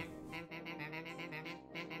game.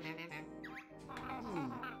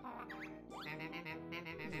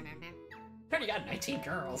 Already got 19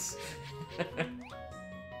 girls.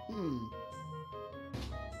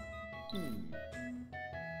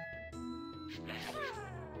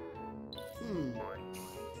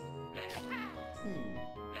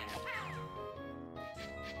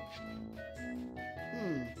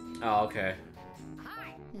 Oh, okay.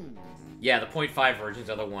 Yeah, the 0.5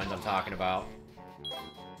 versions are the ones I'm talking about.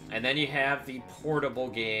 And then you have the portable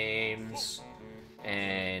games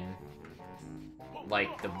and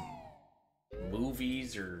like the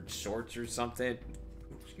movies or shorts or something.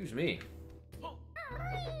 Excuse me.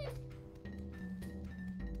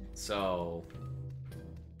 So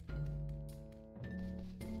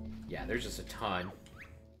yeah, there's just a ton.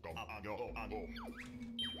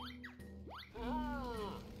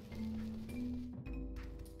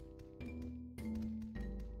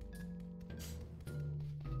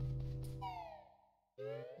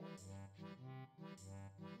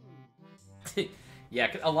 Yeah,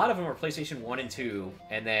 a lot of them are PlayStation 1 and 2,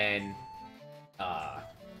 and then,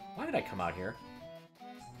 why did I come out here?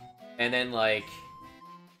 And then, like,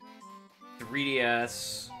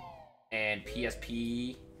 3DS and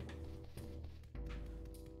PSP.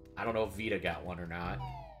 I don't know if Vita got one or not.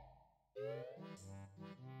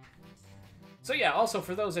 So yeah, also,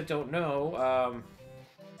 for those that don't know,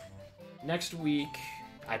 next week,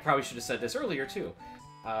 I probably should have said this earlier, too.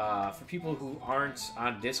 For people who aren't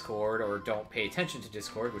on Discord or don't pay attention to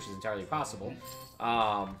Discord, which is entirely possible,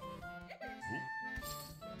 I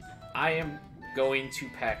am going to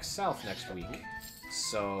PAX South next week.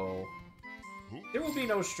 So there will be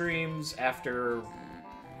no streams after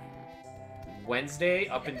Wednesday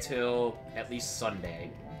up until at least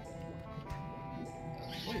Sunday.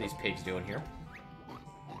 What are these pigs doing here?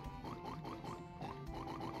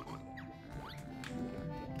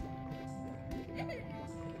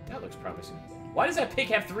 That looks promising. Why does that pig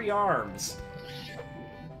have 3 arms?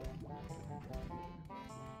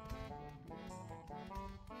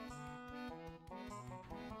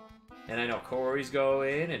 And I know Corey's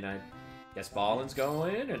going, and I guess Ballin's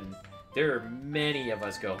going, and there are many of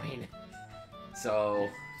us going. So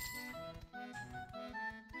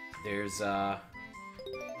there's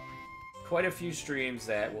quite a few streams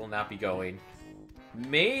that will not be going.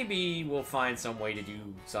 Maybe we'll find some way to do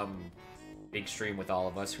some big stream with all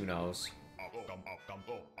of us, who knows.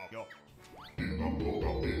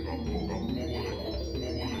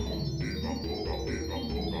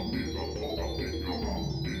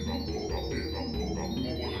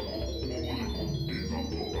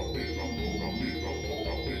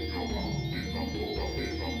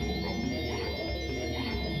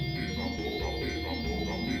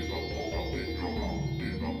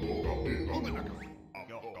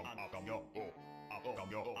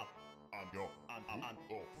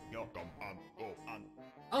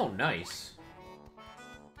 Oh, nice.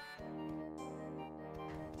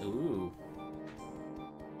 Ooh.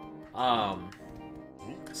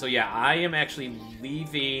 So yeah, I am actually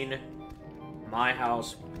leaving my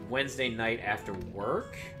house Wednesday night after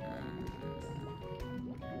work.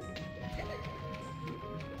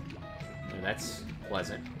 That's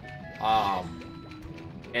pleasant.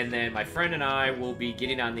 And then my friend and I will be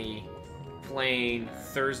getting on the plane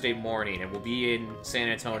Thursday morning, and we'll be in San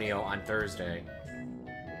Antonio on Thursday.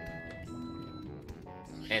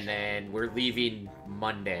 And then we're leaving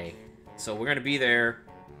Monday. So we're gonna be there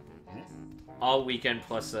all weekend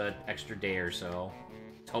plus an extra day or so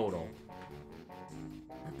total.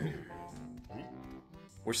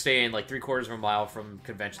 We're staying like 3/4 of a mile from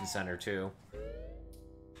Convention Center too.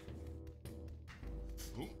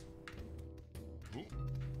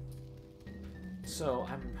 So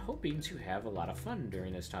I'm hoping to have a lot of fun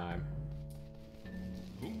during this time.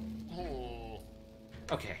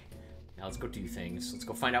 Okay, now let's go do things. Let's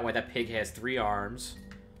go find out why that pig has 3 arms.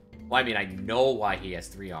 Well, I mean, I know why he has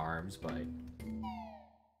 3 arms, but...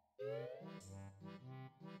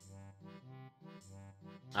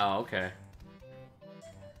 Oh, okay.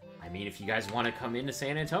 I mean, if you guys want to come into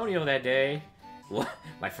San Antonio that day, well,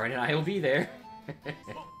 my friend and I will be there.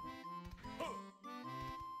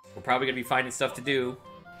 We're probably gonna be finding stuff to do.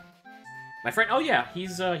 My friend, oh yeah, he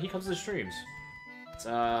comes to the streams. It's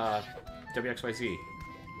WXYZ.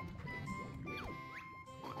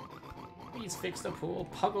 He's fixed the pool.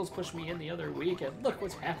 Puggles pushed me in the other week, and look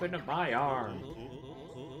what's happened to my arm.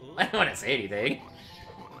 I don't want to say anything.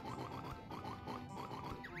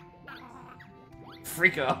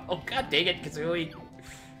 Freako. Oh, god dang it, Kazooie.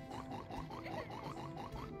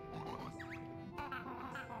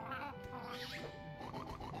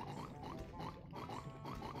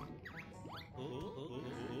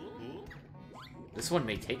 This one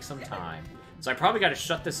may take some time. So I probably got to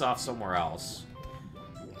shut this off somewhere else.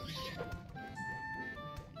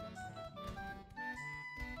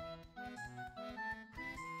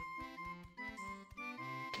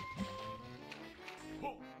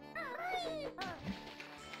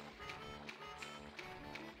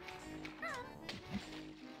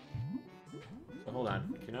 So hold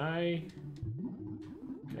on. Can I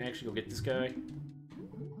actually go get this guy?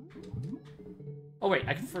 Oh wait,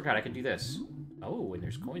 I forgot I can do this. Oh, and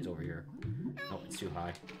there's coins over here. Nope, it's too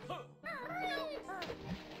high.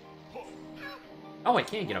 Oh, I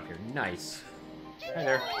can get up here. Nice. Hi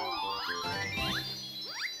there.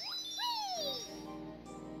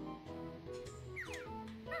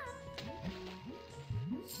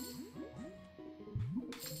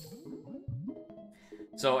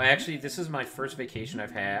 So actually, this is my first vacation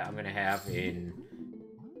I'm gonna have in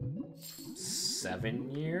 7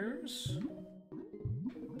 years.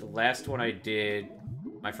 The last one I did,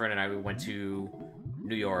 my friend and I, we went to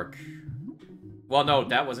New York. Well, no,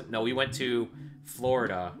 that wasn't... No, we went to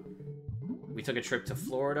Florida. We took a trip to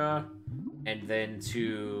Florida, and then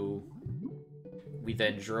we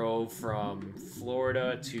then drove from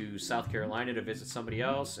Florida to South Carolina to visit somebody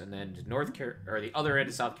else, and then to the other end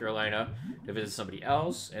of South Carolina to visit somebody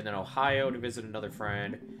else, and then Ohio to visit another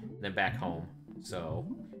friend, and then back home. So...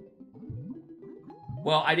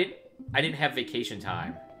 Well, I didn't have vacation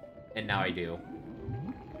time. And now I do.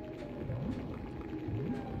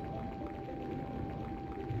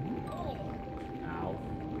 Ow.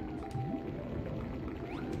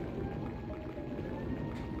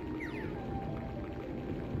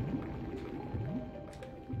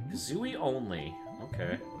 Kazooie only.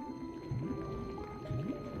 Okay.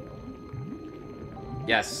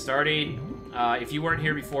 Yes, starting If you weren't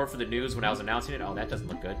here before for the news when I was announcing it, oh, that doesn't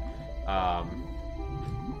look good.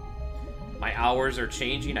 My hours are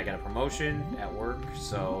changing. I got a promotion at work,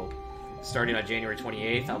 so starting on January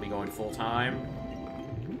 28th, I'll be going full-time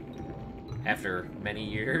after many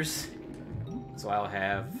years. So I'll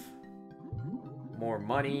have more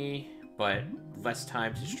money, but less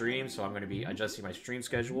time to stream, so I'm going to be adjusting my stream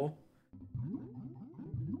schedule.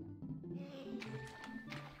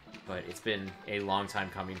 But it's been a long time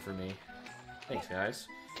coming for me. Thanks, guys.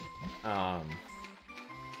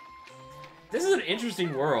 This is an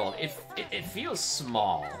interesting world. It feels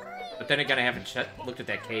small, but then again, I haven't looked at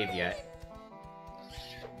that cave yet.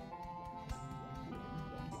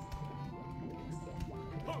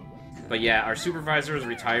 But yeah, our supervisor is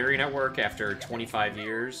retiring at work after 25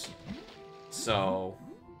 years, so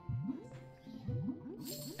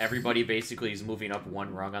everybody basically is moving up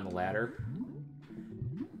one rung on the ladder.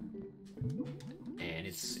 And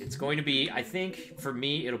it's going to be, I think, for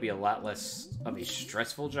me, it'll be a lot less of a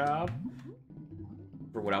stressful job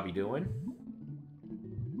for what I'll be doing,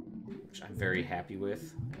 which I'm very happy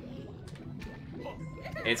with.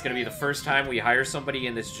 And it's going to be the first time we hire somebody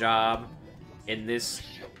in this job, in this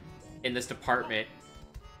department,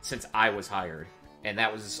 since I was hired. And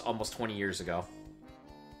that was almost 20 years ago.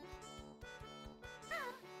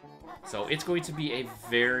 So it's going to be a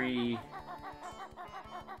very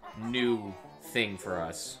new thing for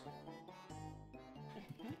us.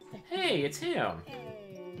 Hey, it's him!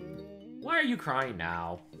 Why are you crying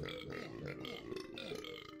now?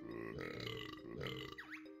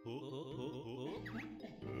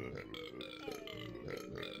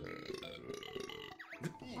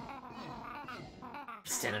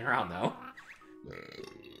 Standing around, though.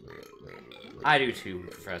 I do too,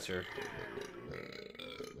 Professor.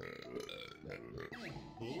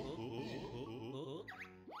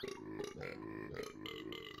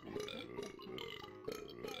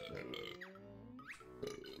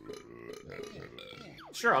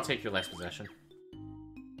 Sure, I'll take your last possession.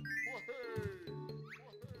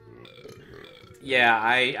 Yeah,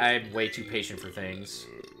 I'm way too patient for things.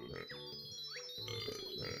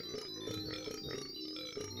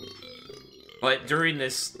 But during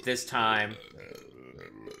this time,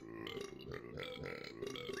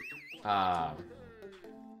 I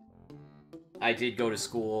did go to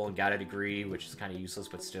school and got a degree, which is kind of useless,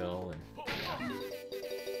 but still. And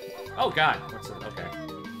oh God, what's it? Okay,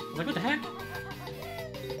 I'm like, what the heck?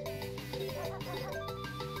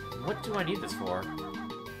 What do I need this for?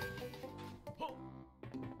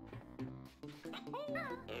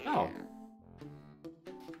 Oh,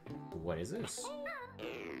 what is this?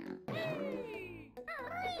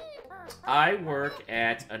 I work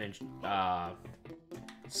at an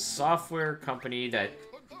software company that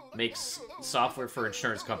makes software for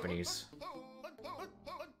insurance companies.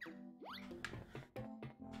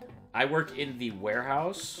 I work in the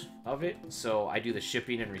warehouse of it, so I do the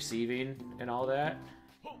shipping and receiving and all that.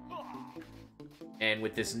 And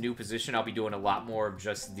with this new position, I'll be doing a lot more of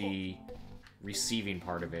just the receiving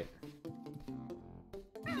part of it.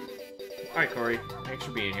 Alright, Corey. Thanks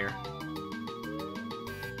for being here.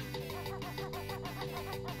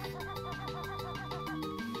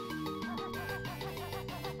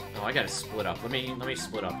 Oh, I gotta split up. Let me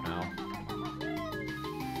split up now.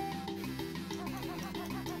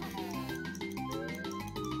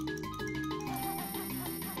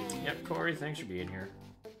 Yep, Corey, thanks for being here.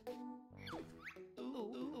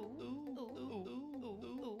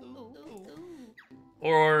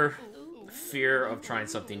 Or fear of trying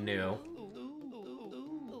something new.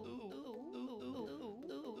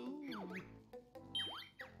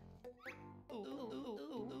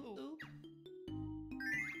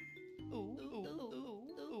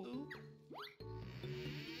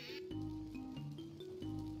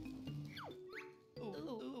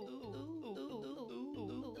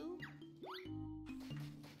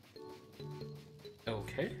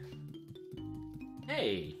 Okay.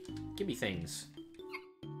 Hey, give me things.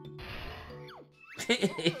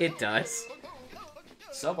 It does.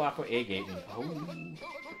 Sub-Aqua A-Gate. Oh.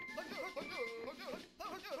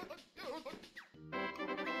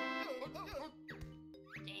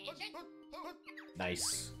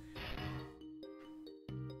 Nice.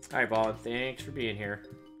 Alright, Ball. Thanks for being here.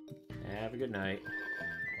 Have a good night.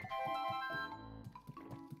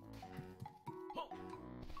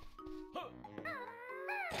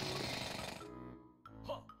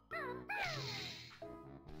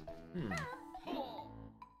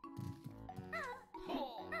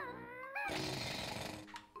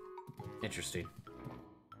 Interesting.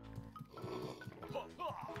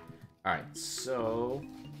 Alright, so...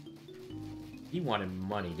 he wanted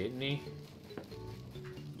money, didn't he?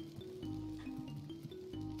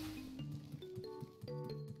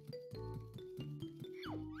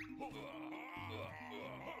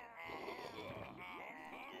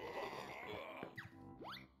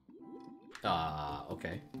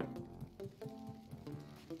 Okay.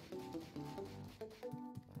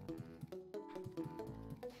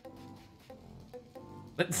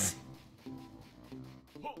 Let's see.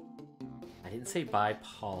 I didn't say bye,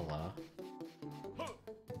 Paula.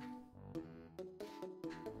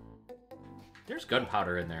 There's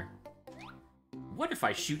gunpowder in there. What if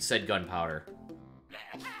I shoot said gunpowder?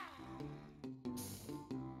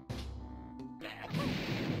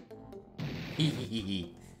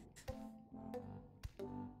 Hehehe.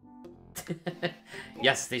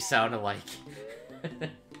 Yes, they sound alike.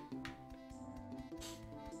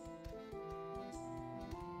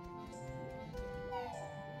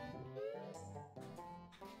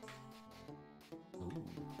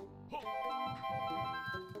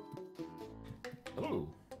 Ooh,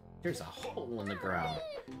 there's a hole in the ground.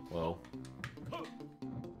 Whoa.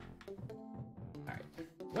 Alright,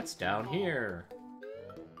 what's down here?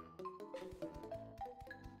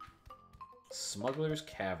 Smuggler's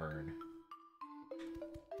Cavern.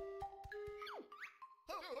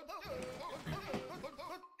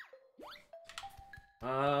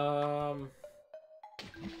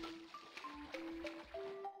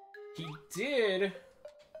 He did.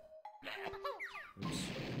 Oops.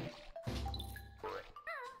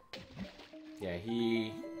 Yeah,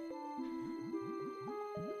 he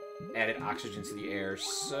added oxygen to the air,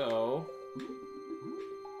 so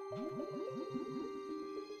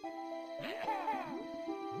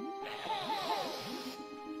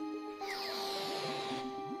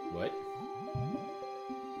what?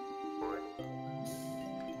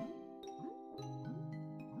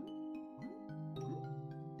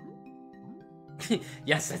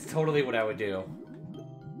 Yes, that's totally what I would do.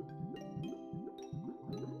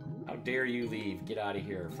 How dare you leave? Get out of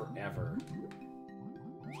here forever.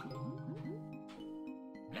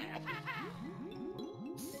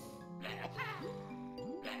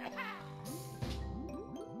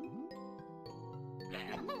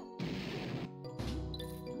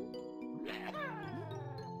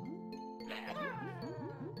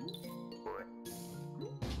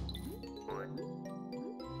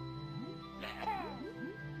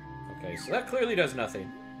 Okay, so that clearly does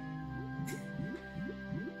nothing.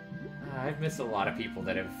 I've missed a lot of people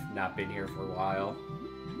that have not been here for a while.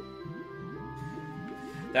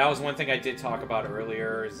 That was one thing I did talk about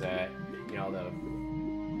earlier, is that, you know, the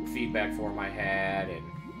feedback form I had, and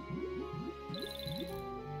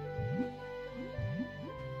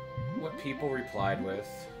what people replied with.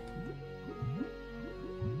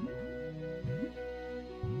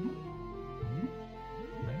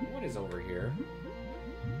 What is over here?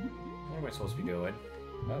 What am I supposed to be doing?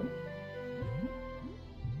 Oh.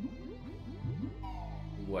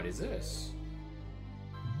 What is this?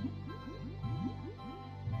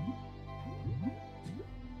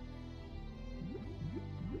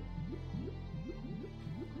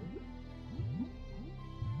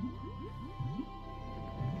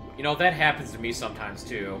 You know, that happens to me sometimes,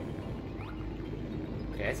 too.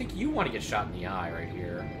 Okay, I think you want to get shot in the eye right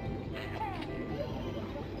here.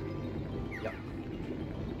 Yep.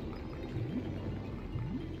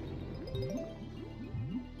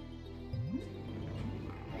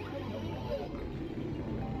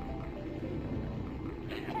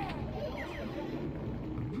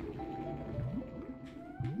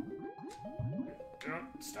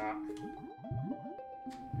 Stop.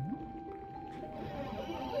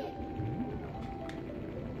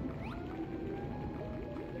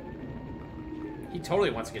 He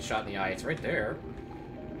totally wants to get shot in the eye. It's right there.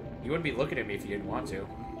 You wouldn't be looking at me if you didn't want to.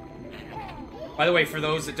 By the way, for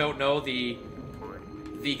those that don't know, the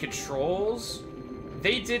controls,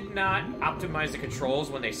 they did not optimize the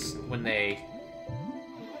controls when they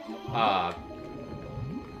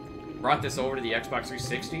brought this over to the Xbox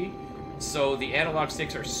 360. So the analog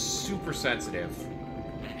sticks are super sensitive.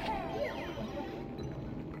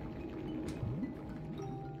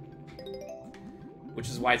 Which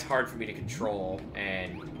is why it's hard for me to control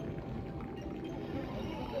and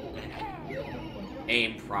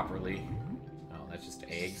aim properly. Oh, that's just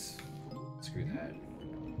eggs. Screw that.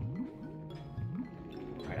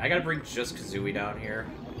 Alright, I gotta bring just Kazooie down here.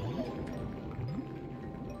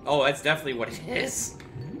 Oh, that's definitely what it is.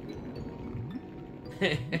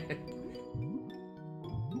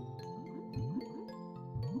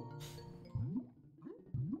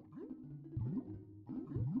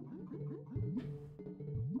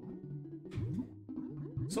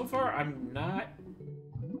 So far, I'm not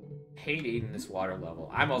hating this water level.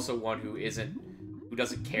 I'm also one who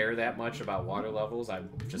doesn't care that much about water levels. I'm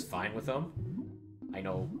just fine with them. I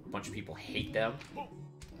know a bunch of people hate them.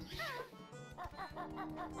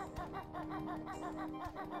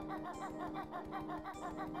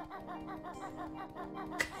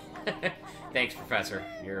 Thanks, Professor.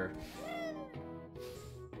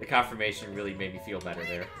 The confirmation really made me feel better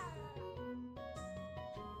there.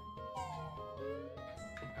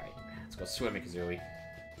 Alright, let's go swimming, Kazooie.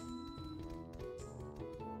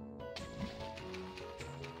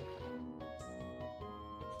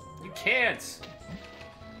 You can't!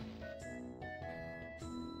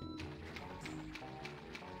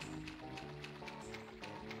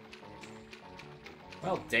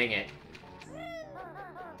 Well, dang it.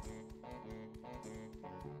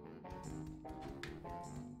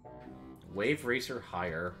 Wave Racer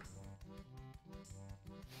higher.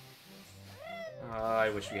 I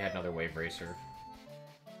wish we had another Wave Racer.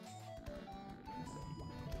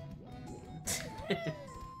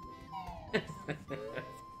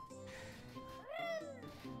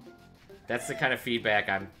 That's the kind of feedback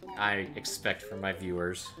I expect from my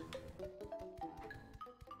viewers.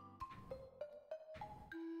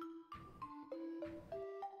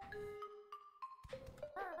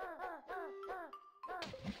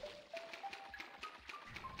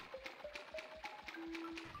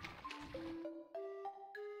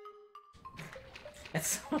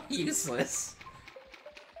 That's so useless.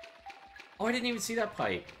 Oh, I didn't even see that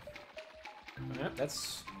pipe. Yep,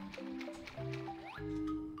 that's...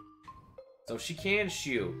 So she can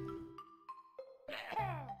shoot.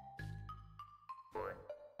 Okay.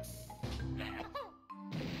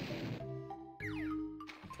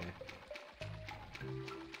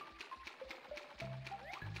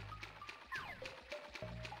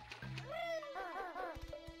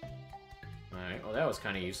 Alright, well that was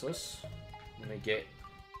kind of useless. Let me get...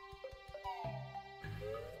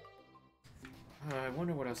 I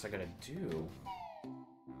wonder what else I gotta do.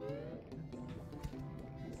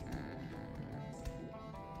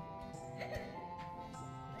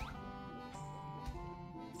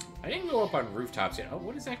 I didn't go up on rooftops yet. Oh,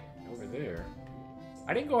 what is that over there?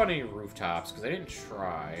 I didn't go on any rooftops because I didn't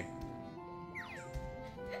try.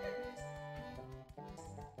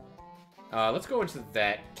 Let's go into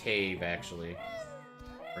that cave, actually.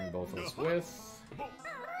 Bring both of us with.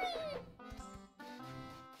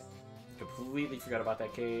 Completely forgot about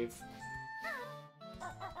that cave.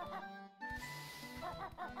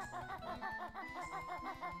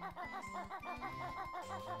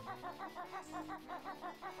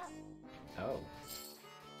 Oh.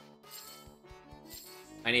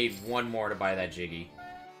 I need one more to buy that Jiggy.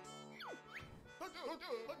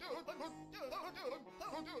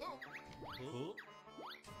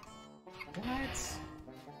 What?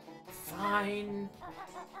 Fine.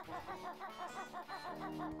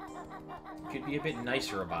 Could be a bit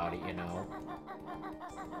nicer about it, you know.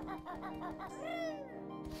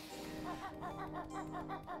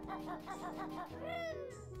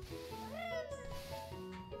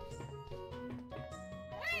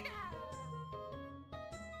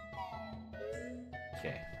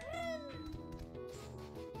 Okay.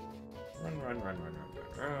 Run, run, run, run, run,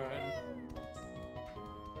 run, run.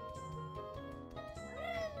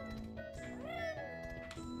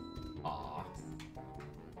 Aw.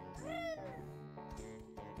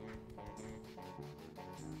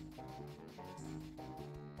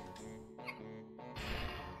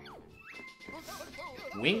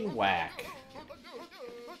 Wing whack.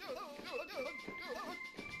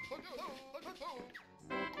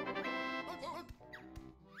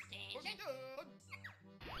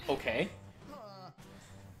 Okay.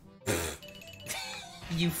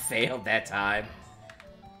 You failed that time.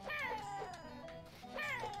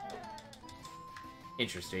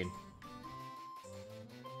 Interesting.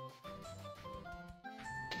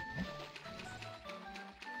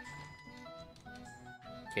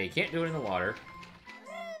 Okay, you can't do it in the water.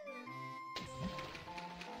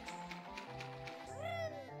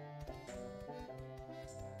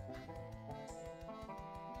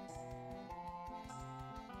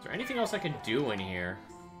 Is there anything else I can do in here?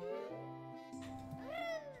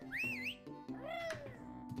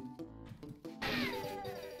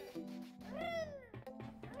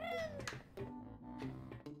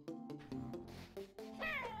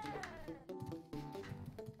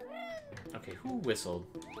 Okay, who whistled?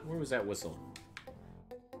 Where was that whistle?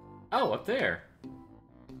 Oh, up there.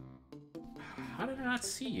 How did I not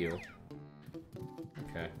see you?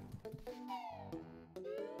 Okay.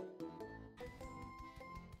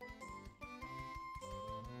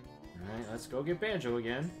 Alright, let's go get Banjo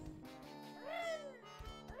again.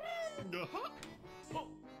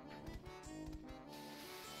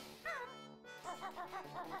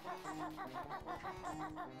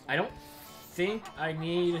 I don't think I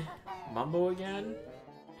need Mumbo again.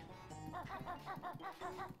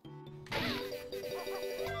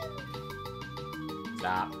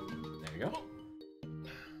 Stop. There you go.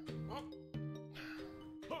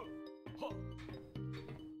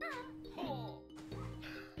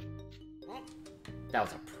 That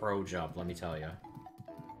was a pro jump, let me tell you.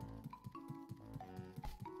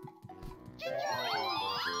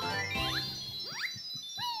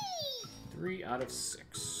 Three out of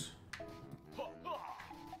 6.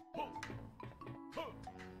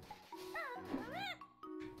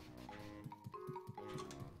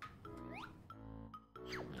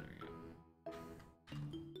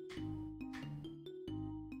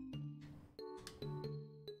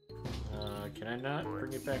 Can I not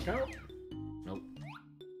bring it back out? Nope.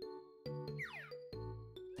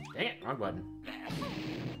 Dang it, wrong button.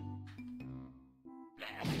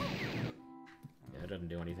 Yeah, it doesn't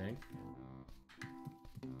do anything.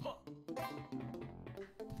 So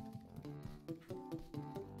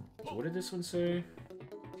what did this one say?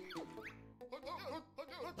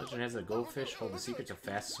 Legend has a goldfish hold the secrets of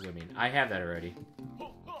fast swimming. I have that already.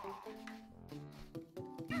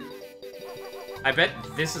 I bet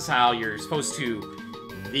this is how you're supposed to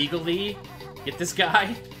legally get this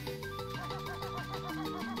guy.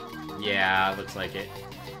 Yeah, looks like it.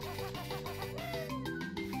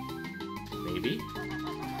 Maybe?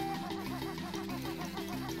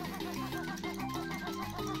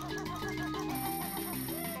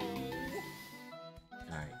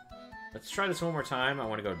 Alright. Let's try this one more time. I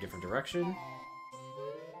want to go a different direction.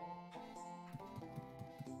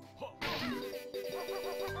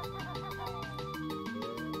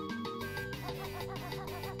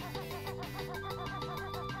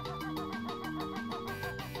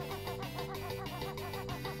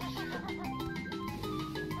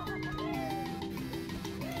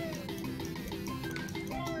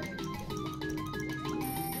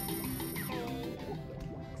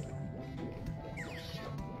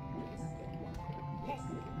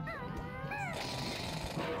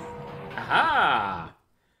 Aha!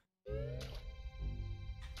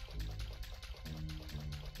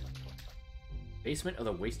 Basement of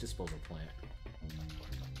the waste disposal plant.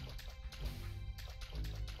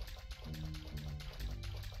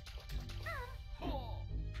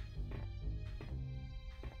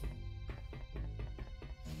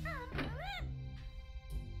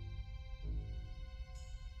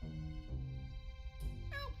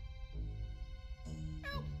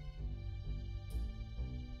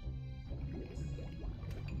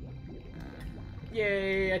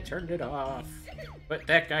 Yay, I turned it off. But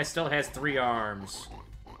that guy still has 3 arms.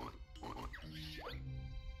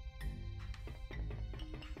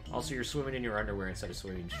 Also, you're swimming in your underwear instead of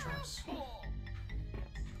swimming in trunks.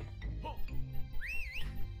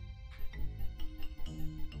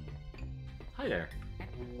 Hi there.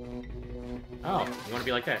 Oh, you want to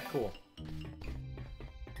be like that? Cool.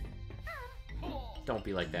 Don't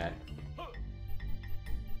be like that.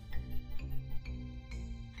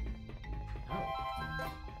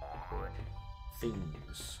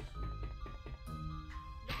 Things.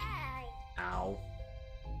 Ow.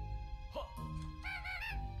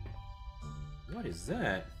 What is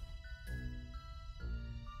that?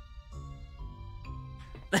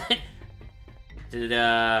 Did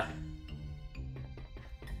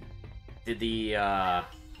the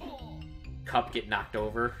cup get knocked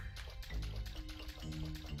over?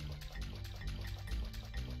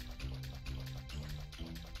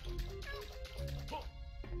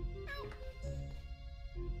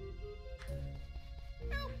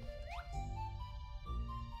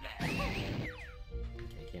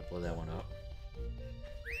 Blow that one up.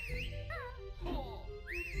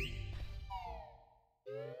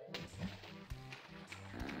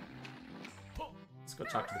 Let's go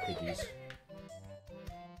talk to the piggies.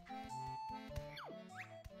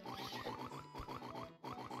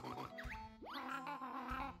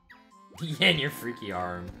 Yeah, and your freaky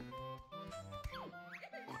arm.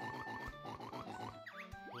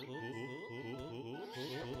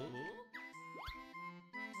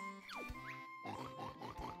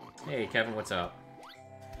 Hey, Kevin, what's up?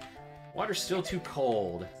 Water's still too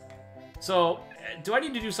cold. So, do I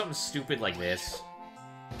need to do something stupid like this?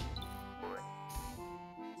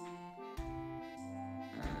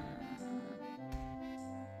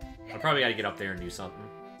 I probably gotta get up there and do something.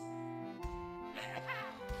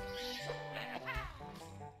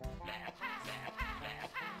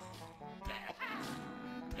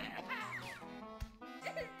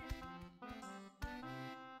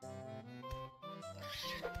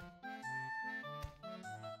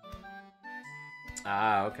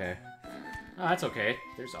 Ah, okay. Oh, that's okay.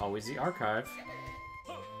 There's always the archive.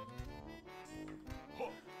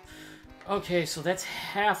 Okay, so that's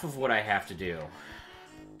half of what I have to do.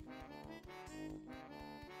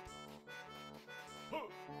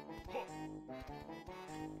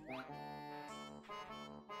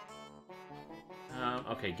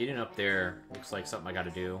 Okay, getting up there looks like something I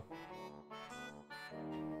gotta do.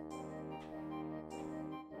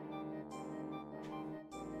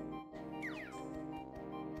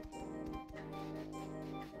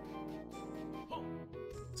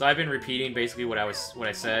 So I've been repeating basically what I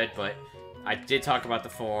said, but I did talk about the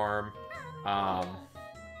form. Ah,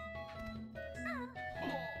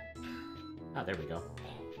 there we go.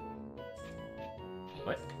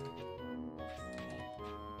 What?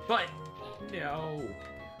 But no.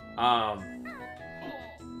 Ah,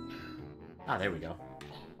 there we go.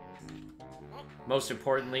 Most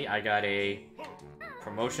importantly, I got a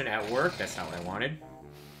promotion at work. That's not what I wanted.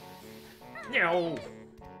 No.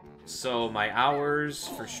 So my hours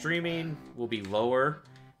for streaming will be lower,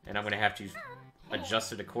 and I'm gonna have to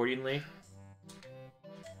adjust it accordingly.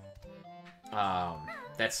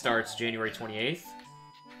 That starts January 28th.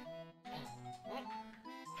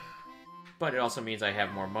 But it also means I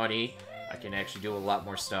have more money. I can actually do a lot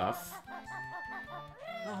more stuff.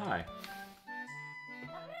 Oh, hi.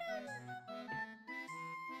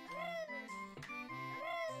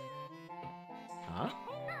 Huh?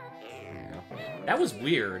 There you go. That was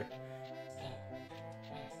weird.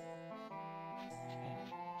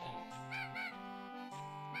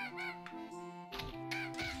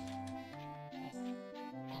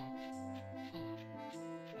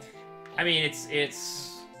 I mean,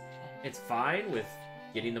 it's fine with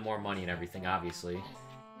getting the more money and everything, obviously.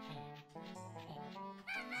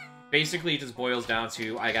 Basically, it just boils down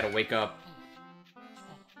to I gotta wake up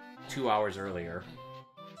 2 hours earlier.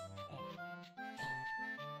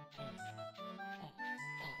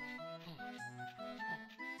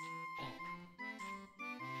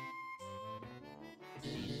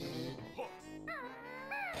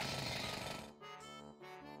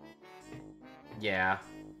 Yeah.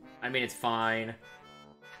 I mean, it's fine.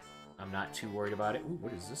 I'm not too worried about it. Ooh,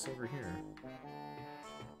 what is this over here?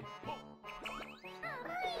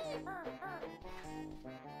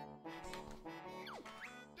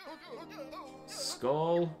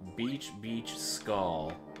 Skull, beach, beach,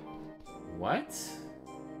 skull. What?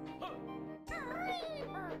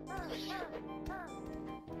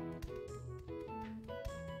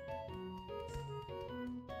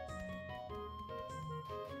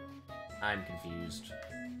 I'm confused.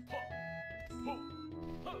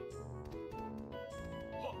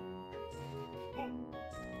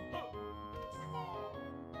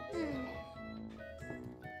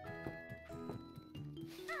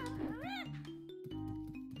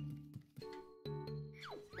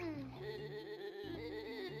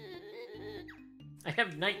 I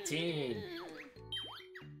have 19!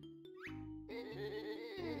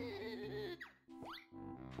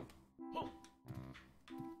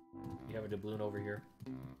 You have a doubloon over here.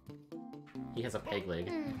 He has a peg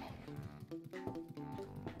leg.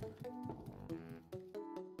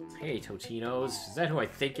 Hey, Totino's. Is that who I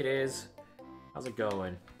think it is? How's it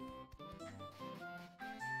going?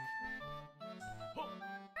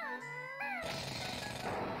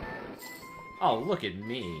 Oh, look at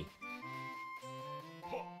me.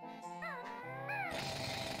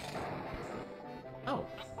 Oh.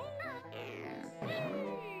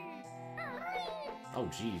 Oh,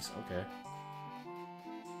 jeez. Okay.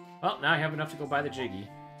 Well, now I have enough to go buy the Jiggy.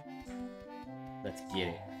 Let's get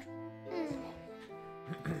it.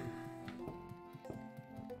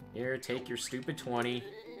 Here, take your stupid 20.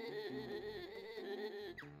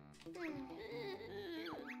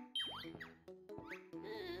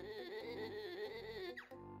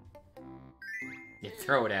 You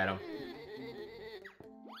throw it at him.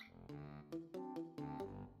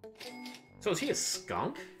 So is he a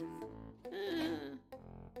skunk?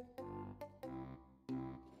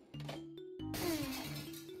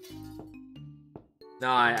 No,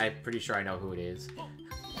 I'm pretty sure I know who it is.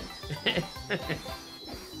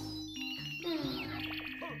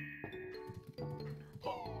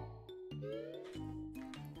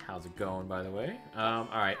 How's it going, by the way?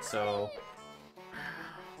 Alright, so...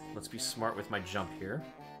 let's be smart with my jump here.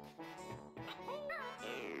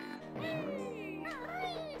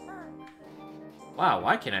 Wow,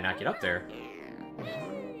 why can I not get up there?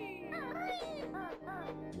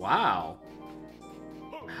 Wow.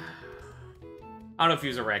 I don't know if he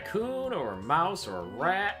was a raccoon, or a mouse, or a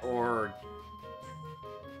rat, or...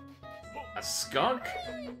 a skunk?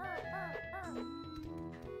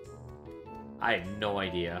 I have no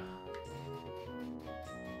idea.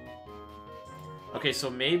 Okay,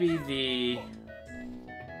 so maybe the...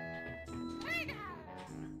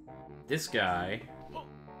 this guy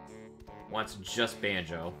wants just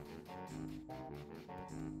Banjo.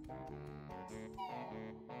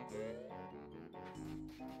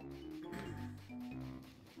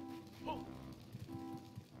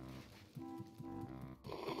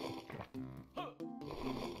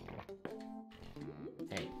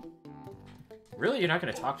 Really? You're not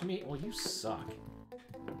gonna talk to me? Well, you suck.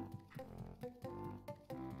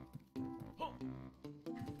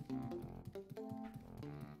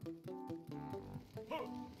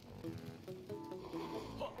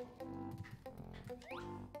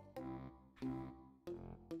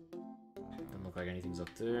 Doesn't look like anything's up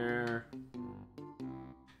there.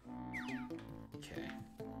 Okay.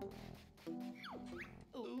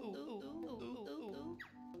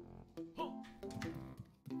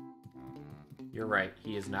 You're right,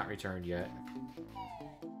 he is not returned yet.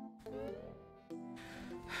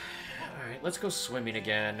 Alright, let's go swimming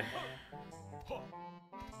again. Oh.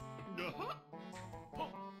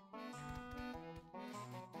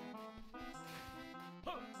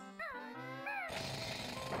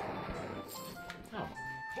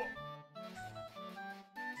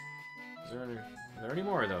 Are there any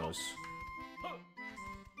more of those?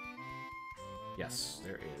 Yes,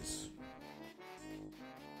 there is.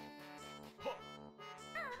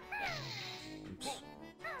 Oops.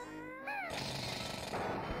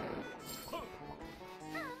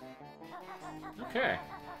 Okay.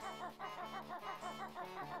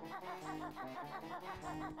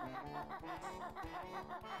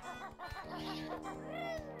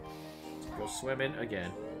 Let's go swimming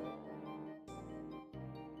again.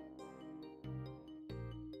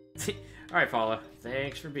 Alright, Paula.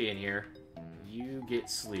 Thanks for being here. You get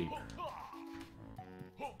sleep.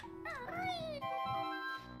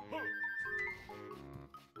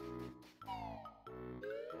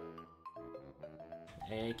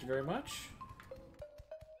 Thank you very much.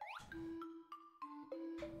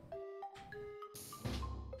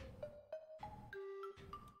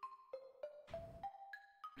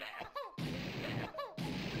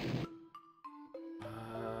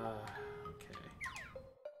 Okay.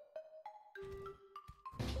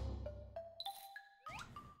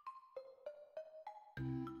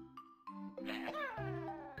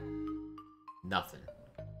 Nothing.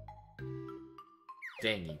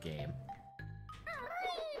 Dang you, game.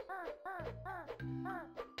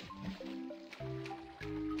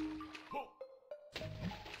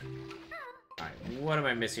 Alright, what am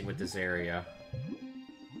I missing with this area?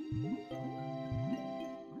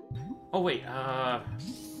 Oh, wait,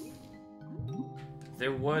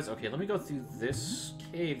 there was... Okay, let me go through this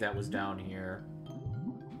cave that was down here.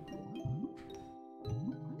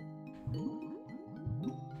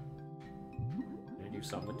 Can I do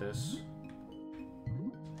something with this?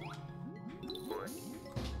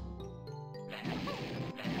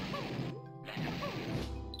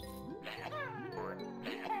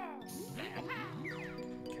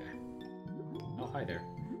 Okay. Oh, hi there.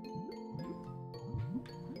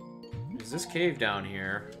 There's this cave down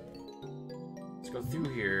here. Let's go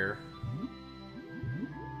through here.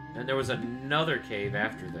 And there was another cave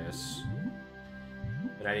after this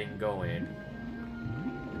that I didn't go in.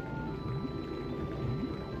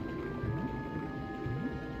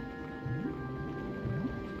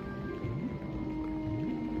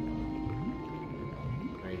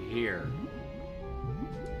 Right here.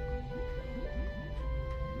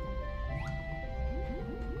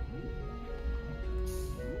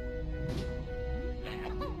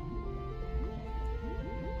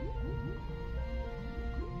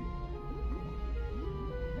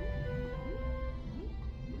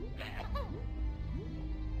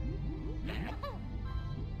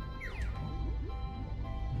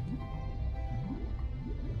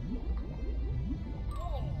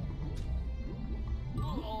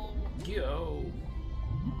 Go.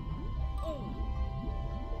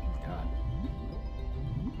 God.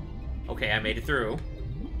 Okay, I made it through.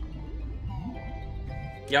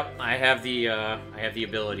 Yep, I have the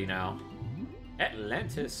ability now.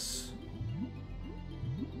 Atlantis.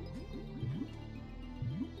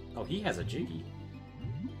 Oh, he has a Jiggy.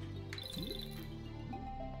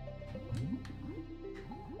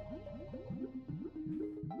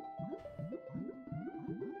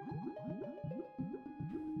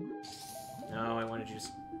 No, I wanted you to...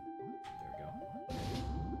 There we go.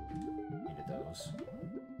 Needed those.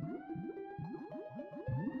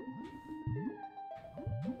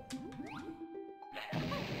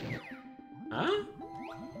 Huh?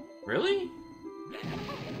 Really?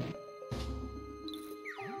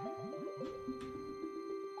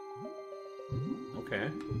 Okay.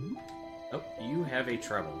 Oh, you have a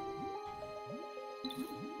treble.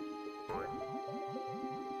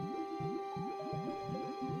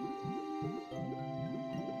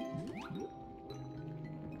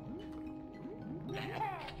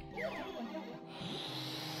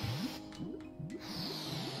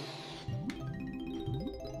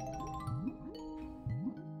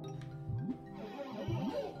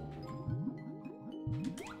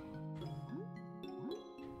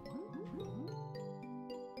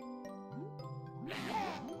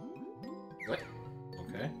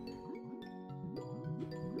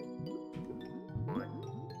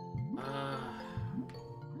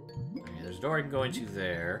 a door I can go into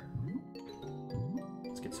there.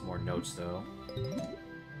 Let's get some more notes, though.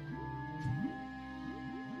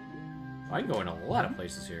 I can go in a lot of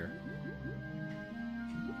places here.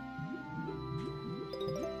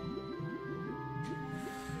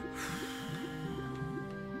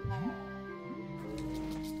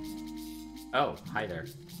 Oh, hi there.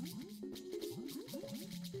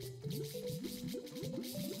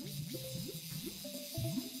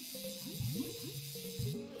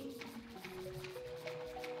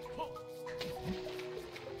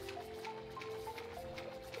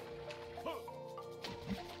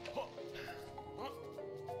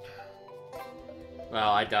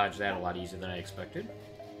 Well, I dodged that a lot easier than I expected.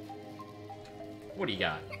 What do you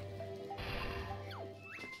got?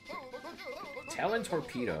 Talon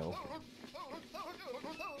Torpedo.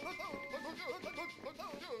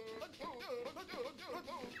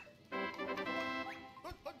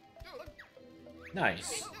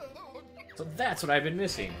 Nice. So that's what I've been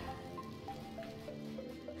missing.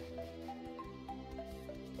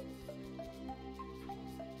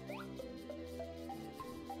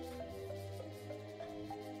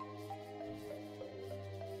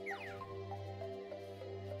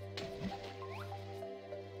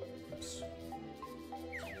 Oops.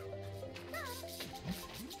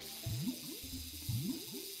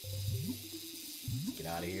 Let's get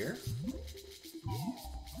out of here.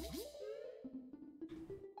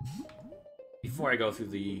 Before I go through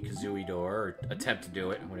the Kazooie door, or attempt to do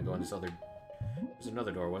it, I'm gonna go in this other... There's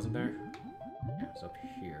another door, wasn't there? Yeah, it's up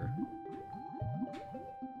here.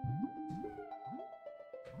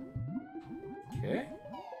 Okay.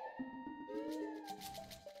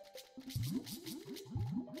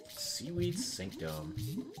 Seaweed Sanctum.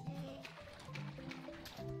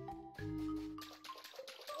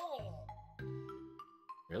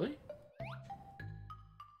 Really?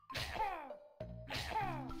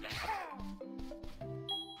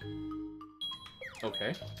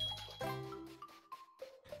 Okay.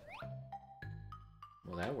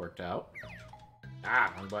 Well, that worked out.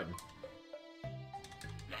 Ah, wrong button.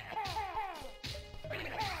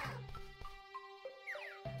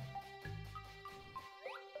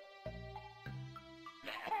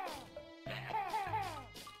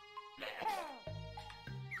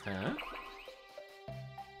 Huh?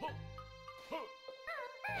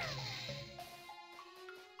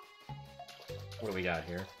 What do we got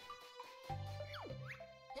here?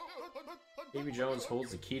 Baby Jones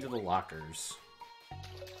holds the key to the lockers.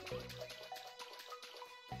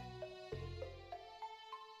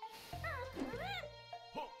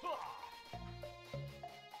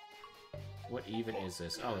 What even is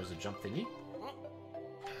this? Oh, there's a jump thingy?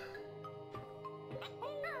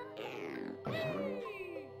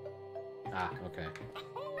 Ah, okay.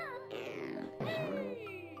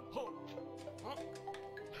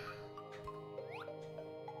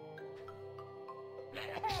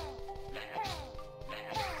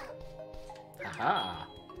 Aha!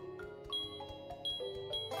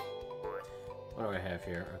 What do I have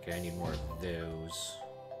here? Okay, I need more of those.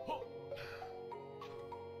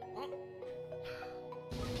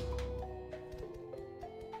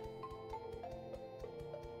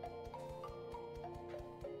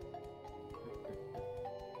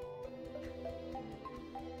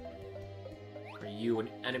 Are you an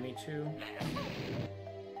enemy too?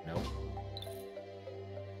 Nope.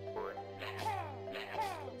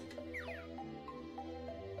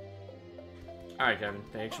 Alright, Kevin.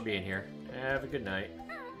 Thanks for being here. Have a good night.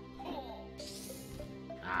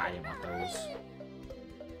 Ah, I didn't want those.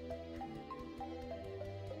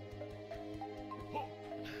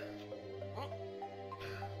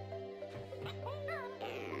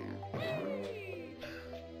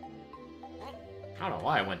 I don't know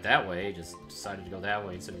why I went that way. Just decided to go that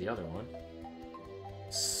way instead of the other one.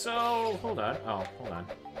 So, hold on. Oh, hold on.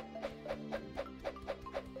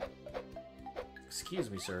 Excuse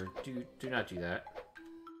me, sir. Do not do that.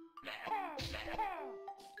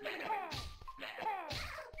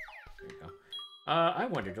 There you go. I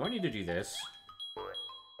wonder, do I need to do this?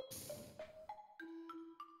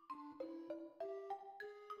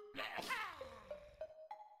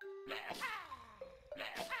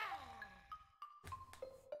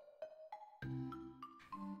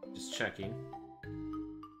 Just checking.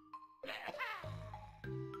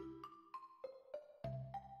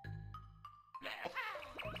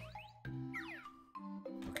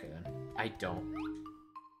 I don't.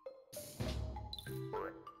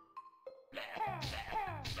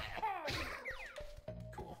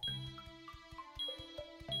 Cool.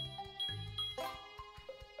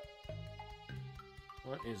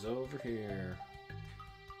 What is over here?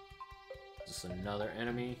 Is this another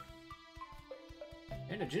enemy?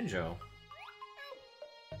 And a Jinjo.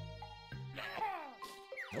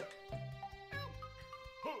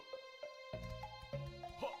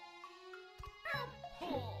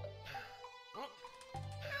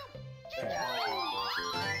 Come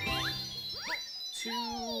here.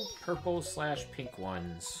 2 purple/pink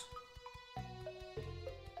ones.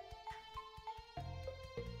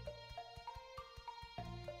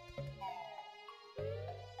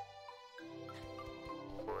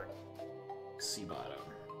 Sea bottom.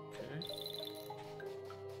 Okay.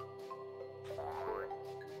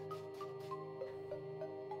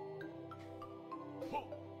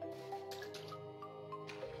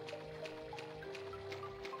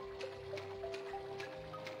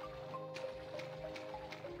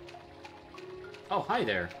 Oh, hi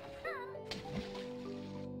there.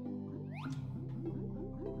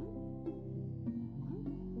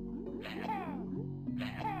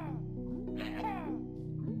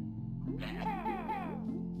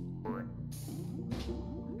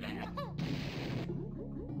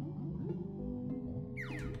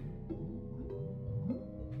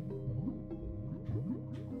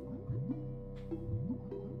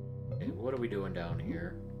 Okay, what are we doing down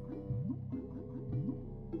here?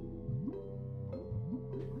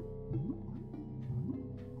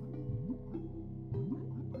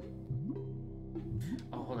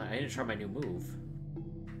 Oh, hold on. I need to try my new move.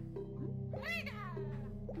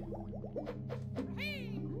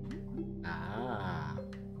 Ah.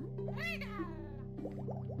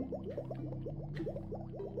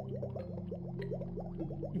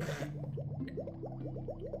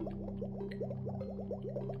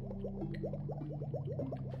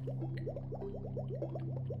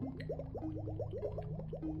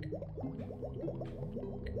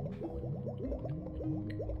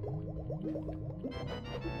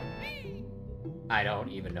 I don't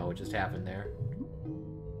even know what just happened there.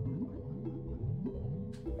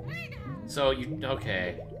 So,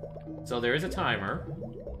 okay. So there is a timer.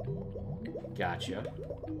 Gotcha.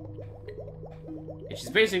 And she's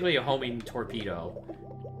basically a homing torpedo.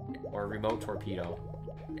 Or a remote torpedo.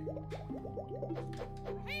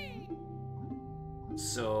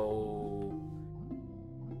 So...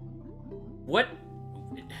 what...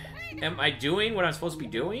 am I doing what I'm supposed to be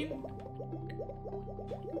doing?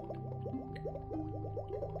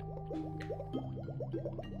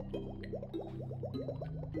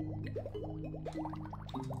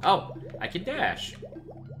 Oh, I can dash.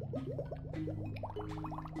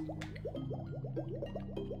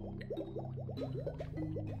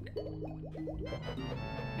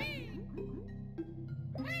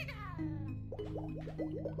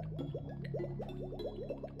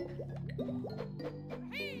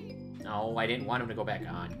 No, I didn't want him to go back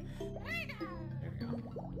on. There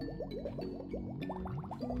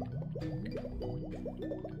we go.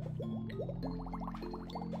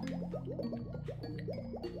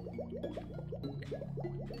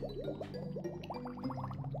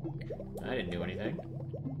 I didn't do anything.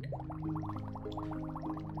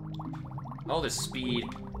 Oh, the speed.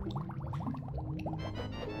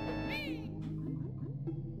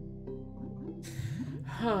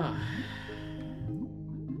 Huh.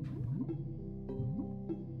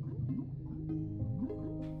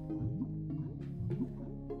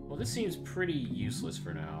 Well, this seems pretty useless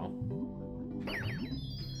for now.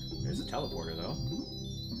 There's a teleporter, though.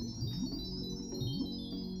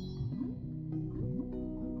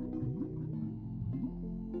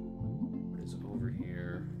 What is over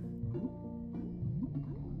here?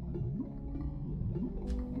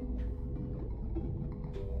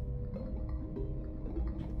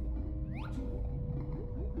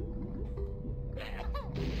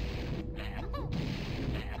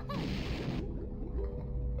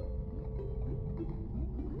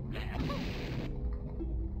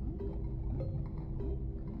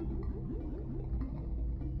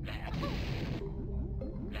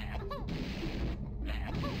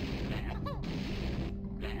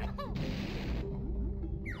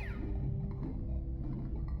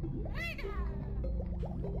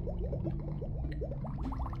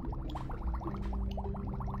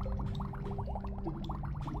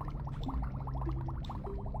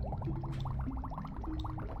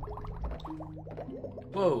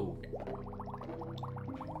 Whoa.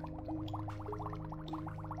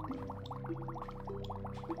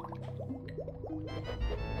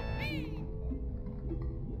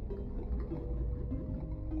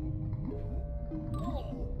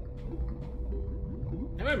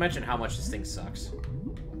 I'm gonna mention how much this thing sucks.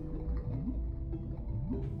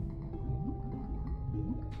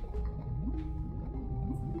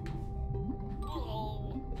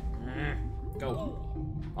 Go.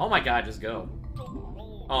 Oh my god, just go.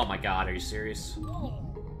 Oh my god, are you serious?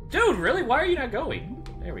 Dude, really? Why are you not going?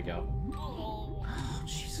 There we go. Oh,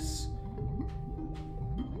 Jesus.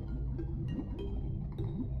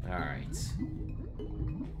 Alright.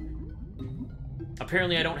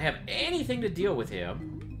 Apparently I don't have anything to deal with him.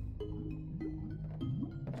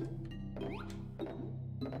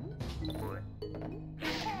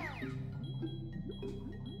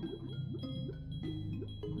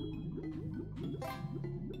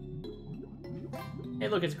 Hey,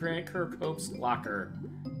 look, it's Grant Kirkhope's locker.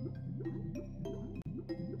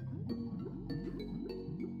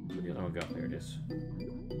 Where'd the other one go? There it is.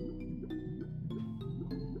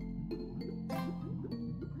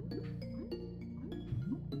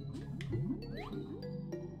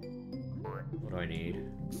 What do I need?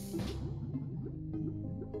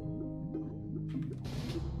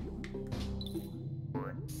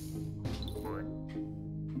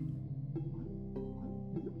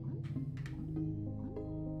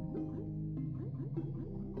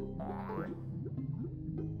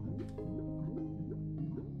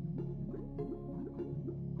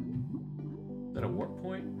 Is that a warp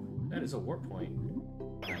point? That is a warp point.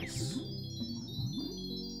 Nice.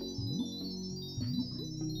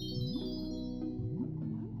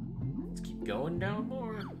 Let's keep going down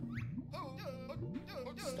more.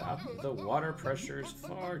 Stop. The water pressure is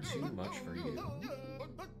far too much for you.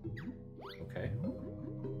 Okay.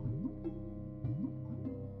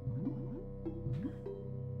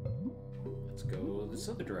 Let's go this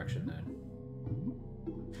other direction then.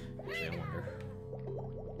 Actually, I wonder.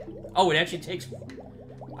 Oh, it actually takes...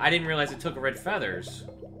 I didn't realize it took red feathers.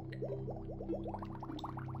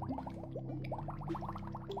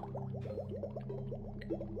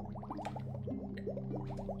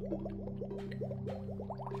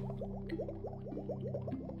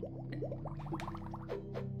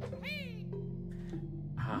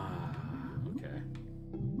 Ah, okay.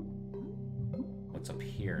 What's up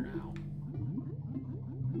here now?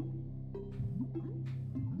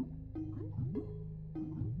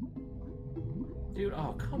 Dude,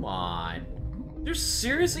 oh, come on. There's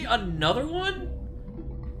seriously another one?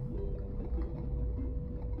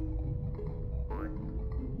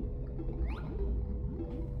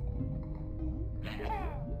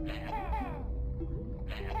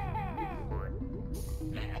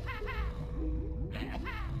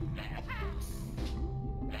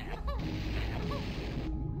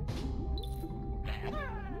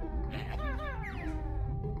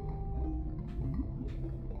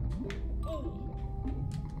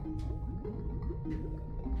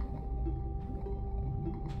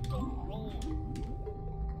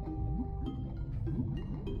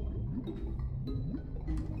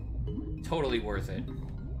 Totally worth it.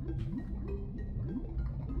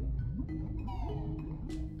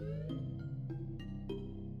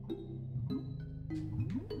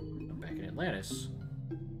 I'm back in Atlantis.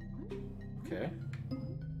 Okay.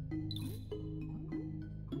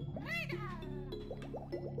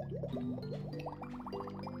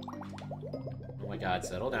 Oh my god,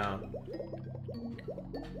 settle down.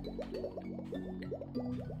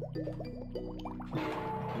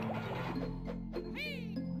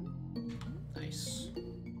 Nice.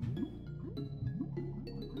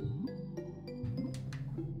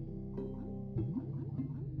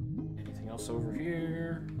 Anything else over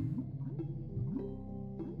here?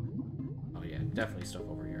 Oh yeah, definitely stuff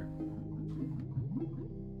over here.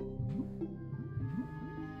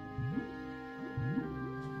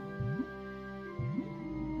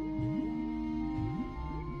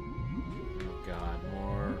 Oh god,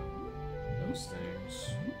 more those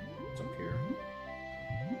things. What's up here?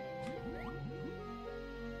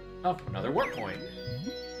 Oh, another warp point.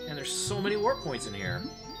 And there's so many warp points in here.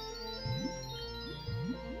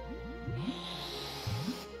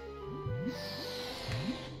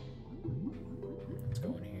 Let's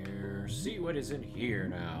go in here. See what is in here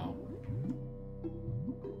now.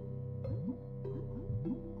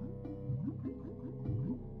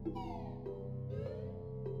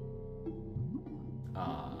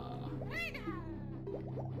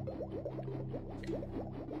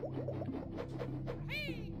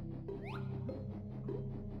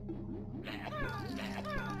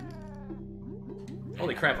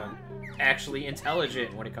 Holy crap, I'm actually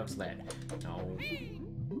intelligent when it comes to that. No.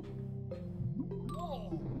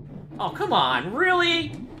 Oh, come on,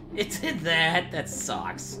 really? It did that? That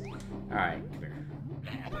sucks. Alright, come here.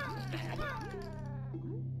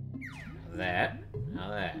 That. Now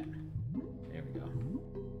that. There we go.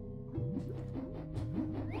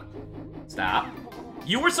 Stop.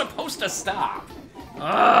 You were supposed to stop!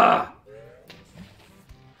 Ugh!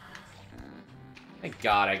 Thank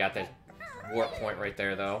God I got that warp point right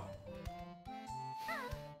there, though.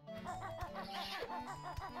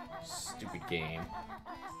 Stupid game.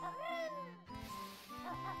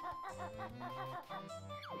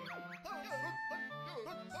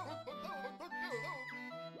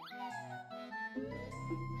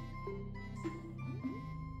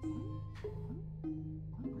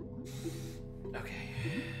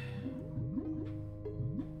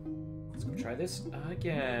 this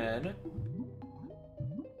again.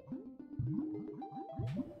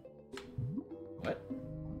 What?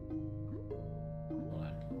 Hold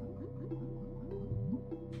on.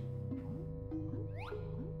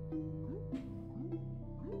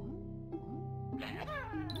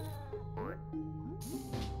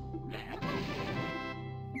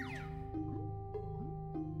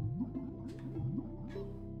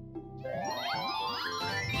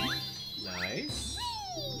 Nice.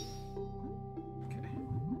 Okay.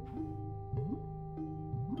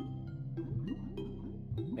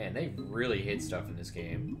 Man, they really hit stuff in this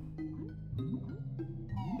game.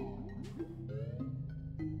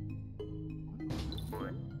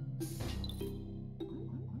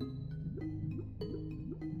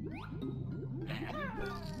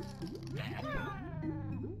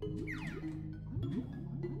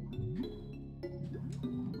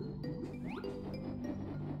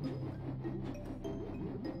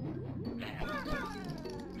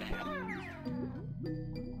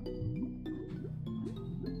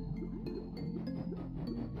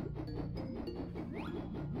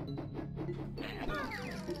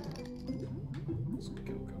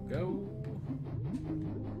 Go.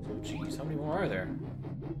 Oh, geez, how many more are there?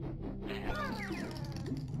 There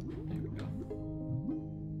we go.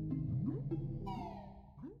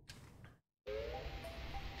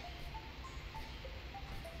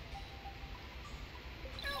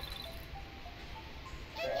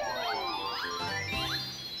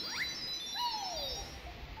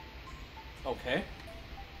 Okay.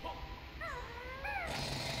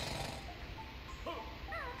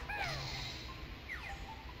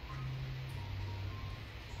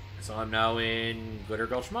 So I'm now in Glitter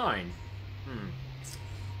Gulch Mine.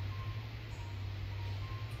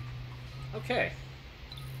 Okay.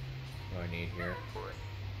 What do I need here?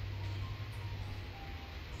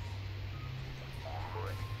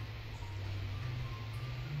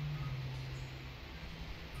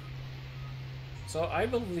 So I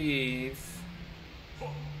believe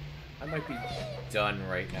I might be done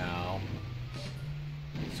right now.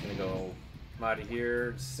 I'm just gonna go come out of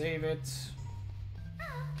here, save it.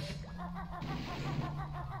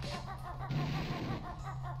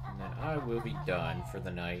 And then I will be done for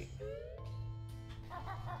the night.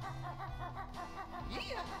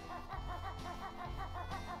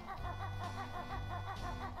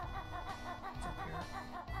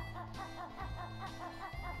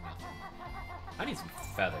 I need some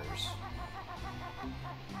feathers.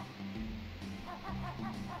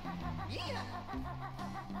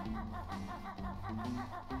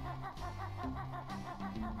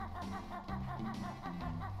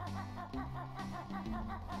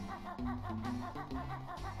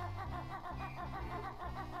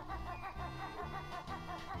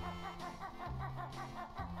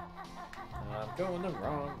 I'm going the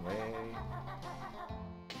wrong way.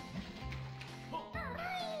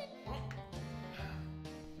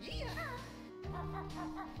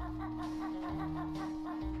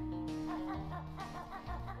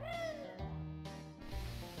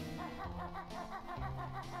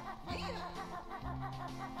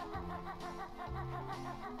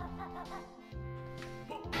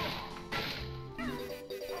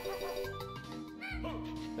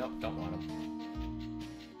 Nope, don't want him.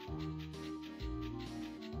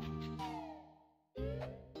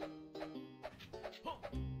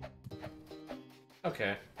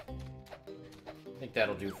 Okay. I think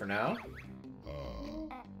that'll do for now.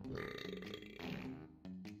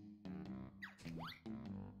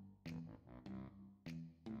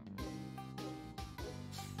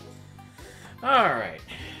 Alright.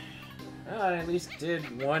 I at least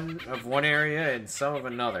did one of one area and some of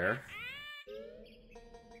another.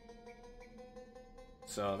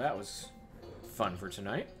 So that was fun for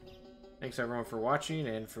tonight. Thanks everyone for watching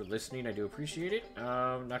and for listening. I do appreciate it.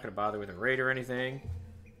 I'm not going to bother with a raid or anything.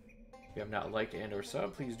 If you have not liked and or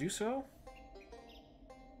sub, please do so.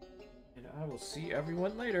 And I will see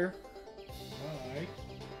everyone later. Bye.